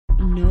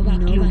Nova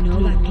Club.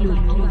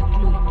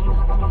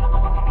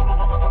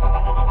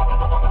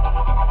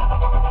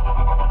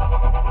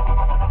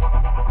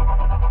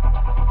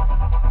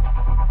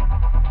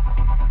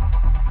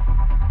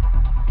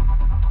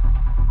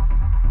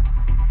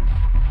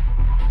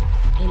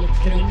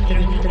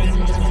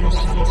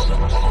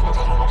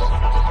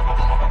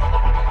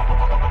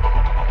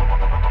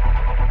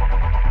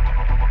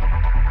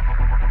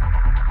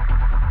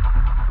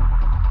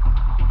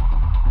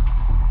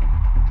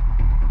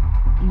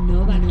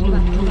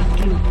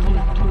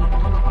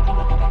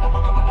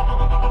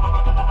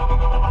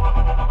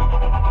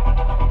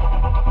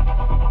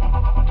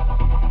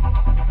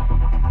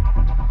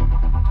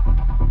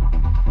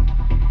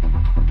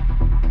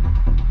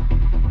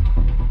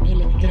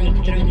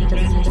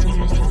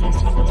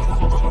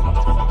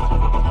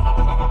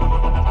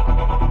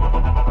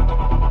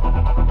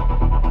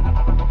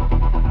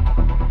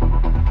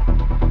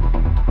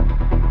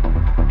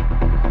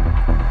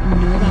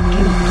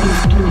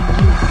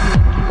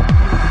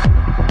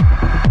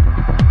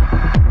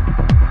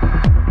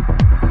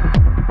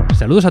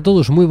 Saludos a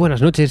todos, muy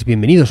buenas noches,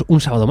 bienvenidos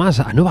un sábado más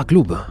a Nova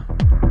Club.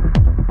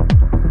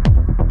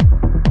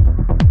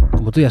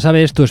 Como tú ya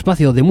sabes, tu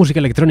espacio de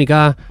música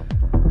electrónica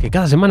que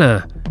cada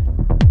semana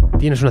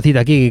tienes una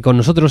cita aquí con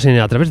nosotros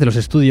a través de los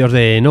estudios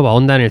de Nova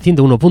Onda en el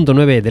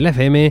 101.9 de la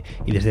FM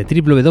y desde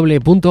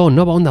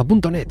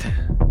www.novaonda.net.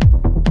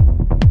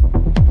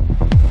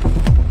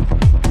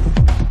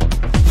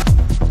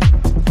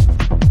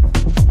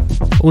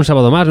 Un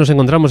sábado más nos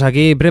encontramos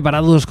aquí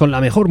preparados con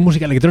la mejor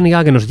música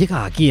electrónica que nos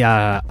llega aquí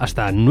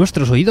hasta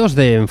nuestros oídos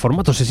en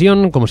formato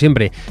sesión, como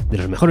siempre, de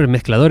los mejores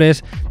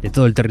mezcladores de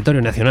todo el territorio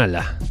nacional.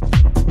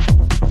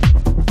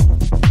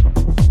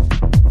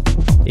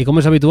 Y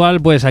como es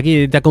habitual, pues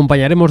aquí te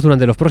acompañaremos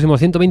durante los próximos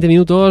 120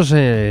 minutos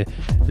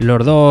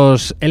los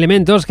dos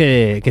elementos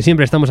que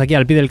siempre estamos aquí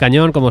al pie del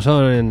cañón, como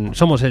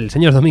somos el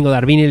señor Domingo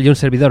Darvinil y un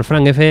servidor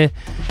Frank F.,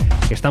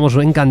 que estamos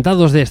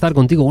encantados de estar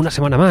contigo una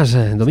semana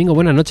más. Domingo,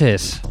 buenas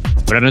noches.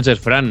 Buenas noches,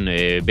 Fran.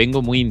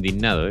 Vengo muy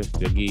indignado.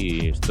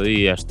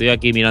 Estoy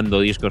aquí mirando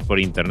discos por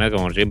internet,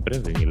 como siempre,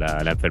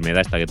 la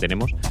enfermedad esta que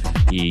tenemos,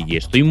 y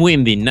estoy muy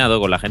indignado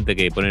con la gente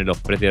que pone los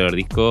precios de los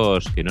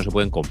discos que no se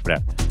pueden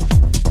comprar.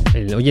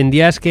 Hoy en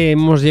día es que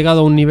hemos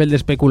llegado a un nivel de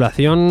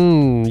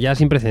especulación ya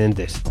sin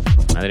precedentes.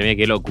 Madre mía,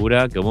 qué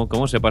locura.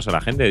 ¿Cómo se pasa la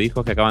gente de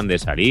discos que acaban de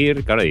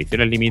salir? Claro,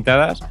 ediciones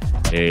limitadas.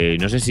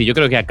 No sé si yo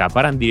creo que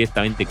acaparan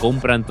directamente,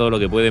 compran todo lo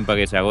que pueden para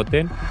que se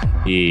agoten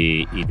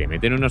y te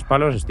meten unos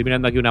palos. Estoy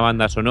mirando aquí una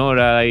banda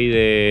sonora ahí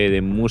de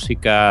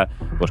música,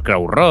 pues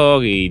crowd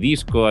rock y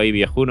disco ahí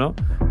viejuno,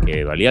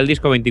 que valía el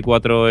disco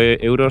 24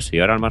 euros y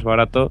ahora el más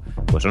barato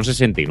pues son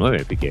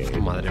 69.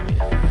 Madre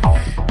mía.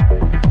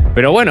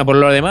 Pero bueno, por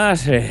lo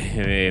demás,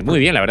 muy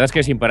bien. La verdad es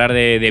que sin parar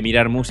de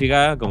mirar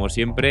música, como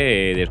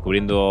siempre,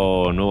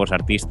 descubriendo nuevos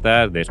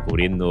artistas,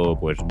 descubriendo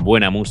pues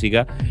buena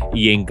música,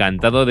 y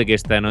encantado de que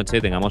esta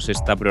noche tengamos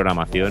esta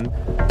programación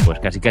pues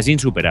casi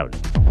insuperable.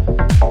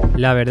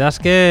 La verdad es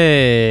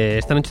que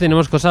esta noche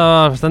tenemos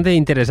cosas bastante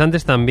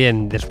interesantes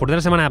también. Después de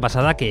la semana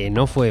pasada, que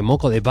no fue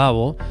moco de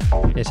pavo,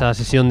 esa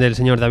sesión del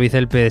señor David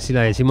Elpes y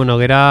la de Simon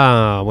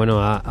Noguera,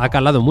 bueno, ha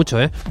calado mucho,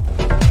 ¿eh?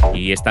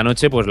 Y esta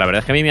noche, pues la verdad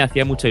es que a mí me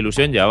hacía mucha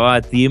ilusión. Llevaba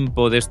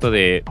tiempo de esto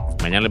de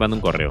mañana le mando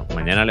un correo,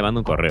 mañana le mando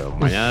un correo,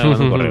 mañana le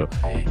mando un correo.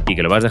 Y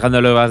que lo vas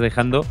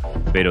dejando,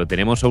 pero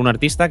tenemos a un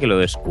artista que lo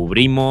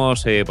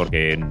descubrimos,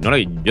 porque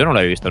yo no lo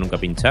había visto nunca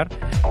pinchar.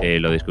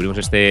 Lo descubrimos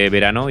este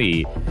verano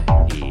y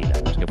la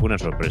verdad es que fue una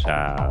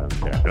sorpresa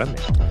de las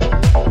grandes.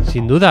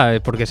 Sin duda,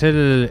 porque es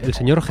el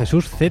señor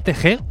Jesús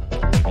CTG,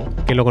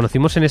 que lo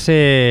conocimos en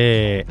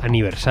ese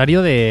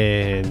aniversario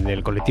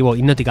del colectivo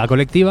Hipnótica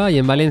Colectiva y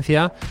en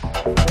Valencia,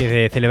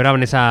 que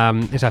celebraban esa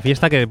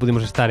fiesta, que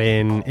pudimos estar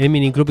en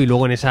Miniclub y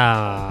luego en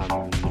esa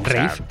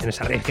rave,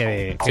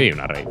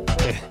 una rave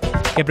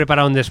que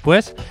prepararon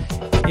después.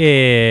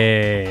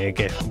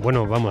 Que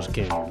bueno, vamos,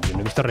 que yo no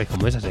he visto raves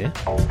como esas, ¿eh?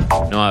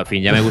 No, en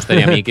fin, ya me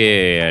gustaría a mí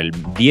que el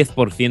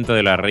 10%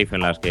 de las raves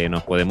en las que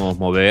nos podemos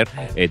mover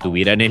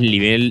tuvieran el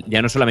nivel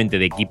ya no solamente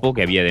de equipo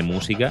que había de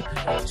música,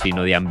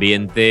 sino de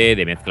ambiente,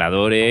 de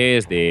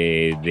mezcladores,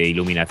 de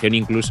iluminación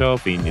incluso, en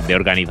fin, de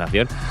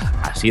organización.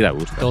 Así da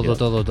gusto.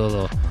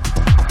 Todo.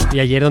 Y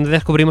ayer donde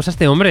descubrimos a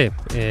este hombre,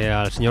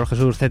 al señor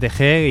Jesús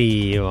CTG,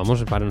 y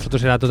vamos, para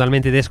nosotros era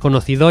totalmente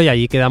desconocido y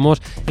allí quedamos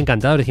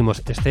encantados.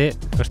 Dijimos, este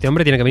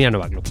hombre tiene que venir a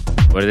Nova Club.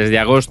 Pues desde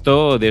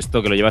agosto, de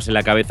esto que lo llevas en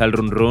la cabeza el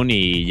run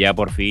y ya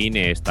por fin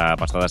esta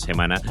pasada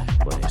semana,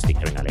 pues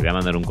dije, venga, le voy a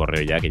mandar un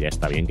correo ya, que ya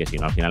está bien, que si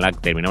no al final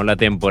terminamos la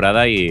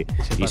temporada y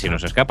se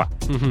nos escapa.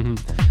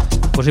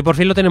 Pues sí, por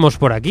fin lo tenemos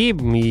por aquí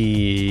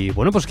y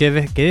bueno, pues qué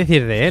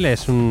decir de él.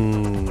 Es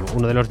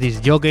uno de los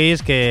disc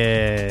jockeys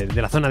de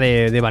la zona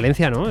de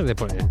Valencia, ¿no? De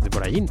por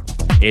allí.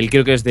 Él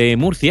creo que es de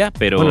Murcia,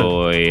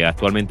 pero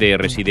actualmente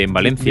reside en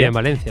Valencia. En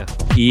Valencia.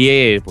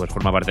 Y pues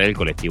forma parte del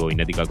colectivo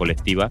Inética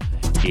Colectiva.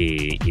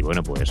 Y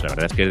bueno, pues la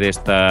verdad es que es de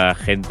esta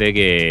gente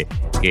que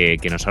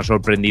nos ha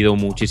sorprendido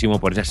muchísimo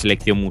por esa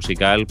selección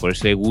musical, por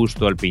ese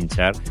gusto al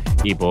pinchar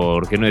y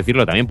por qué no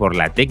decirlo también por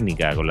la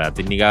técnica,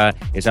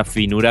 esa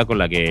finura con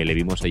la que le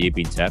vimos allí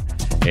pinchar,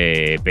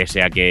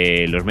 pese a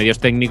que los medios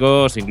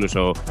técnicos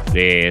incluso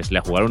le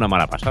jugaron una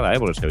mala pasada,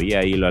 porque se veía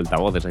ahí los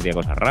altavoces, hacía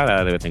cosas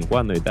raras de vez en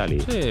cuando y tal.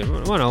 Sí,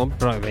 bueno,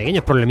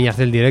 pequeños problemillas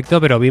del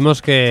directo, pero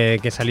vimos que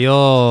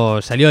salió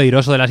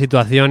airoso de la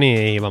situación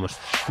y vamos,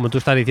 como tú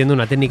estás diciendo,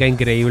 una técnica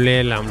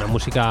increíble, una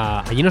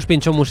música. Allí nos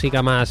pinchó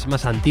música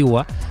más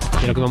antigua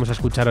de lo que vamos a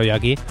escuchar hoy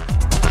aquí.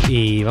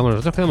 Y vamos,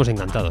 nosotros quedamos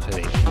encantados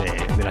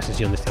de la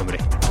sesión de este hombre.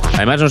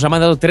 Además nos ha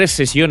mandado 3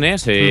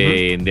 sesiones,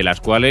 de las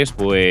cuales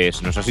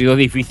pues nos ha sido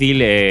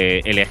difícil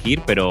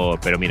elegir, pero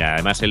mira,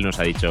 además él nos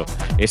ha dicho,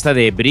 esta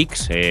de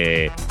Bricks,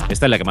 esta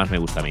es la que más me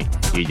gusta a mí.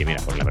 Y oye,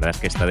 mira, pues la verdad es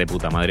que está de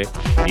puta madre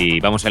y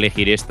vamos a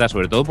elegir esta,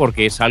 sobre todo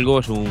porque es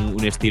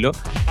un estilo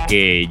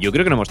que yo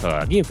creo que no hemos estado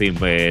aquí, en fin,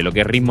 lo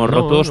que es ritmos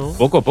rotos,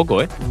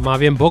 poco, ¿eh? Más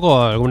bien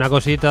poco, alguna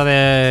cosita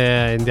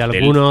de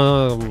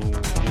alguno,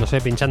 no sé,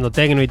 pinchando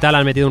tecno y tal,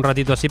 han metido un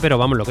ratito así, pero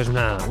vamos, lo que es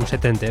un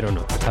set entero,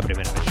 no, es la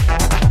primera vez.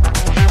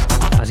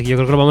 Así que yo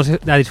creo que lo vamos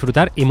a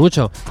disfrutar y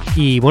mucho.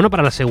 Y bueno,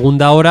 para la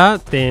segunda hora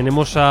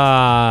tenemos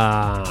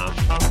no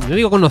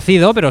digo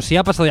conocido, pero sí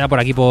ha pasado ya por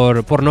aquí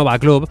por Nova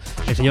Club,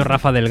 el señor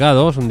Rafa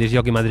Delgado, es un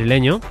disc-jockey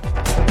madrileño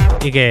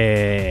y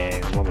que,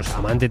 bueno, pues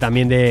amante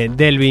también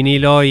del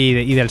vinilo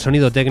y del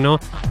sonido tecno.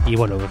 Y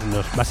bueno,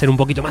 nos va a ser un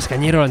poquito más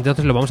cañero,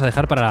 entonces lo vamos a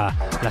dejar para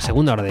la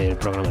segunda hora del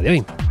programa de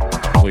hoy.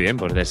 Muy bien,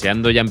 pues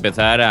deseando ya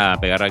empezar a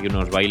pegar aquí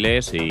unos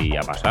bailes y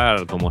a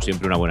pasar, como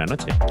siempre, una buena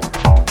noche.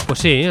 Pues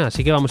sí,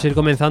 así que vamos a ir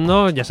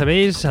comenzando. Ya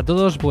sabéis, a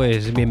todos,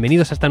 pues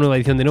bienvenidos a esta nueva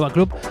edición de Nova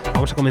Club.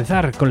 Vamos a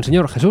comenzar con el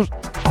señor Jesús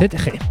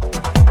CTG.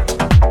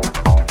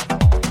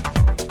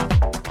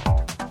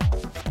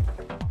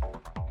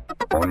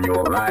 On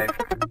your life,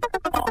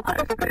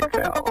 as they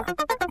tell.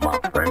 My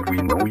friend,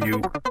 we know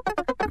you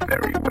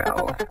very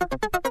well.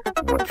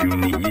 What you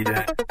need,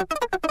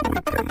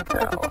 we can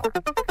tell.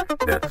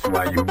 That's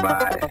why you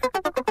buy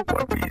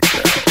what we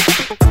sell.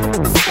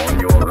 On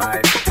your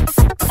life,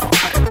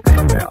 as they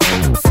tell.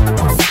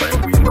 My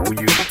friend, we know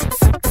you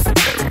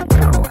very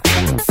well.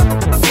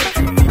 What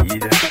you need,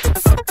 we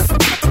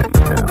can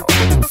tell.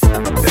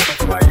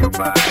 That's why you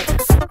buy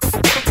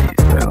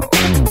what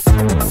we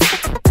sell.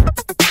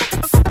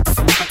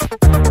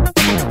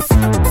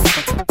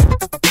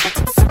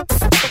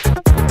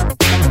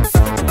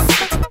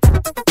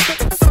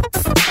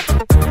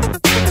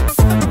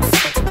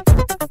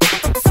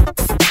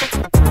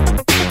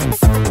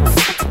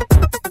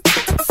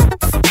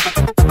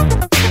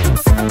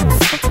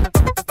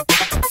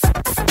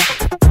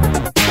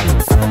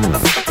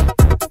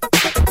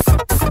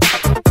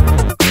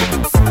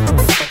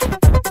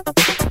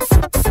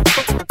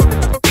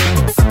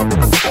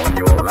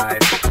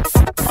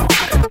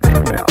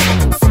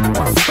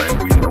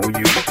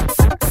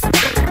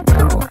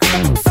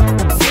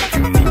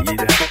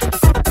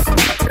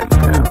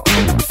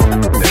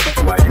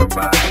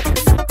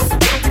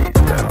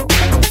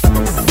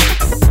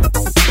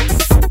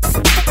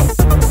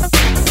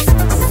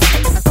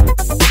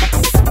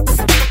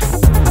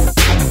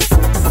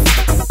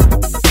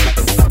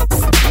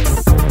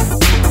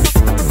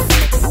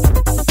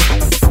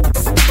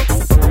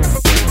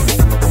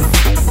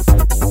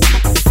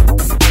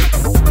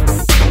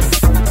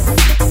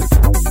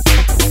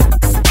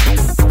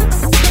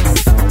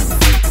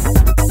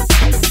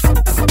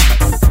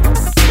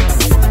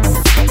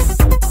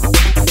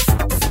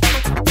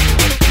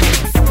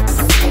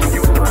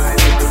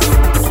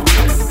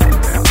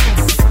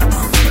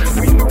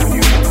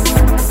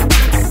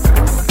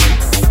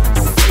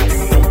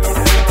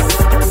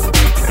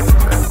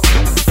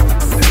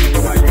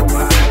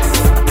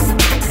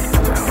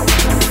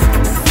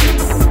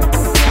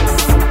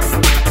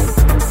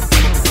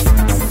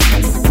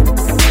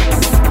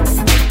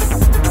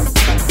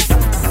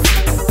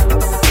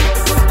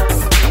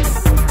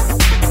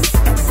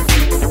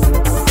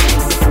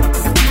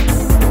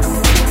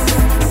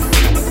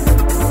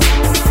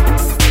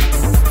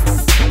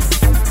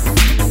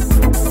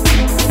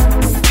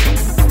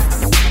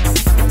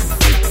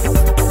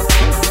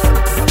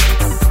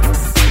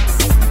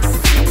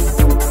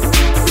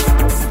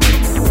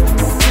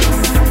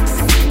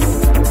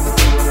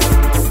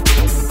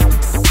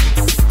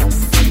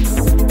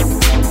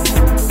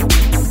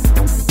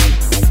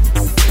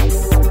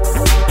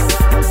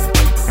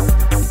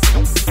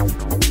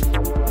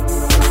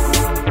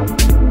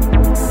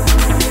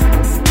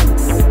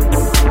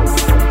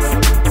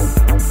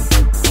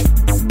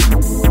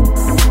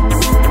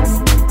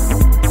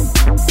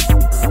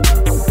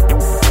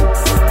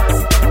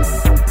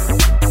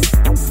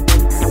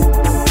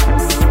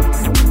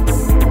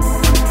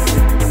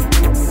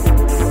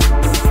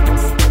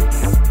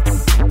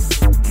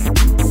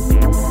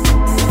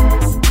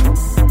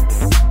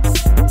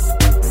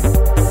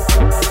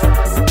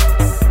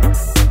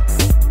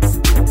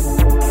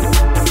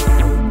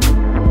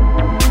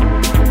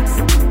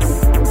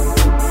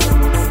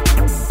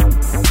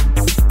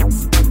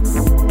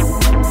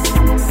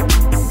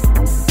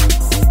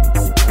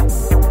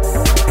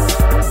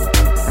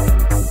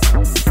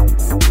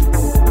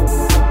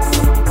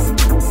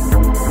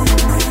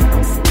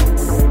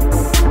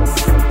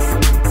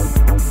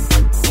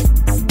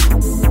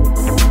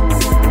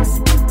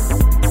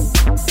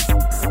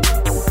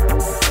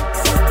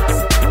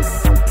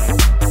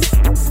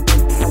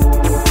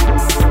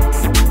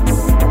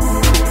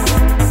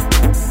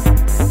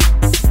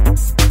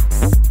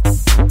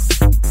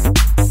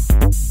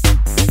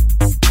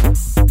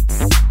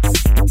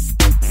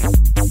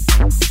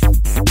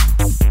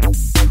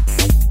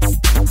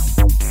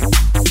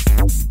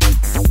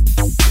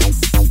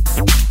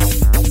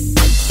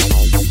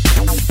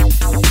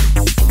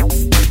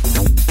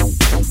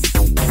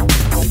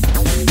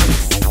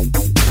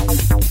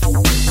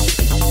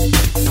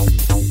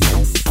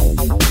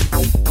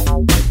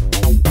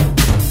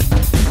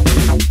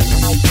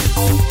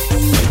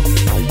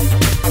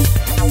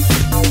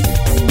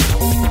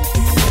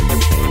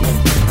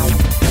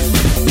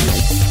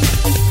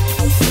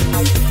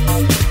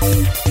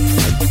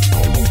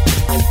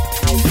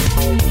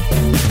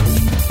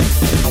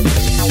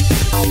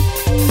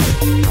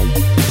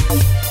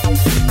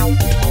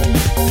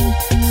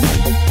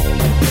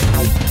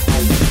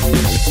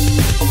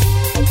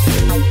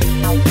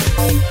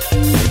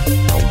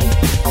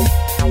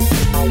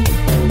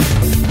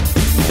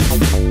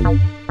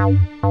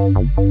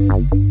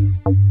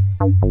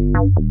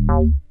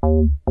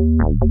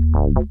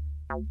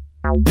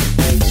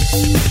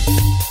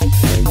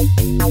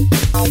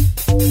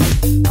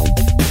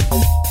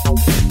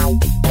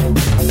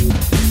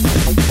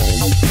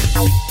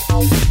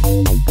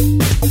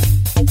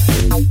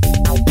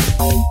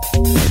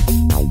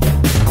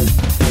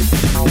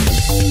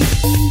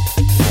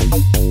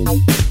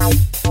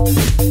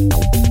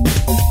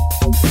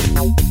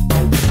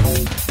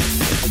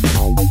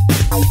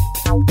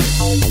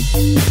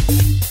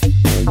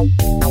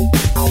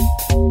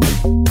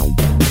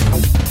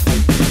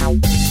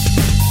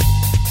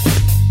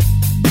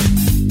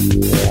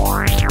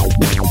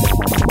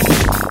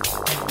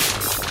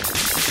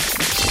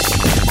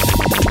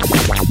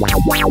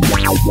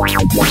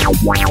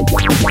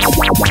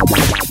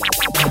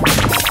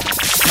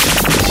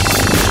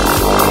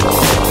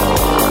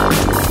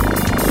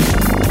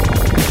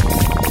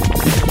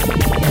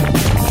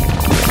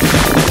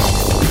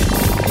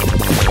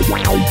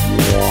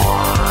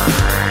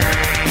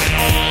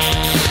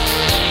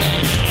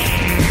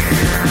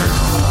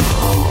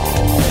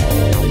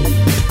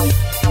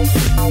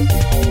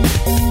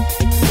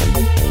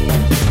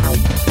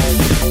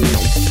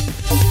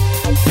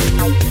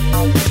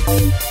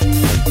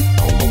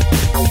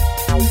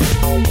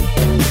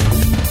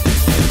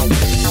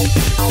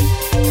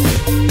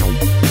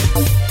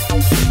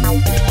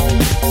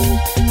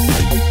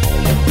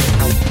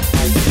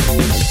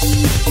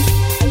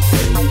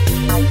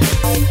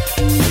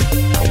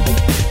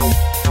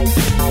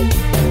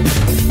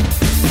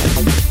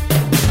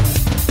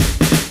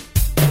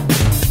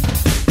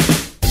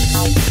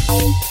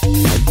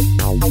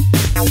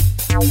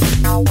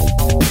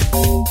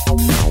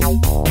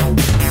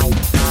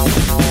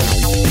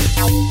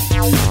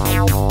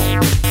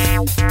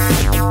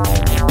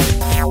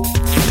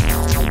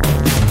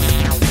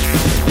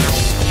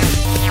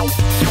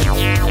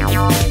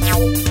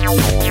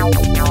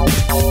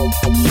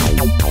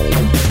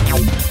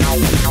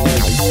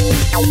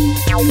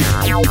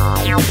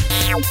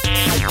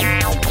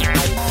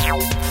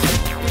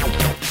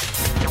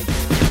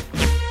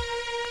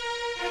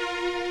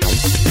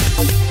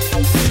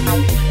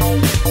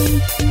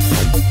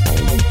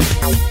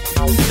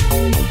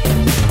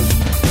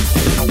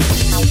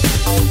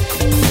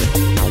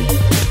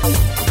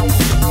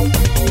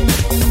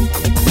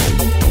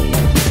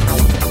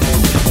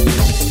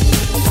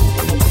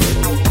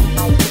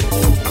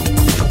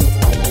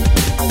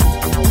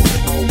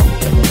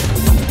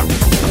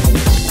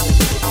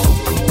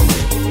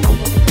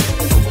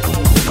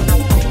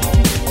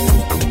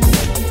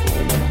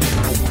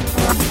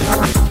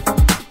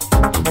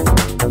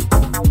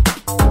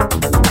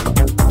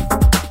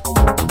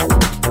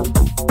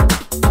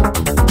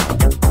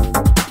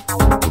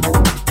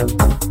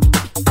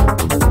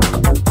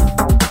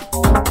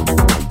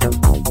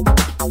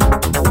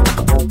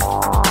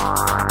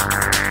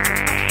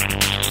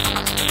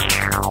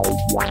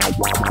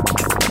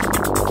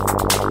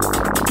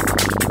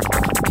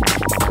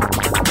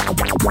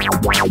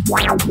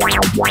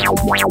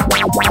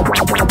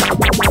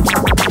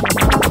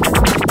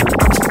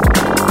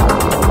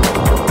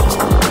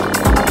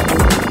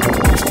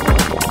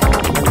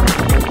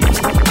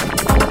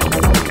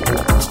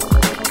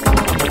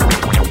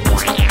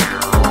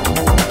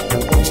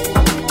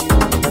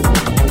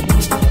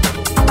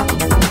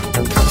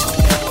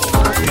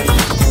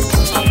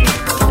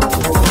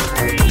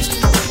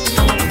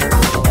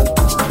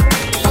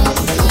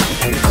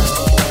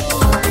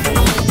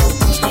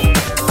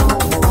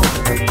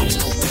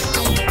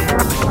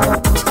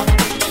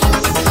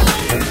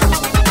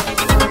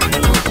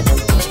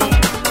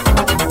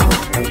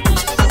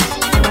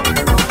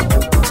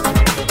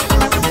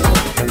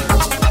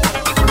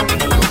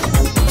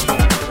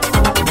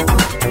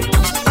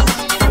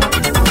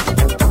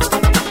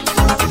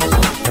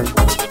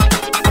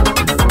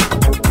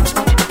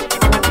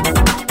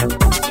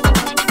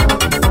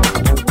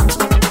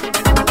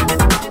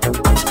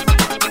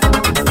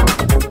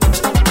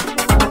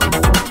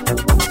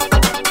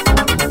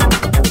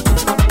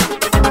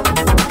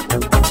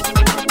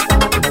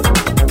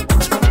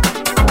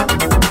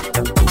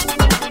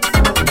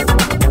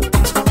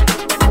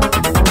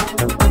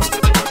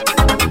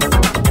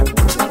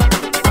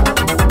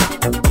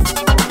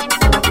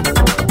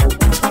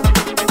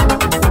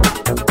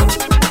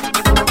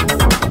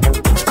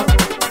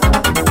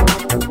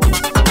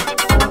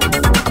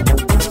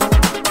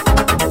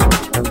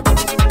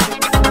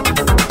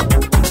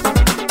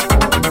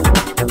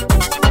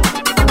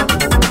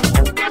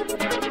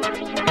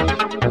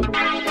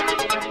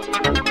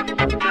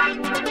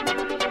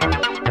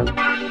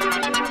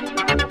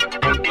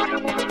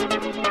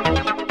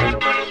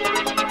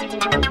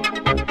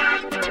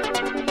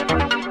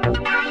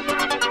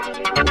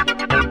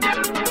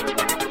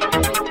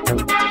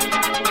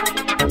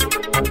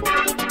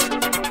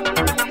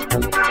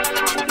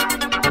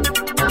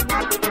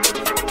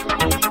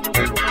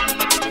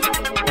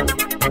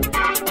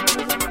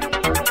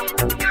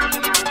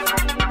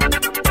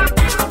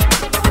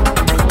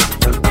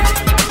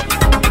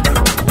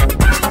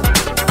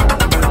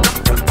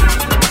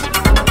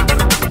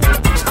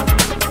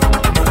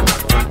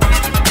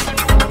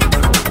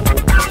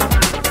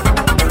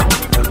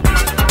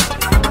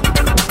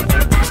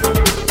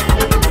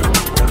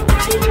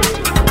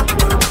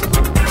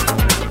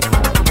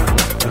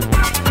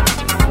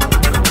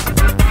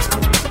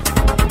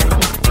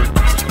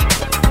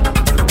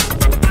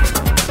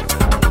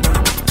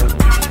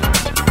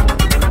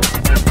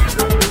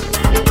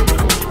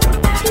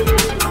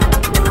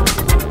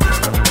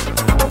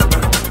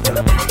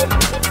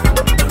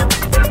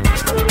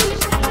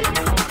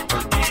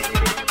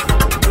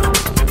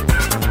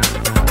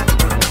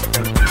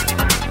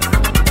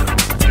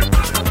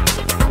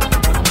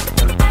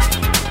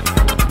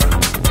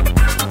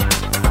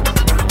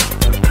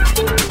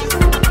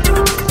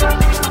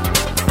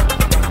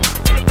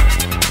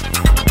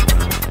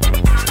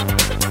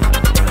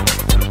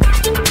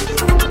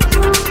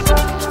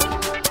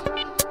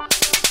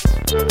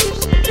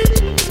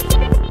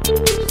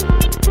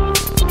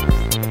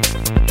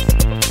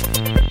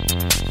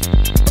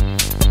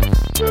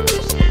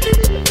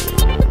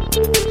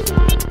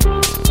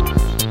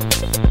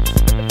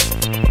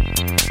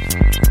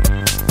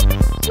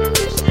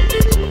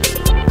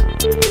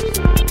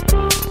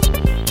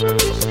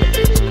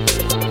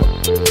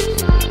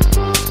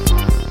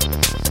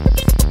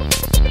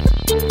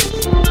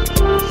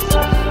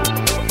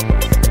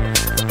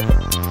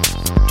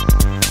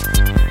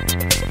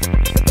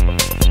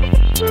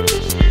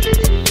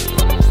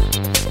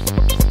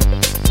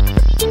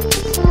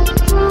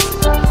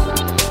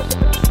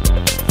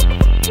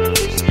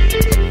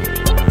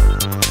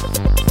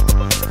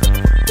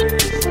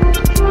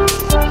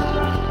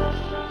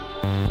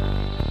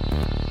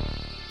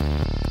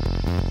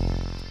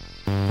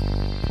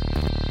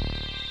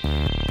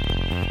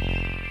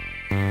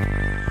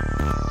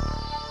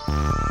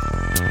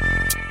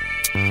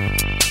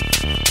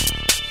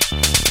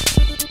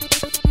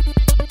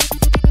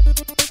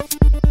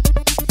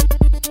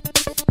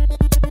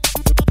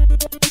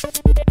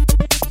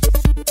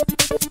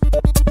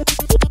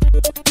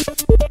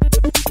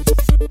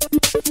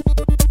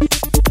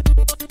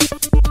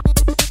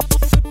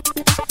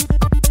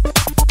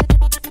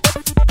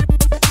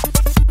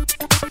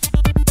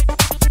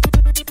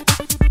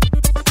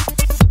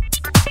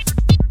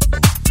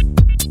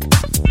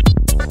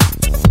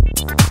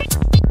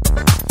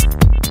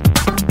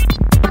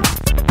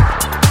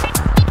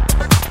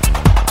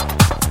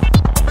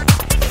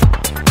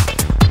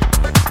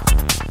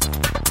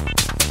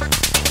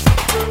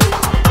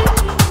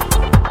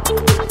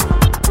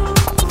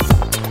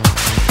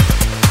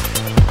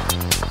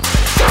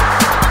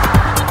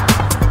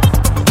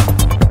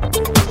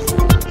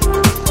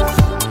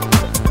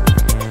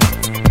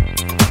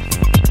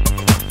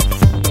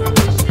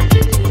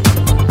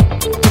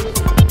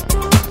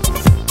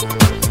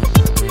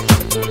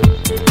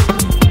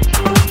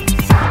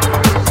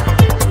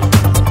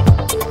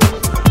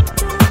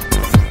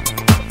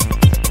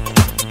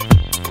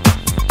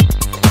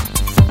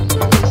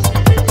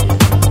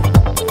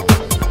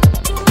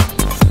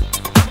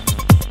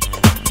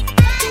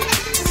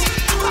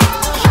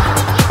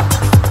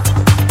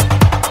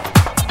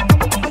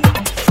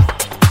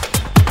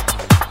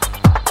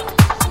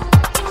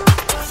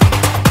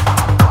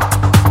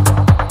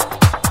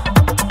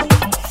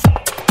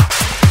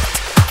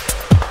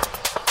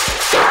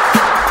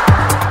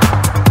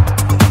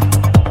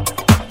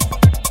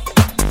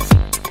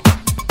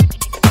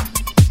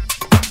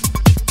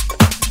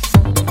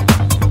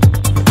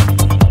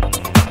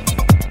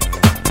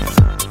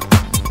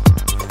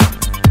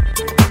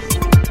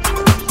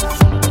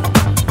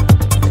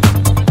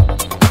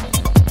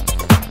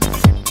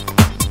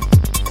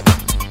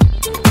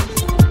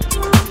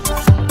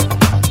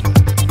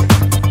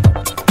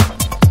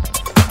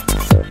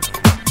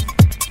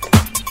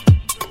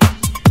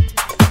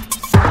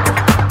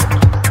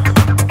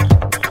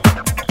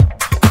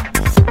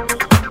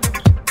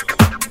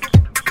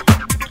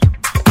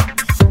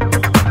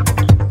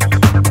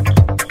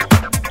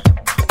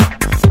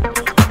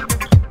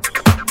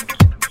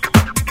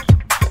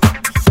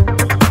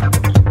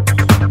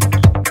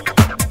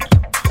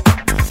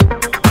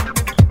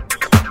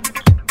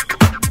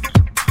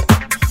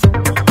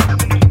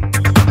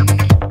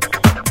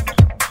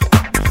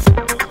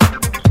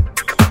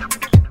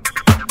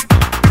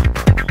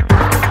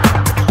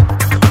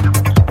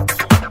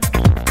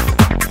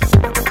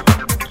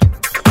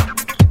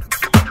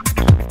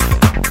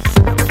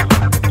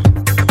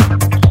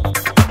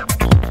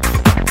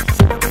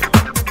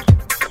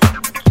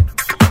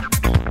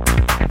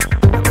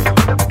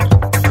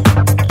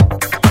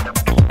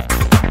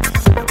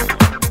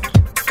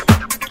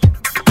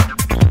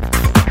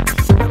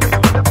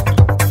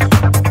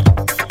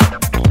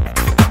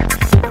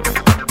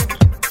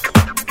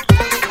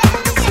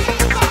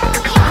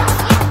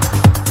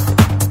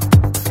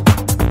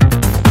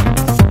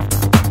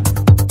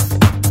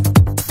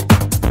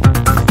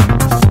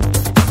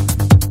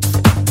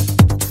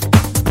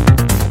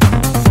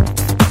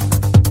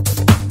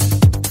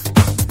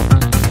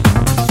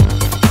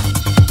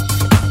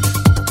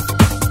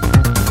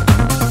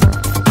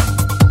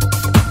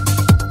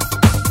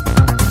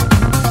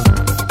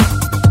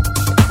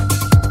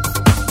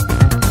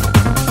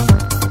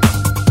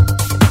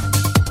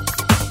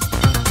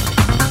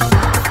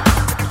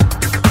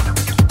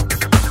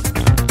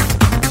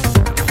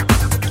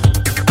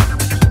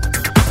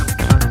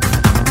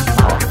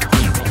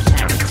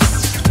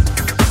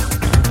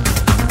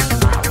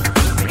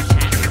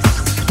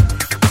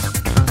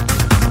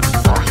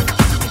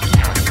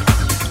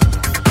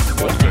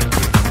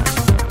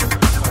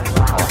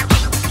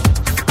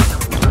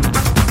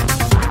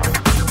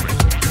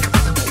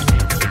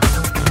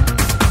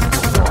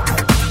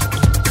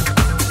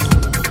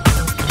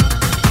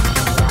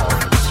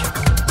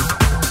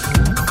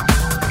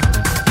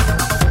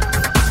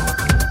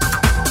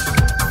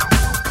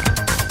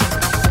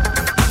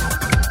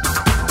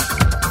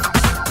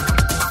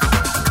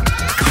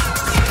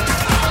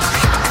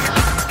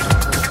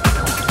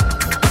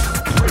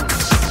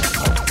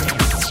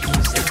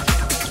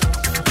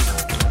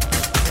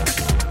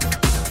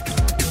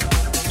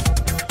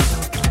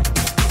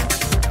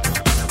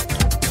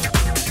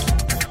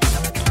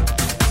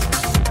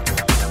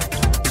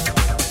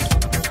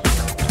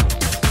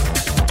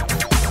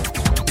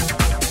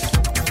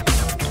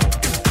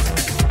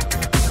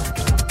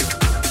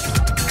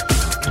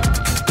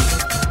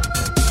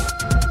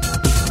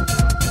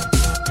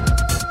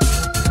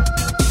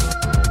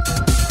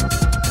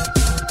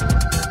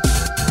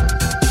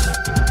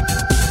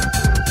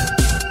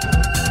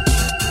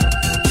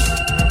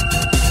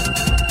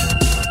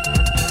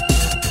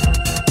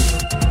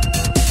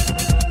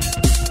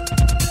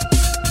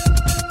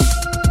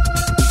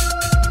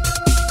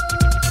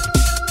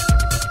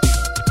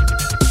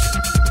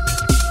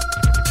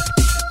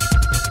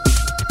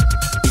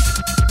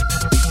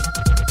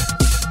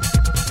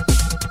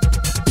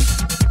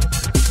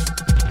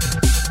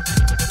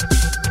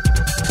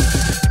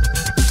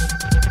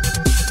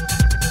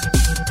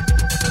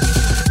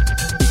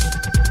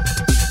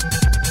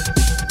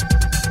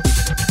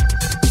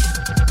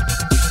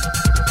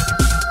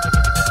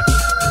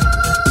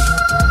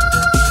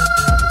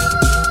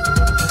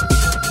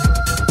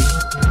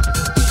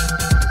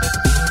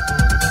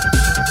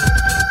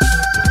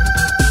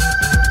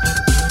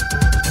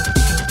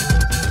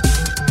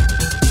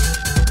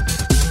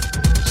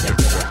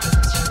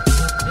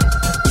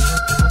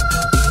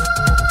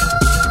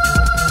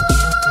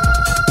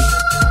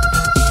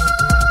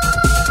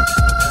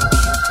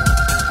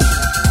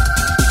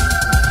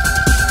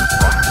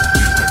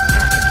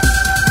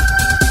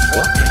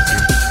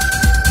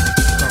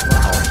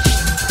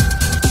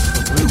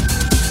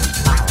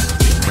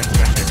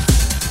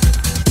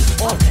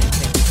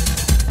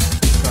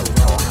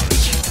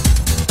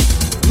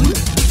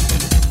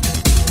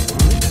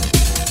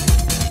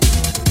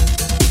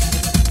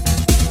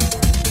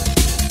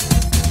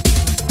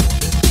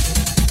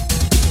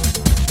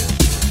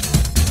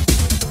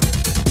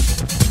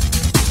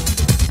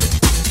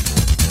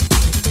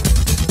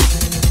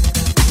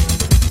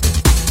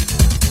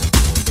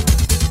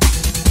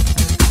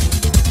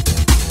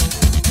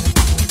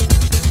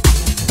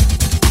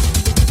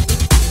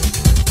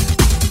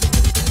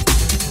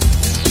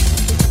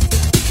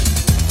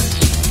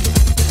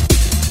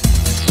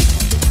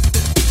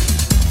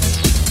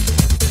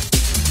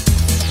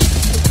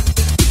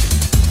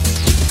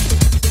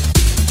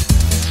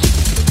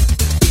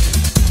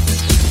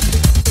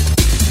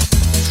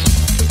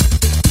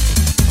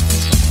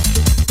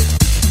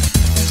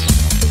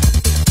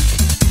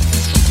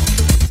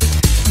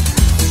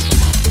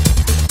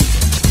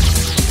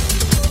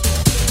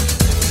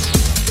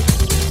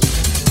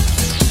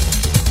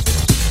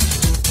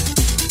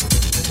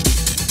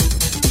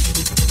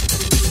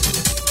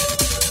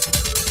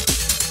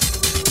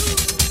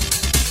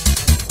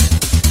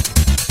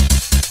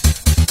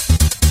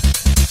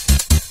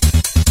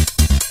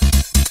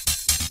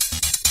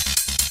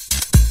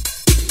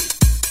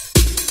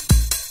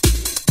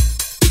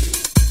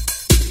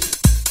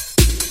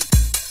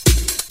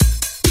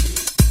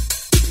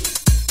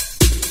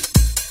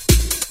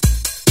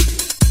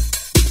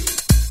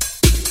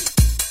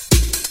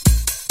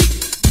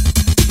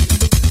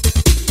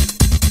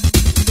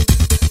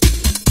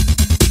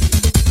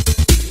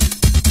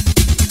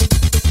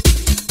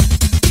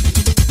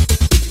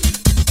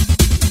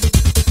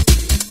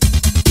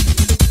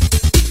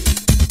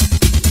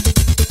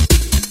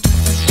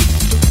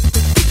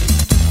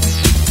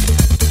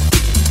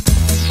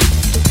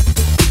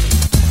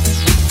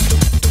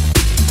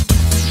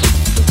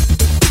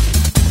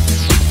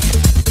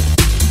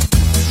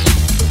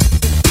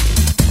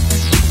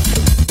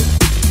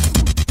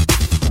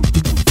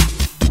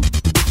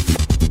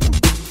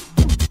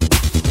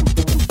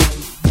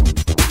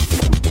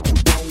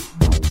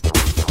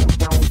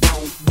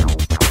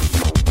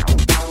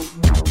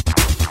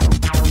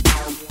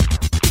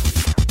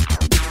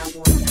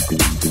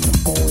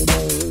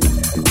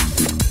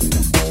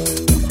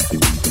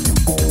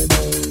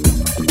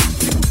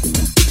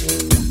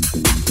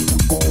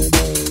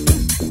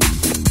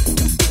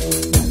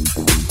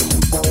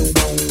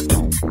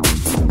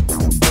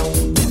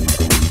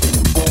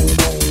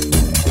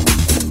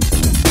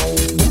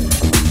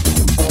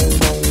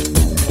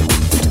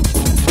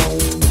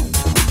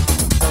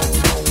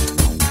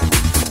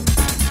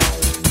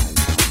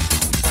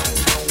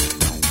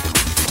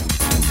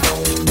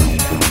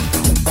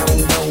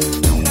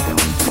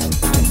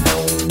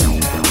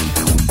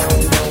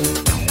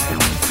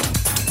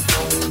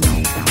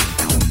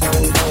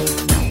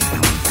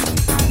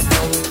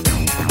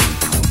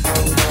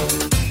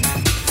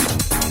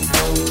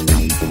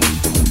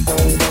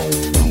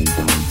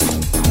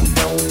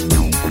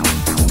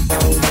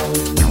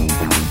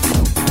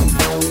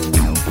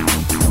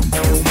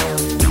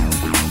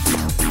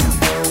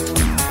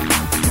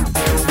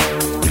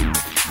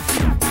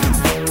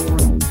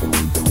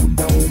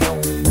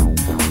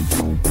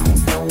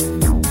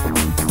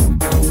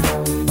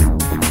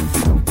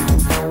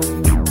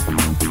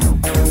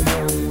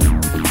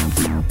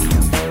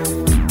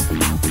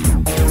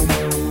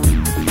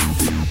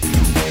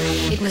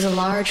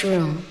 large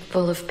room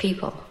full of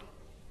people,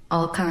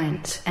 all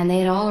kinds, and they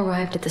had all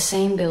arrived at the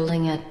same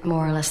building at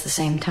more or less the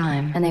same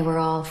time, and they were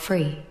all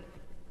free.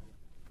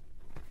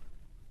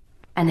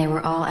 And they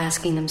were all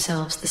asking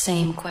themselves the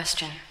same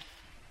question.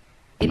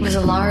 It was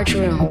a large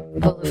room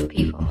full of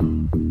people,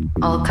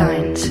 all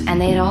kinds, and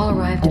they had all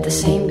arrived at the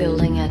same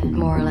building at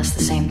more or less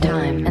the same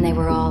time, and they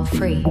were all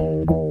free.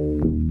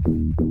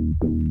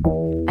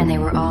 And they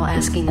were all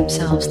asking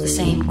themselves the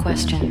same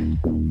question.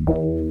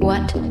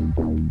 What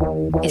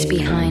is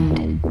behind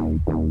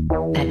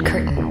that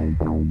curtain?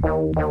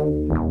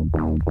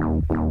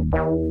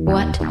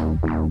 What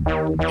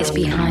is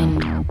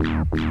behind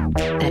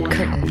that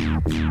curtain?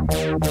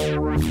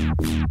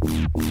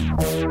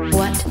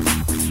 What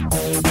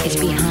is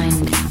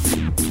behind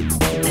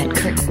that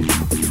curtain?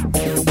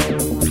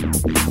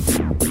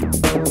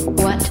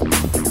 What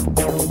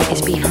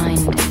is behind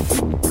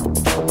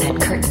that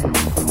curtain?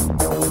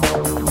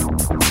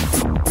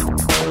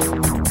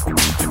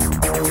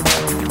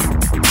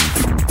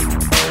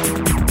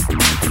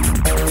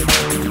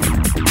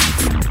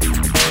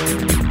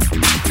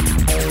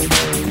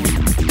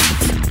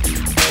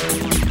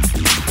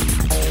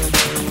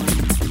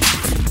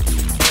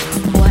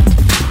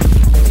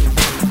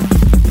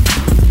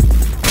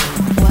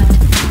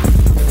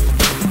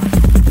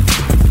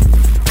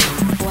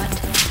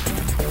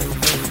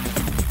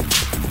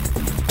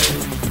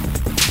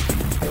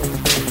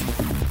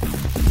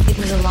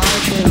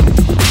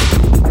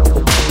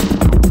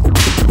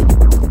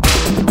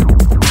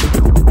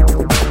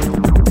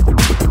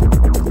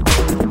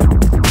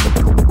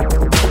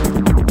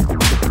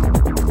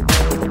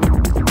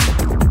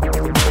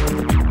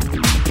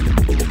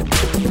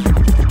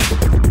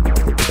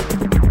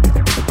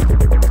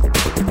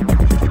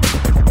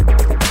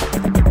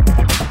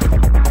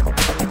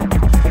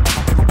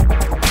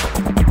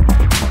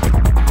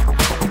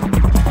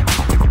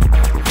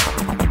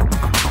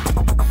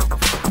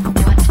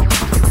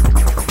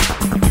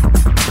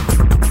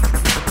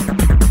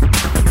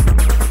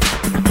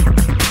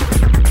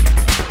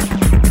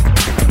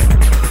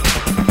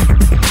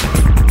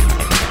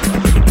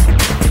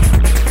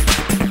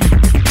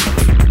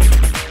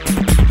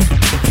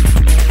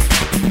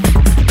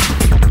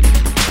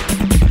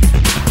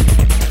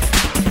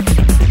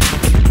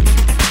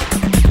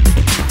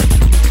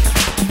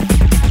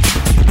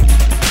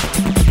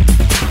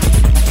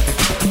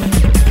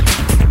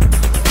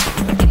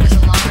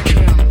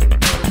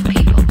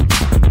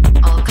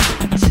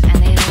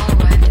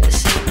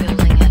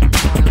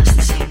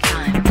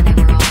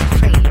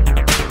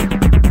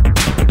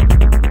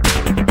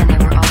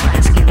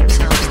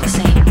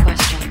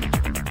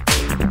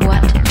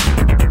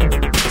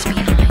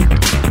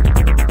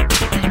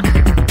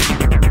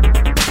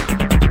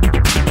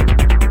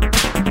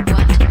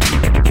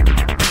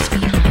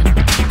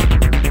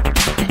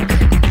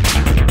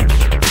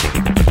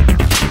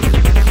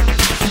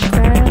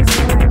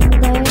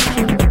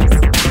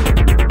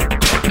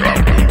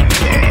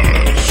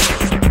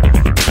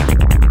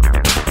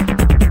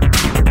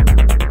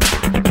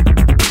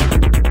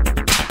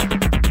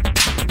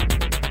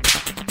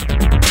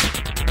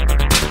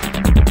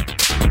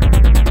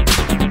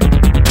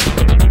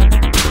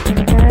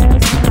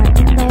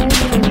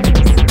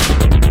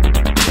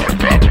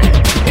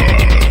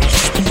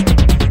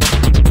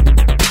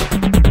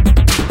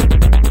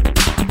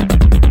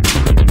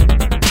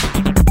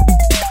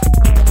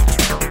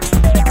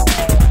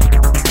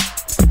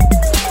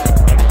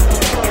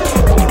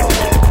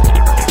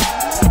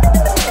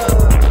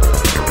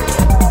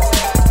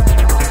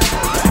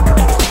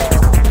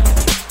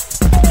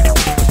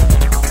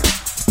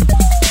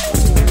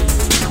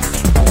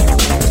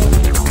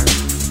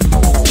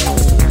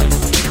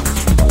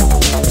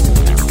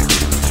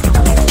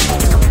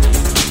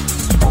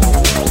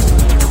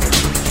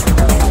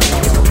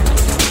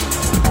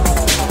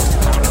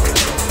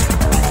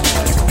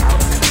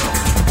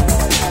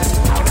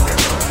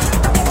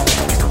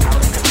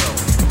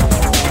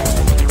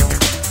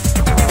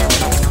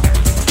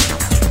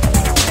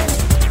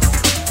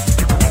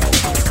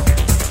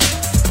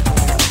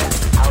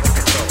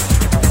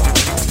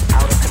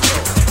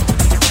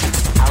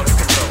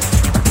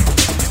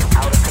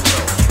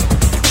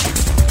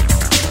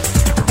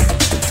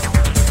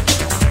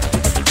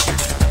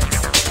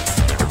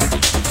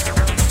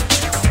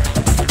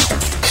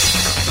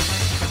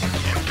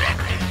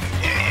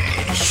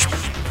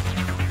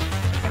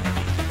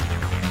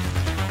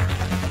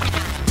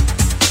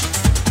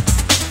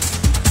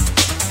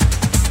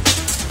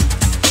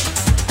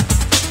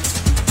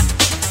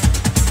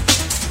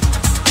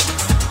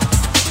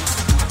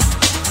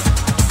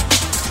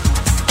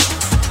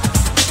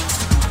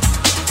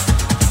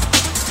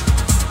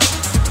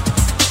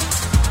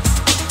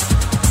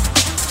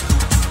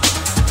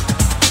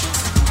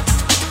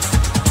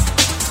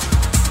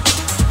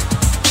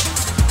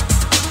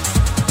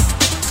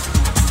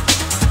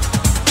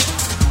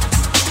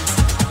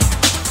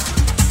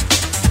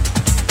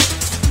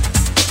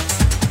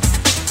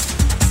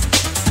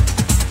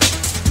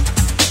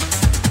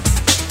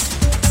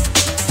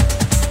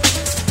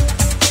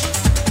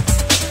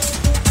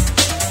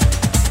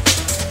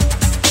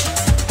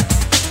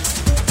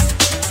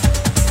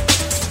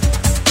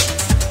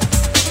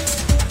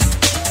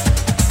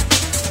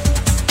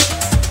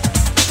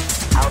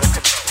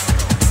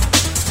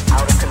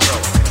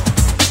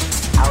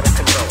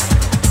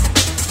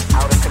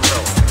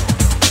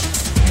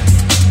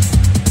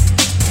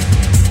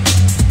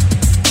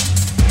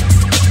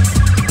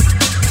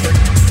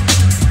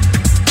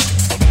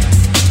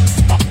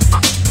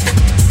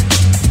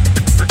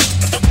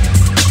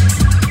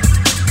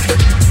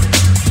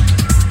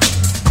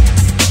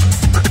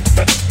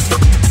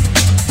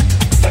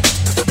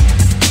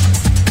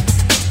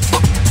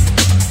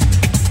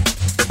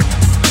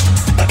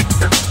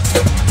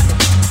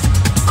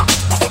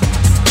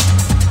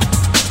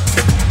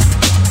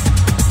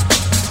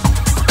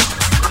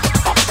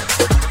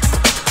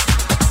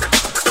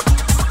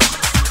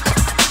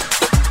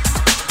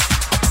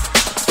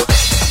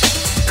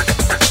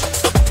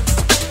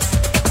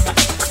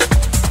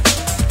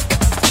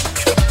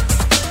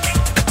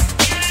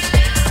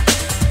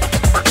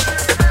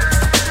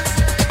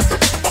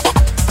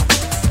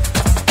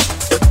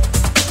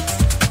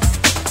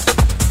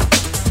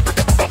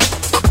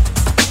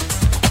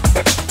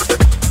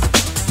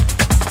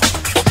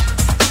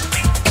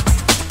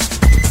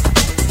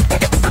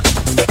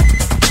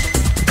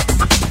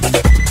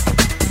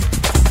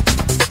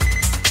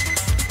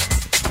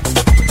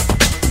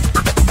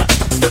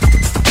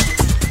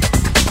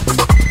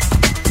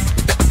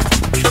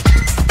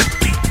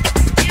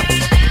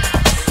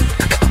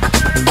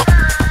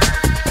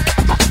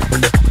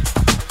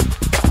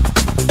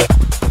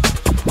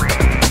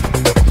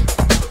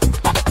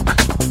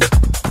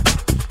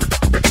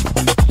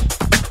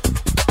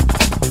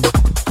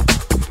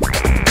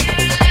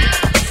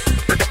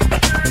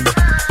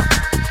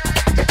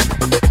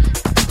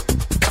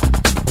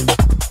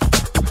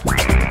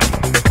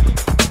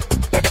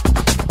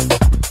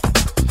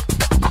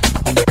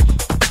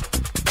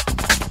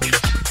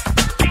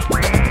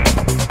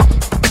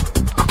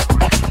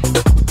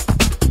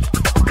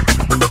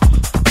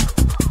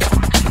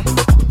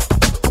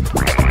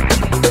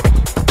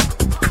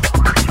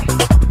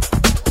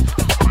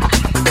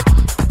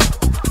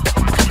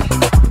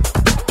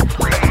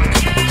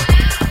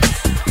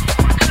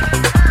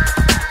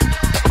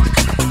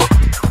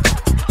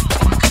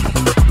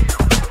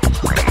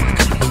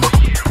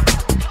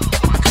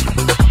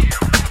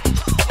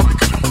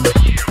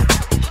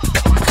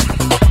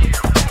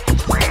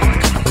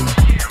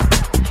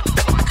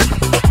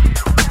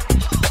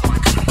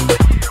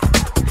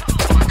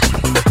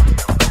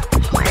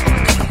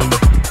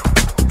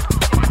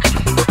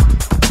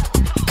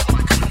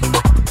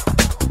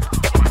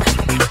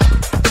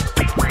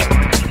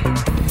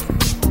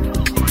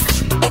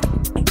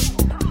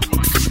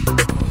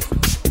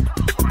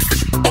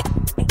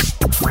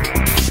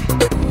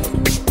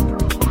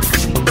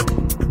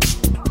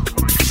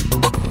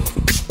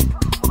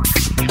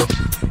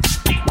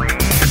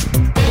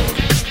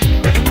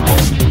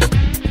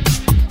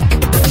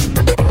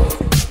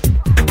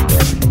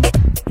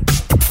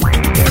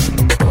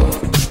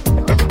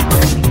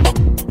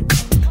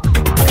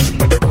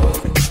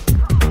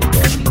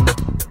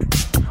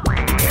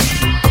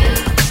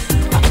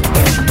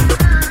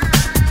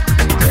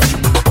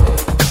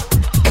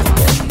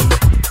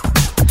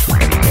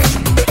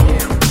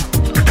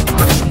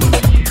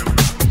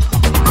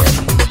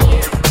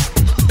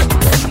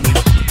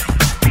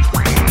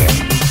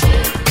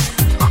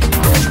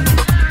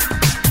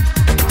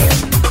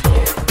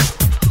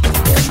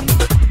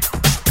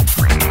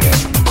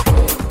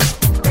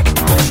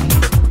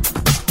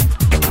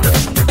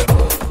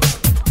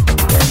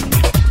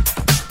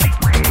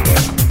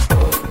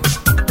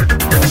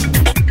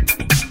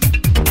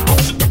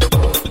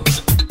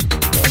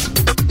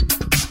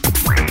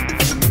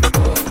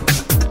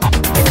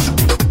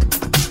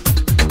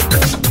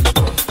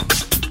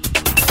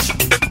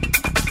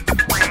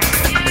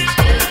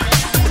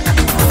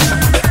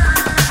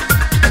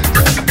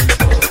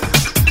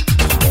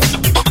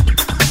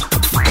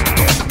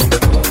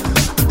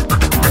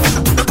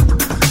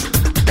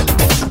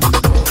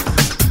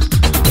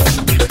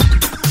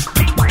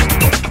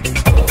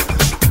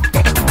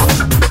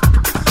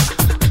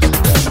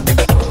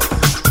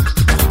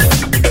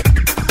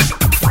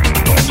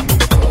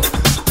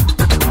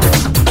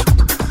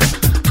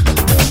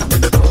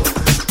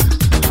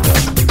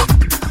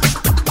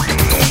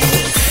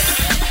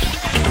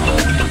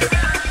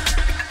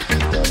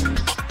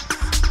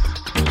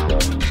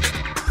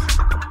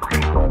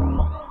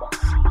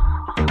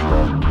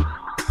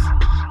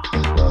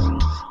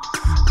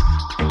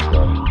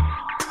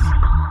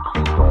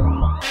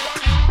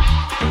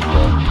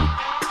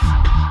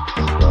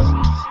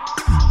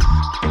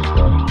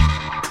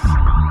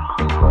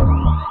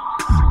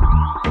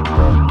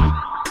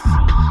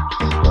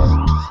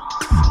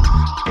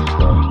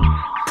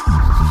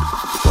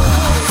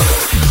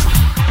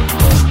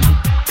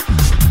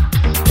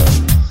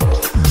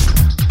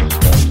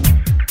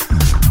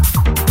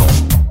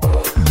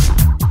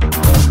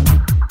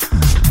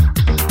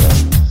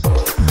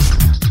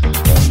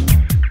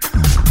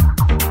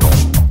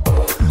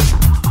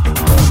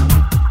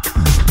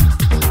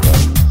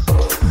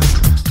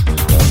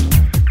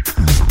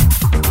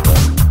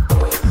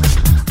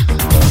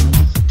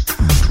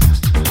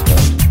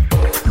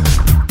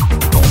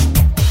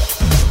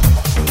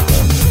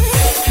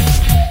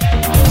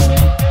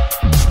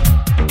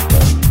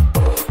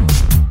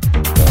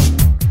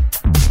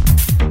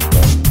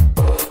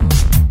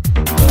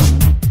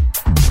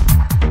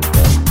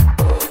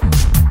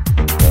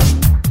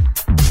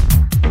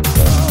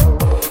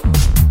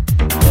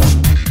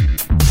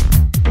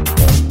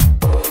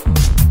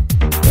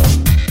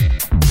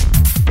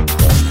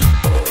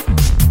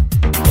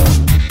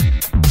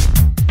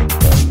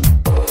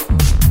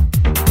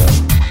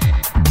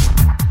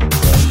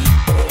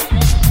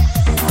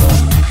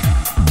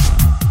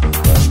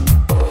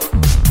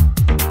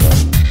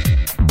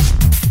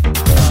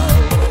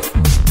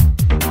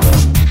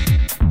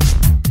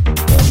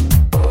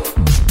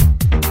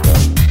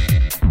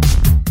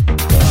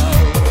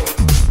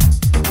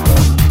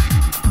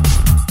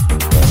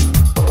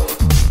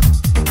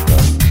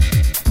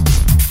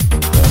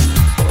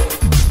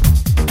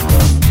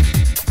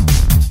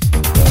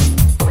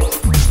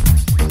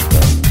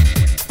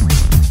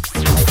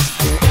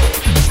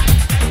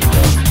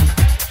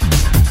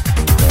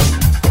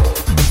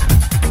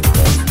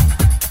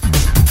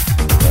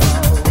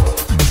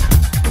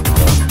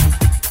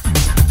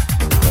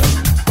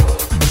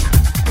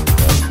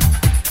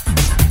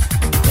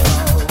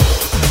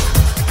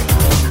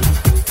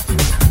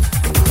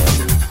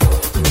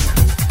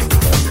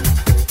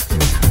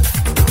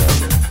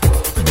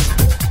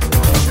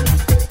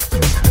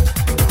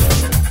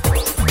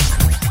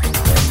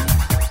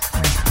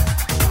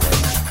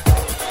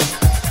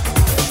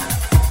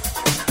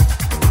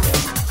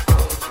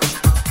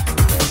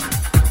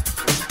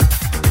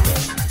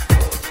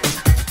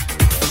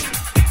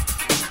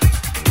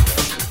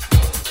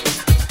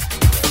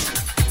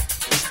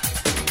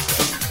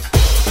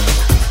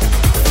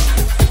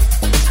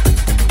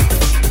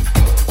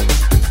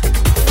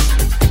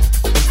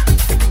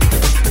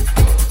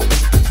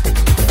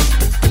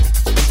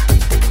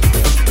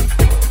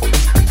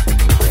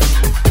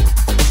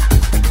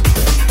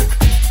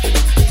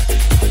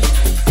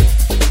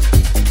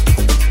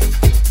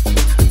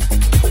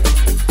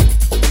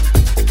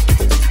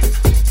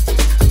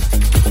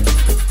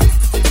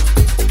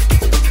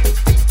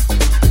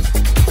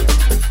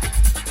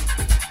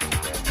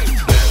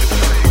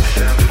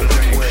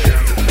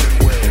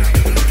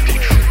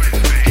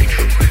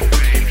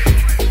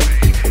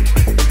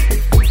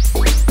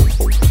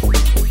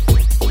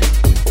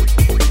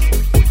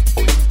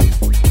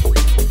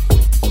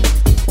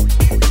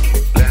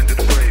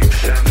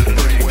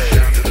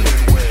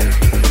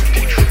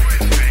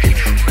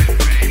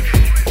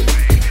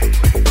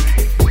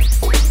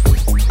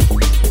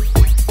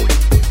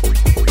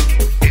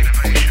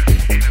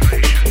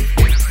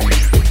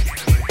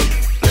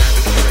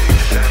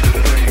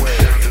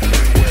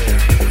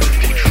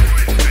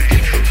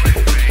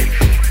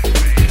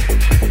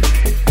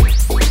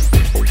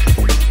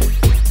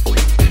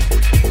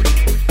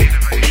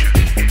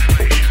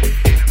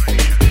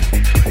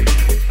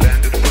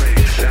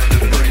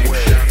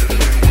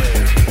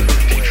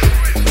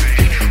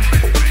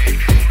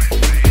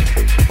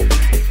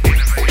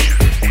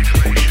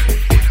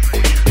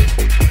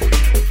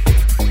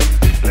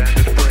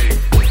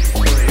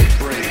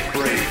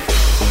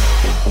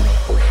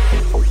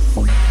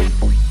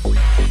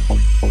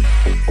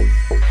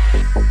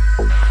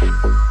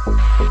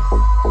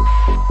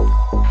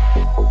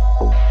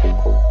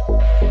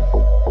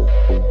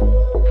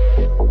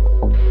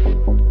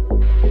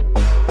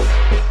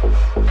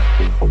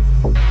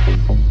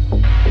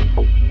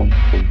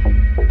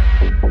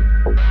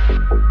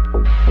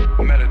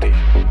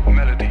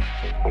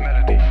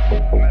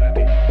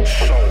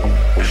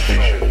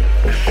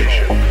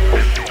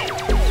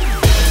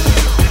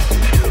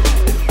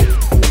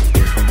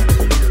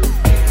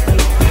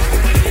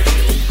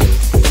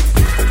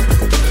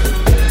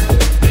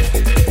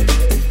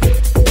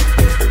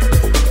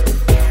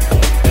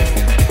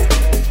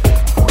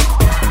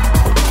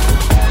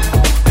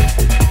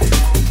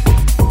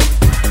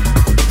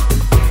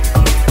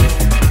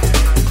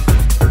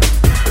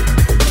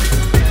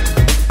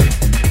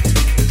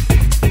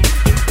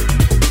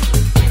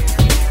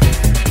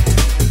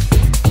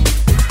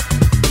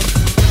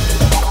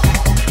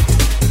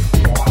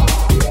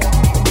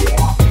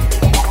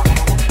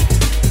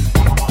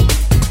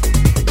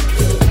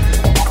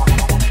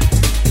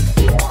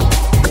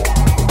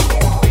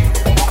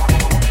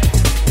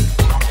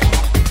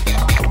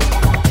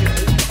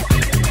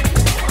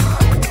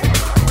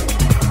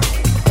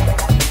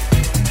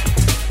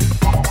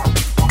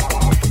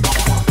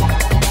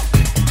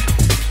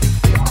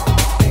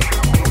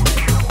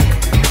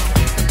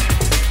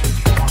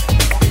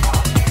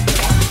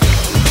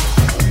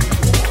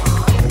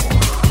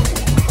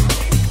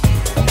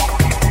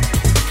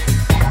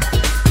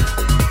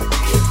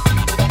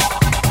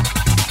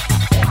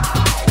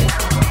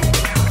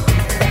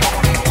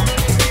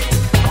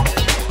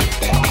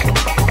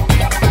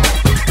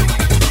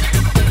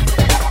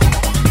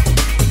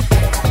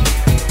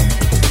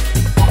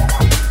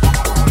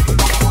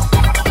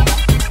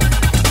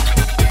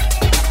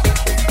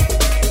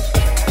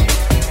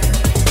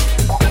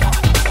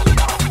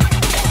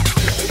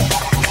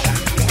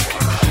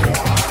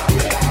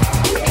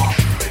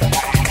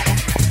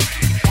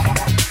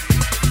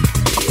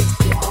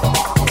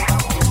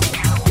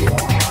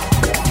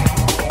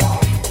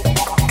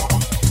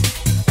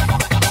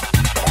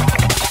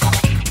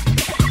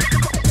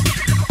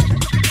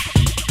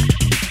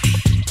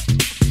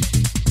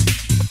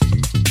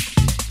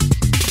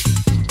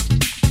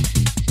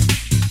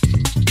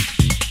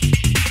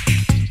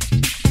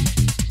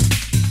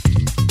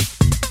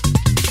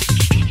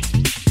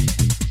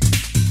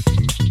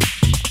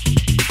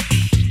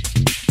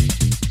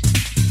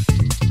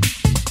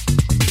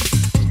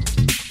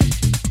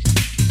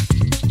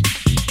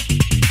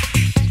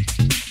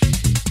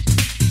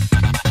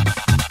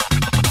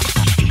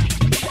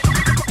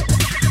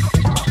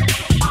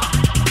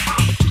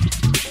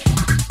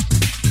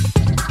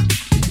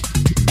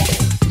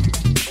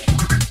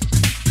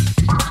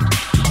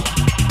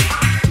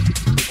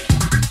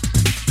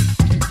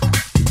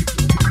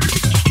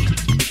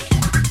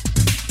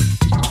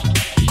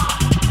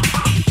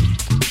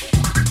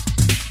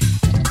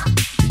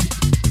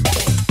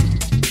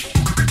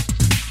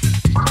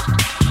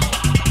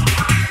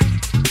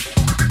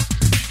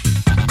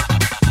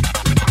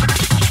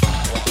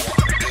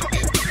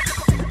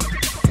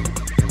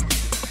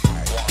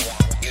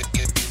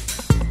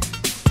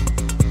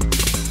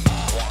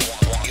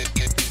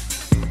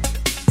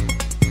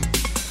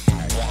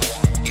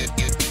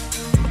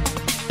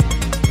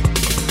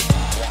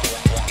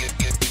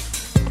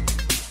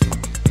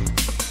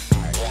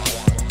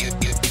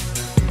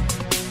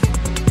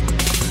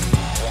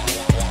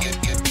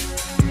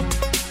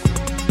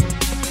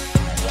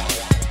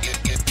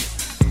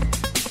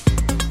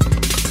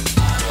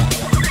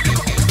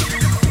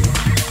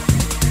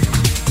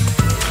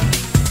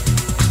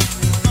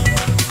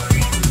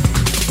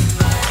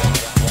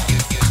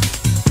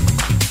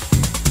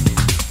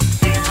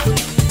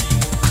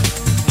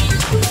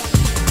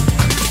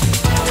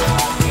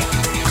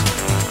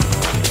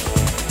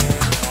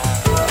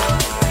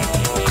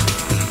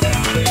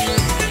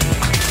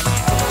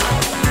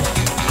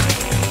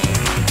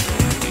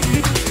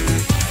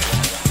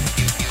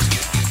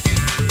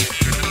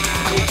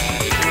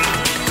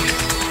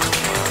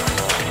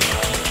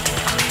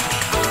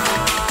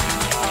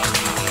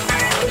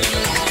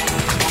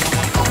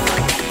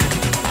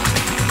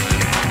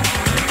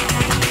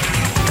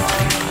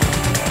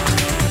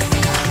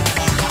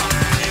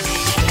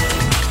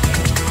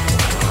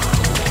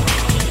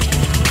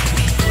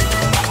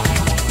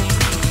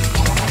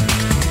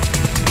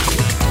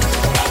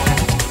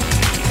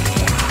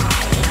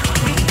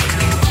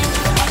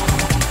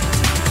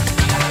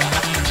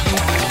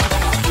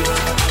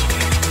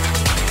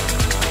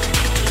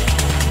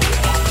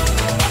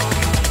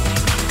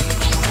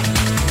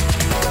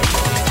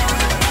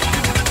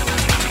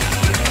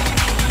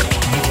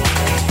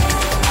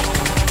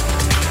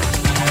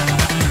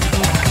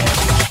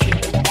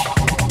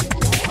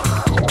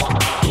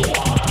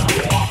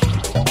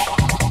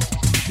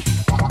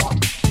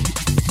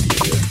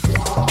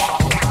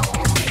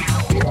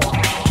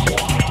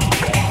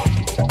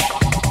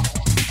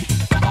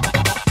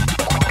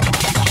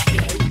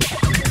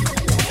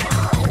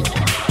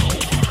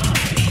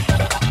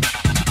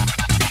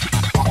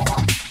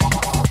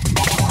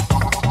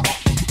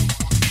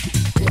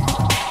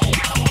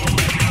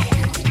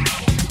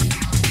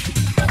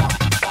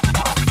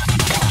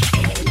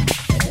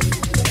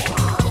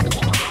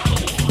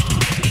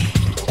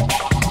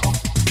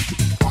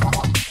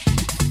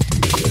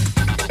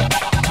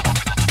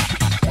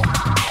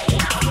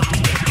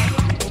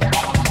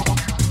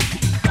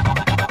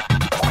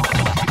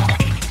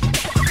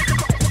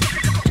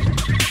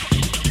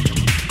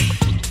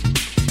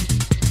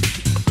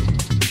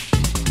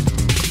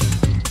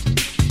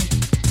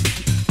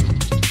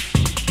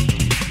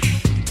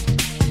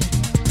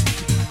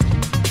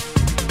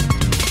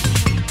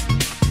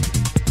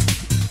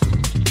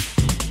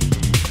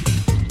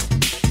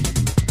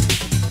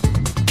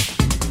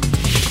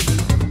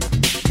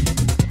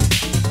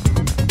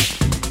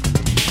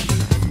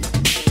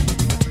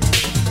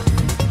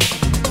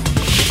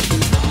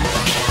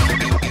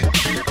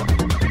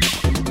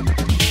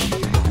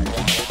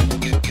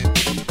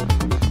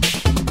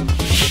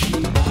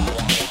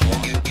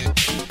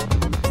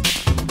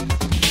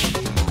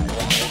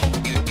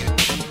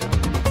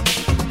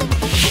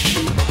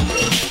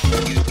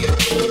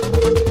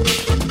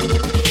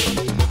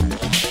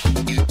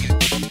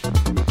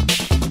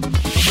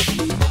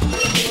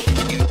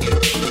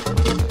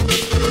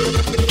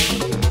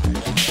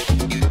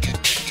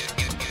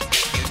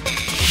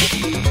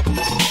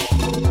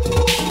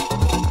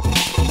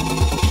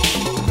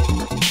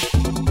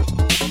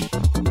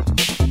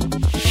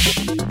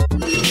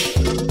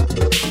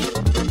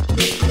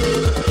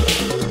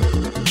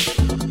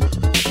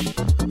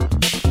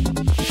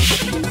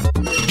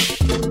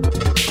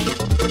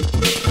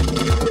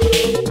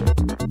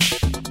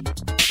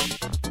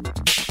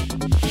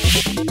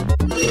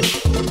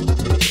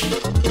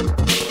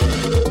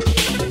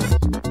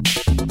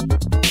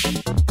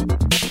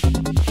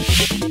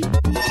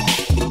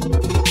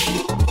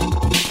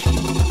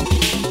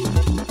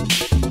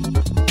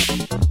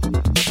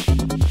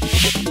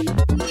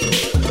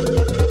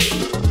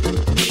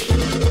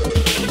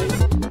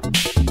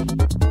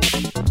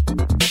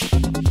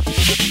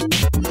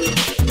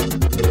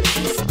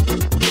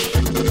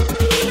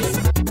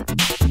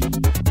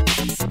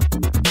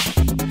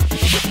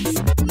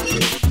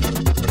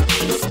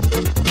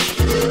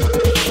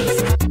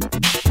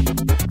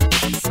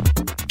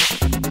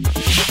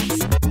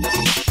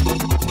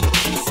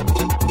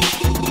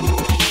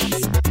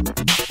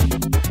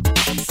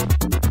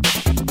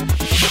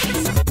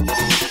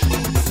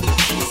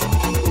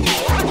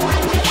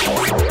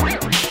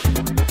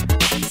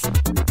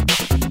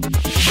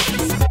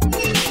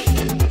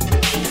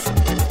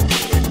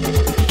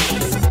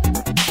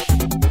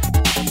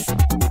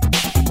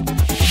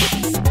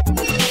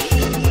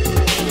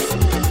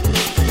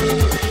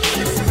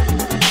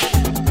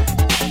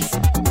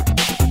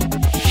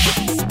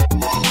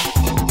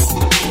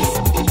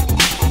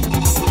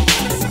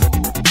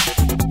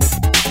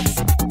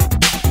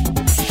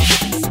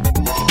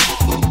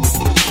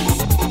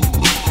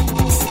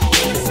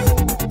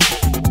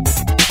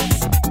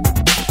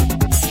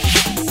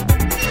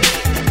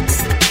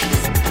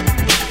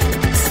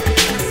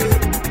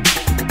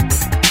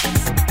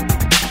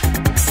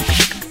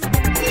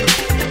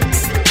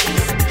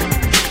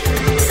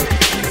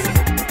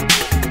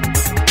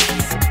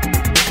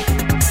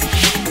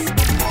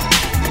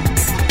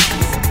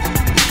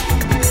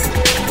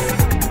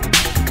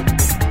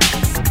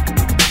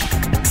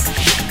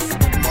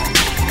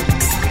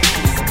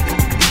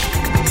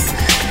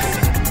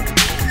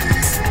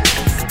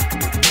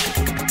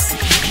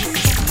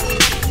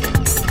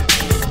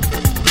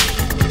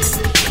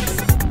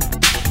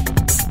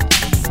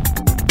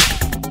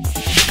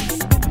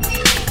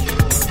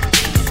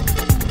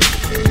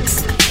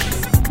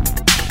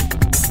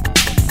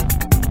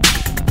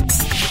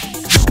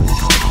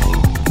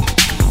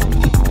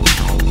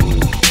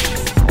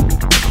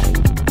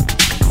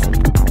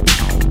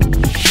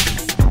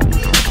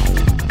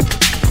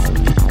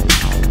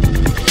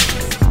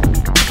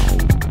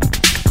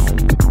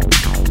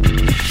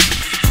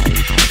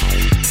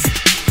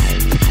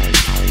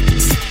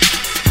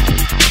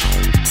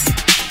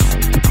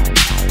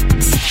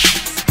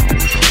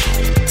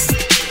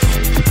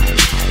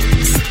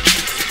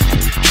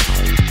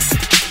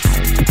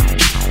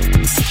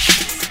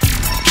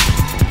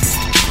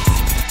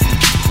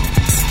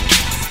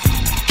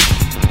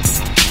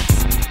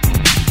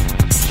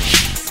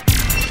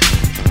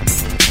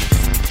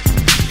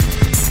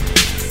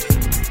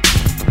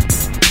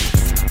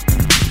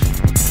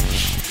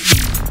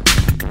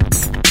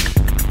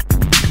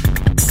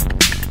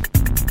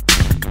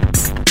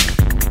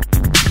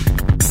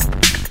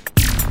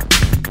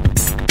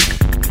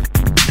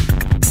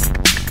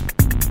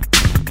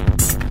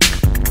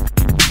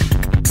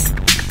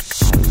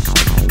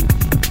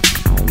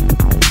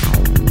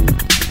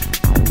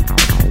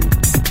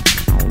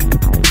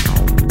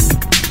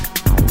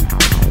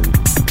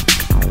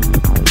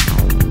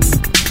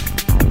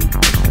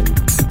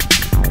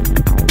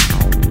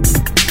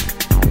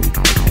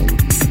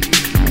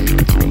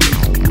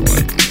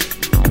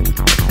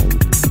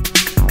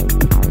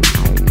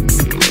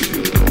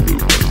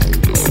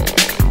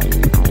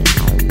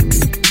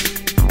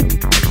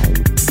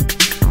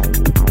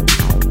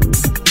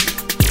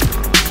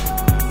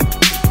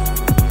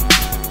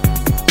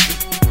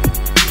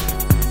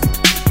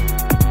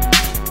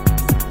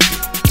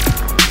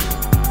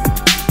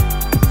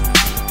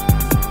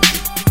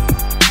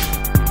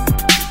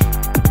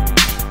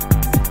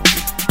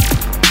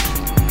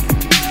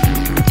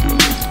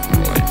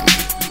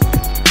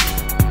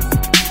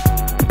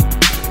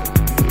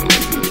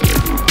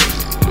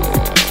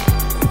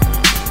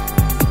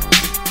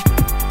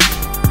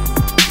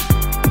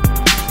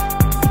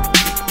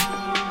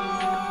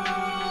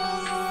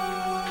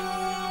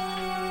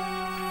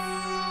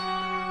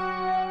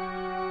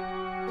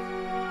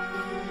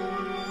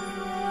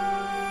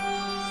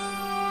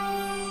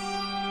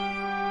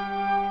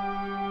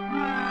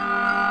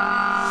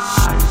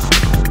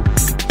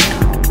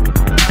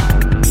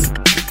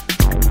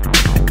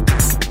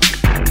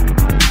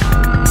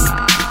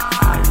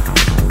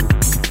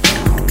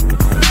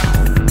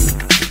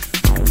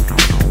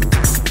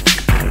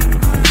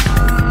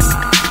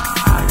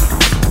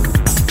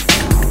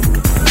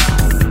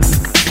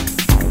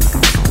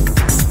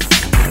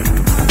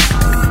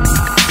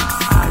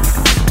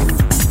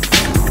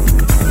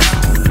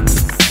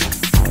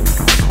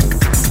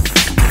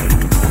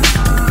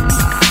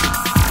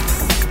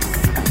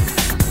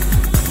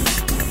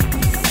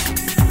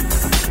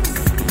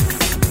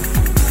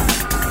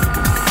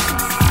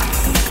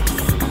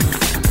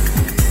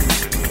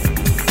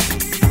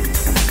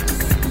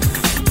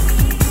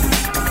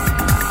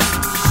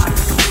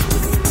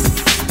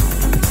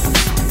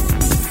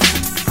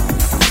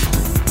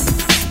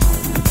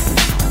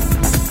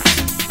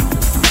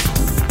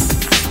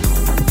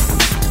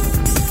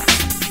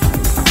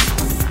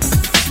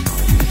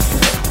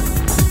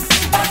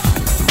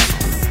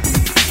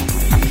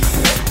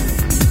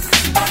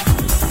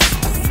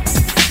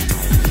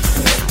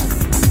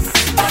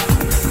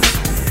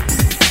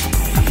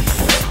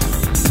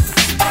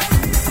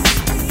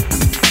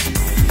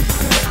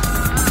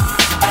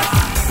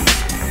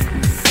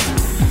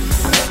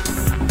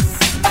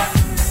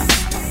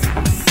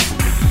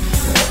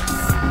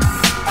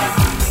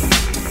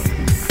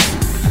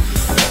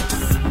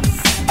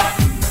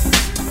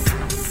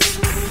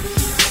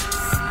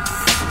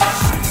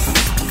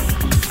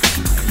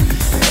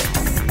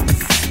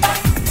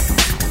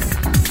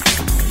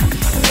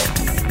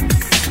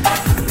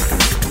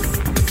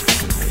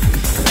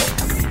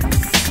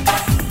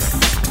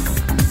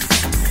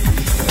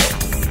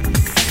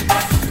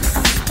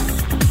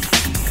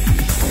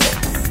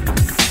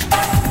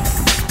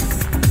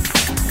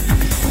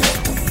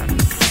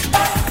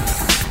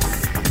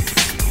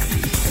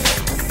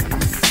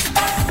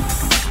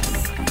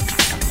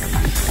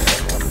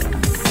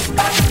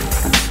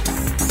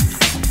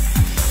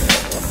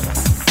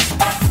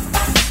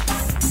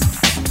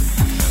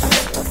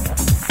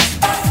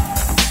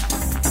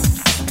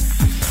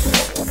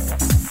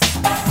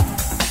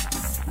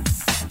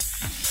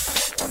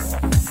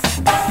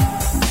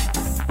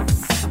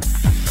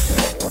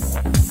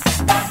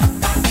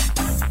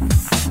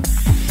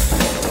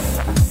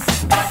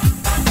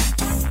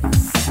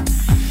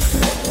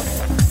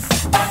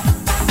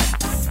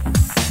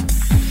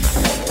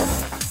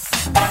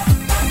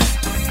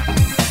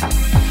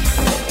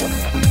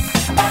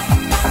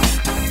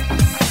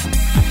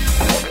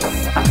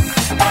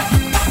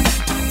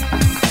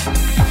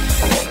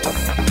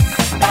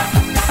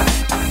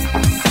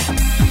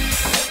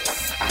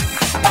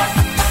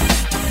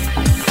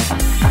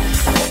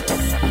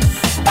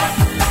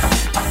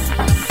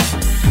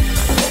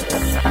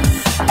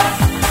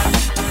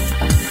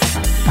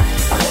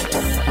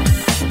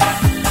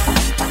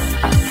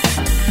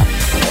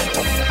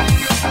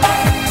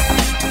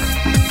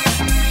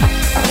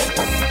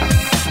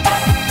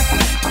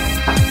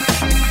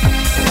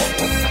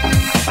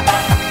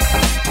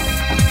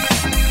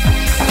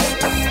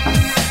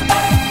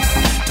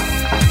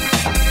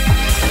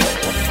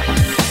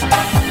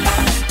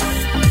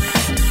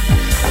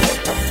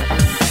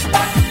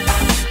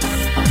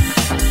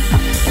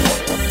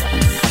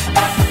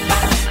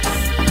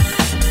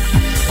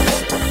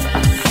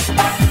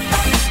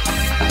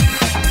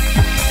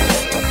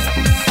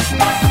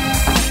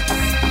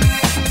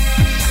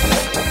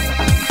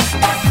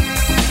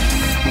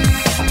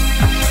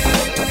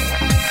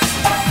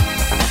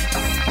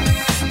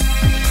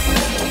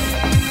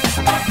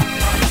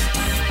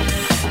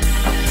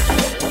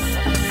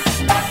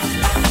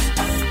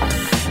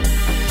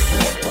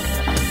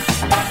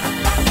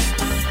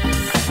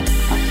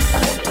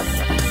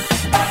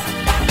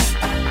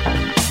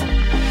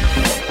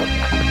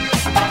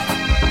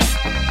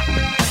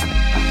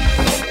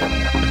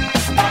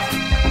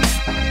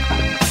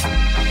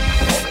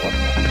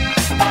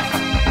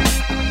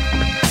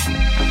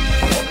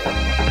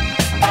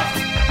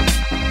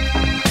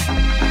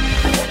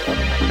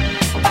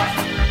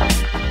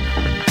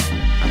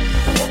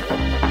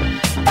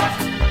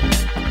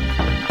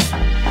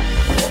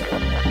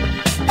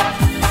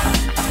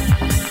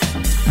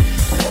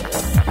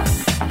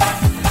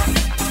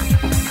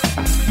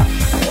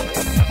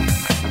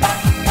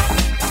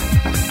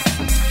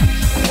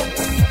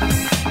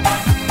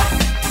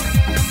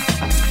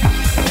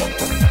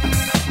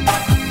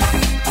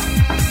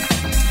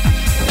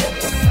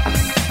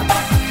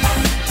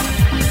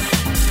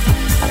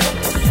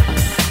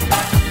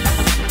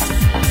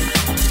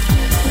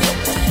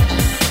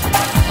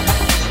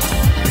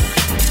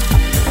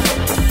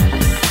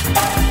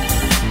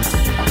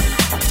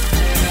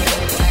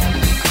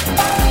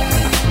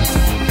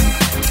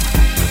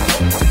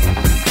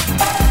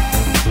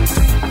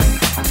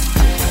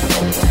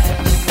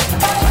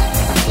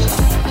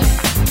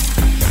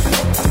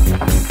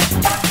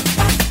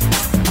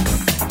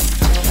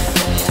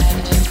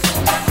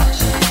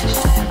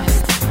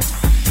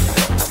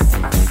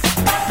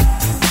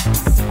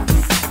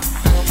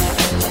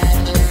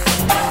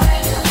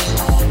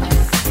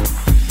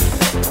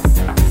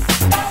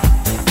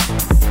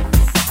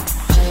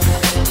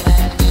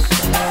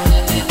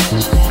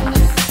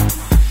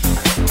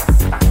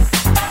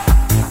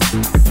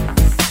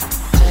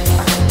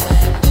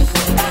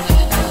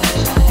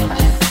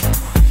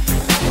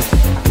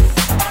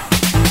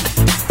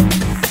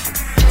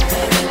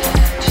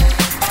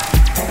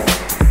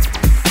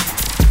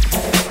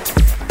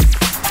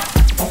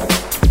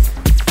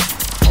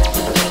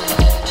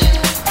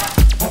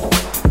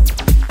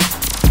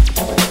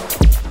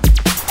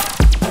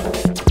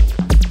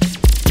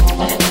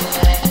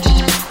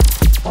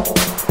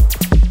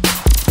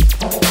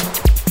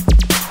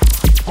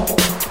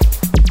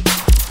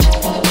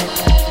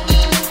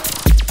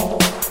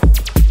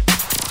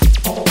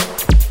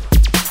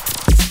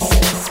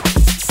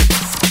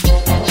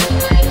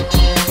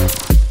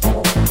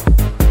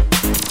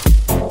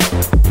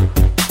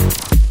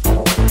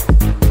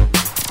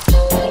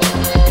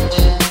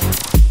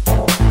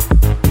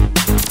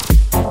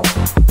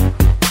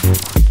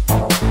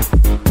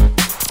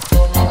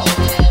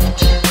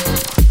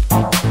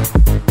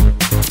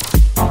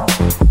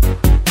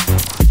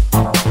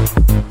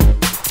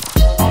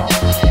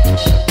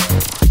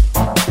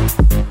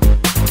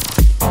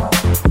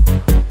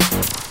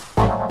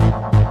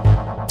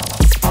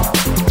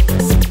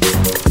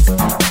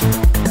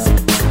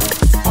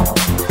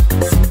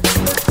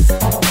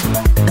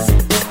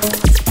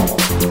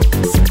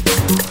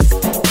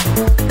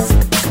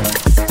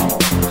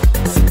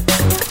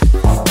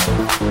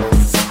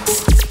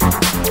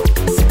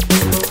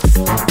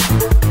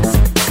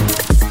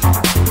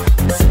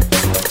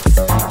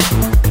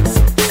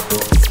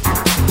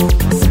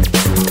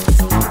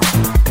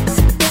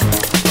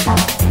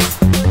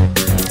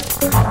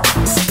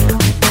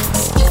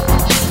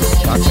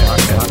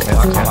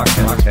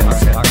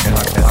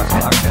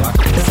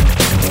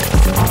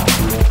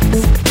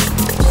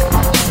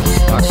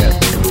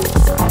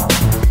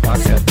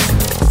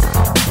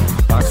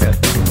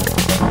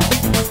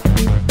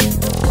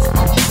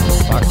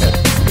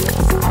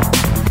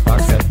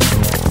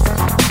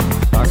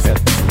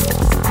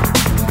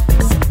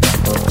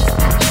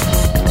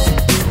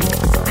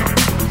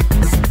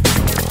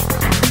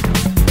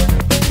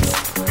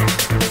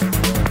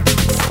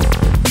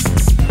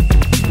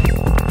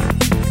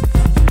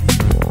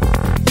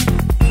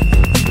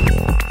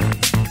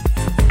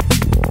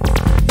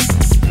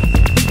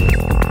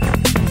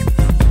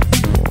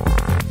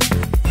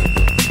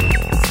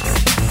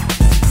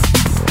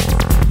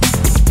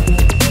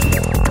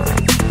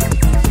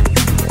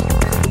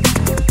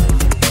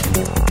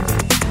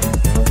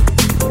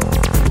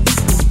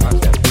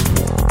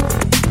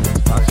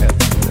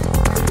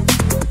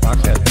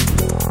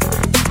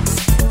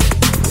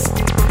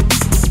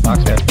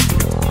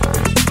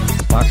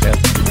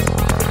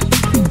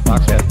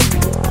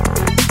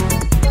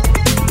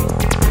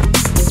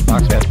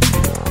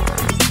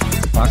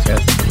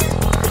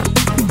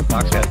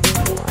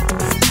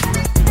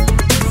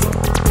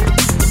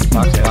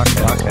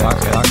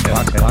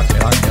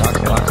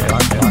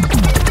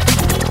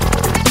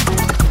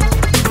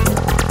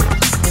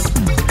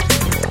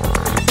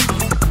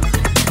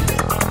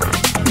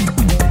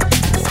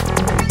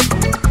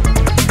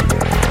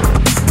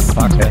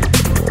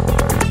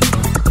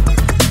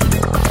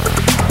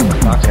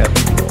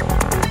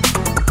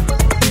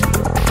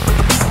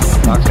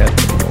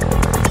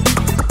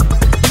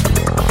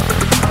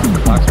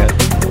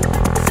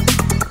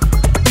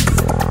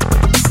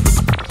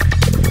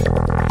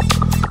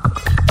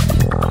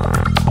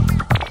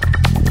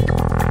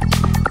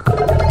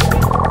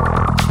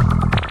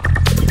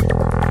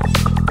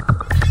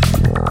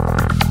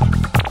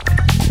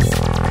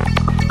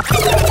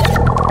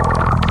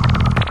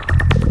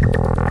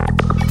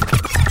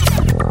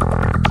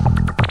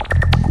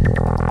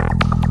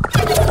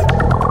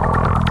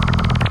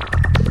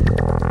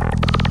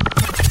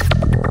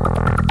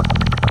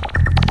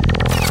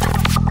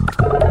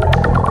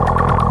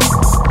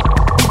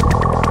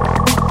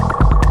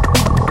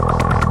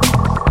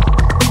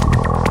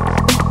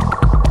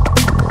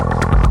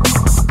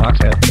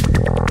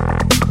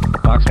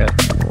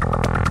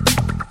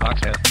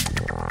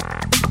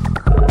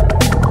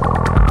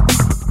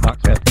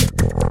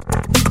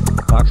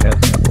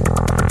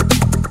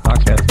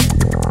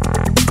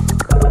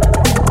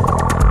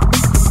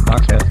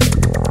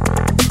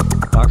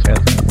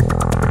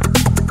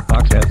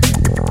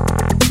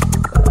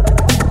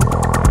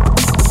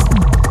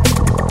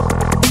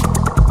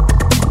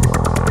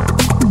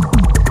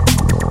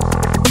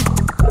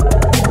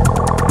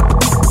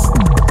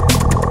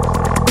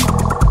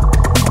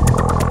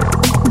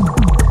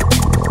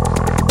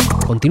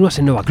 Continúas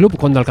en Nova Club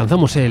cuando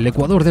alcanzamos el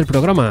ecuador del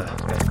programa.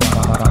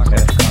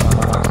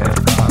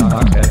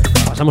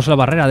 Pasamos la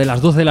barrera de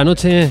las 12 de la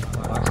noche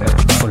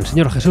con el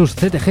señor Jesús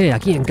CTG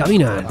aquí en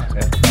cabina.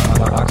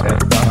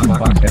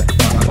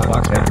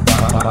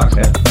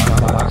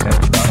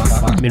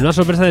 Menuda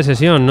sorpresa de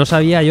sesión, no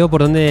sabía yo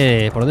por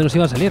dónde nos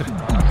iba a salir.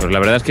 Pues la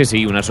verdad es que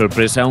sí, una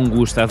sorpresa, un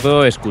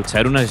gustazo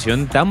escuchar una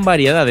sesión tan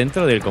variada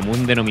dentro del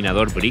común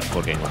denominador Brick,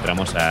 porque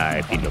encontramos a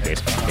decir lo que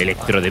es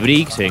electro de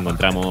Bricks,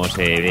 encontramos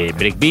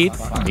breakbeat,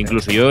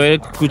 incluso yo he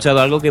escuchado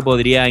algo que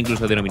podría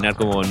incluso denominar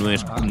como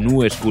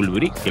New School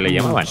Brick, que le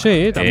llamaban.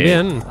 Sí,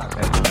 también.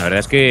 La verdad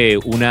es que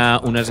una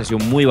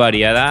sesión muy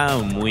variada,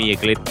 muy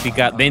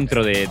ecléctica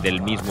dentro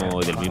del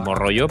mismo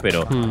rollo,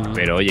 pero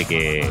oye,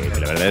 que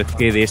la verdad es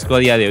que de esto a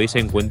día de hoy se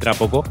encuentra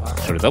poco,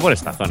 sobre todo por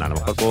esta zona, a lo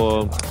mejor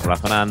por la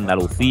zona de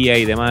Andalucía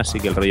y demás, sí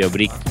que el rollo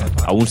Brick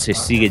aún se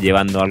sigue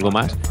llevando algo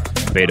más,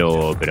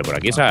 pero por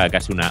aquí es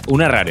casi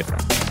una rareza.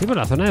 Sí, pero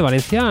la zona de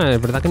Valencia es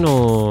verdad que no,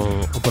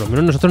 o por lo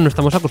menos nosotros no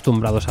estamos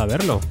acostumbrados a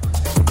verlo.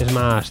 Es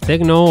más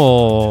techno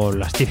o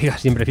las típicas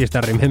siempre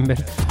fiestas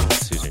Remember.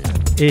 Sí, señor.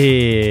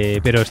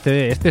 Pero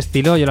este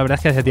estilo yo la verdad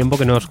es que hace tiempo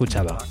que no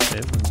escuchaba,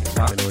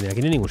 pero ni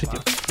aquí ni en ningún sitio.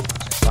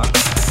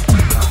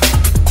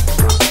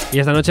 Y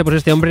esta noche pues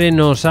este hombre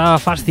nos ha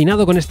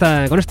fascinado con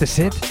este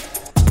set.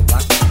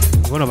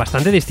 Bueno,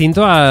 bastante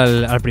distinto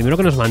al primero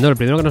que nos mandó. El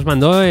primero que nos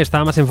mandó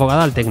estaba más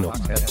enfocado al techno.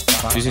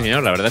 Sí,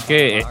 señor, la verdad es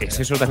que es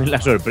eso también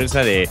la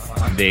sorpresa de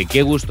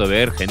qué gusto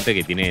ver gente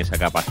que tiene esa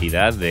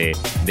capacidad de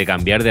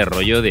cambiar de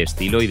rollo, de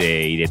estilo y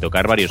de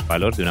tocar varios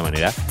palos de una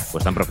manera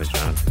pues tan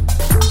profesional.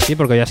 Sí,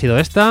 porque hoy ha sido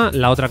esta,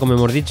 la otra como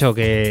hemos dicho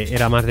que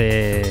era más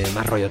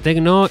rollo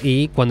techno,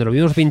 y cuando lo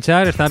vimos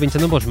pinchar estaba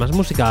pinchando pues más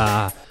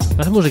música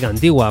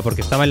antigua,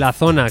 porque estaba en la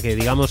zona que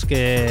digamos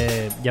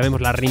que ya vemos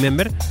la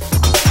Remember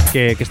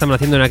que estaban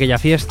haciendo en aquella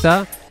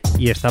fiesta,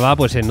 y estaba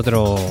pues en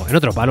otro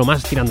palo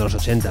más tirando a los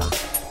 80.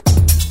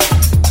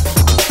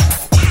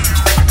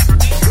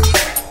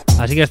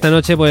 Así que esta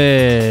noche,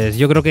 pues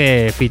yo creo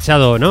que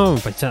fichado, ¿no?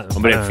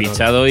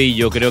 Fichado, y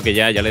yo creo que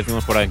ya le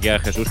decimos por aquí a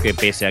Jesús que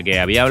pese a que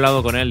había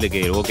hablado con él de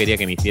que luego quería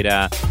que me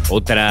hiciera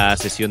otra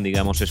sesión,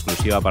 digamos,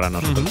 exclusiva para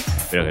nosotros,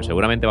 pero que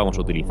seguramente vamos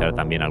a utilizar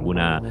también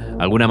alguna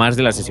más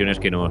de las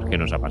sesiones que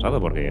nos ha pasado,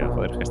 porque,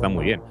 joder, que están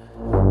muy bien.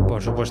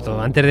 Por supuesto,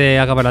 antes de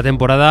acabar la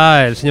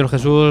temporada, el señor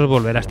Jesús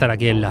volverá a estar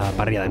aquí en la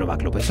parrilla de Nova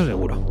Club, eso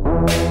seguro.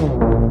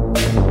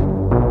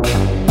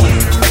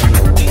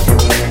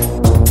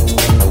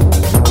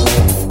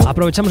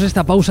 Aprovechamos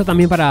esta pausa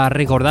también para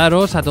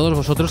recordaros a todos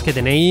vosotros que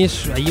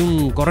tenéis ahí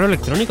un correo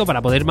electrónico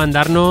para poder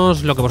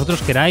mandarnos lo que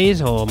vosotros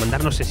queráis, o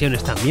mandarnos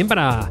sesiones también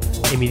para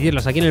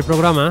emitirlas aquí en el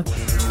programa,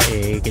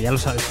 que ya lo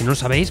sabéis, si no lo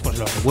sabéis, pues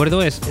lo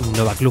recuerdo, es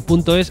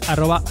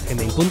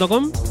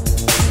novaclub.es@gmail.com,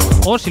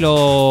 o si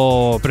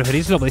lo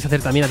preferís lo podéis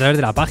hacer también a través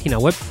de la página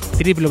web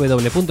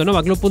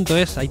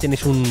www.novaclub.es. Ahí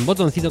tenéis un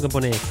botoncito que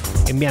pone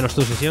envíanos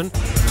tu sesión, y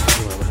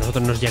bueno, pues a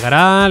nosotros nos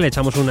llegará, le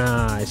echamos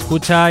una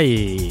escucha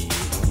y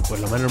pues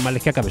lo más normal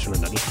es que acabe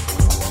sonando aquí,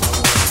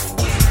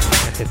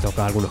 excepto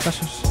en algunos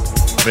casos.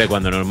 Hombre,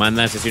 cuando nos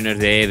mandan sesiones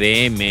de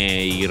EDM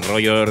y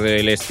rollos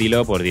del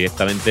estilo, pues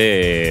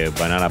directamente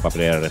van a la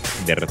papelera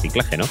de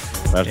reciclaje, ¿no?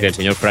 Claro, es que el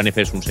señor Franef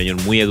es un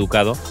señor muy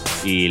educado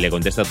y le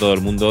contesta a todo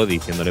el mundo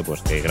diciéndole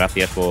pues que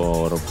gracias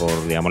por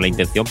digamos, la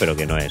intención, pero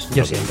que no es.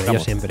 Yo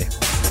siempre.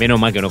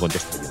 Menos mal que no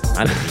contesto yo.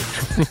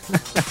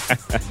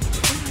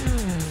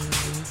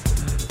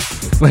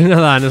 Pues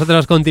nada,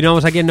 nosotros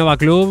continuamos aquí en Nova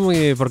Club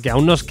porque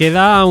aún nos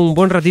queda un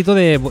buen ratito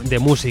de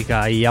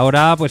música y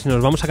ahora pues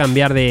nos vamos a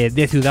cambiar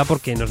de ciudad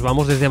porque nos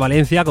vamos desde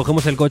Valencia,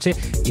 cogemos el coche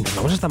y nos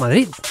vamos hasta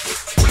Madrid.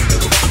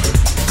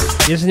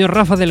 Y el señor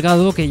Rafa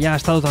Delgado, que ya ha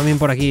estado también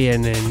por aquí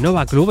en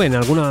Nova Club en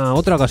alguna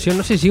otra ocasión,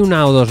 no sé si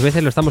una o dos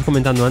veces, lo estamos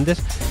comentando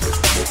antes.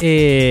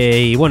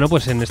 Y bueno,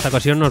 pues en esta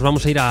ocasión nos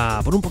vamos a ir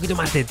a por un poquito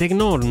más de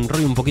techno, un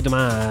rollo un poquito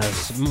más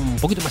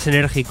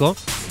enérgico,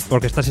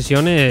 porque esta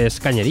sesión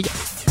es cañerilla.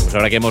 Pues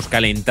ahora que hemos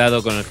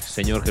calentado con el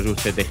señor Jesús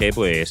CTG,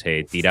 pues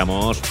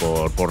tiramos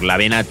por la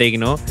vena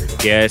techno,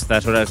 que a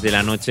estas horas de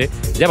la noche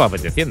ya va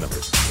apeteciendo.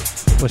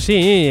 Pues sí,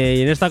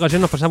 y en esta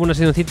ocasión nos pasaba una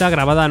sesioncita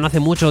grabada no hace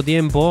mucho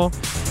tiempo,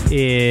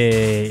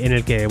 en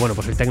el que, bueno,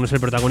 pues el techno es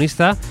el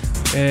protagonista.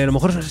 A lo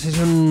mejor es una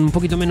sesión un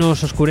poquito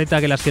menos oscureta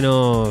que las que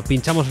nos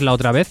pinchamos la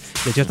otra vez.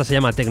 De hecho, esta se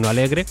llama Techno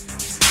Alegre.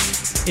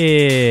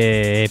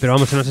 Pero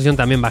vamos, es una sesión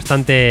también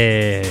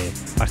bastante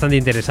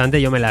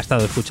interesante. Yo me la he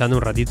estado escuchando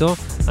un ratito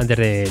antes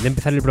de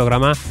empezar el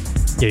programa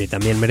y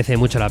también merece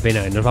mucho la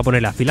pena. Nos va a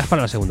poner las pilas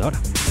para la segunda hora.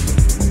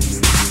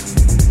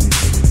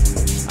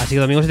 Así que,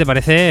 Domingo, si te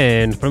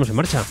parece, nos ponemos en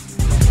marcha.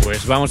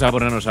 Pues vamos a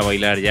ponernos a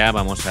bailar ya,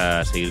 vamos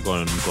a seguir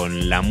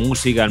con la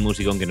música, el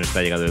musicón que nos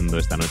está llegando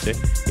esta noche.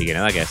 Y que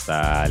nada, que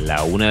hasta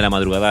la 1 de la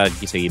madrugada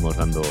aquí seguimos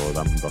dando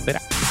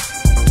cera.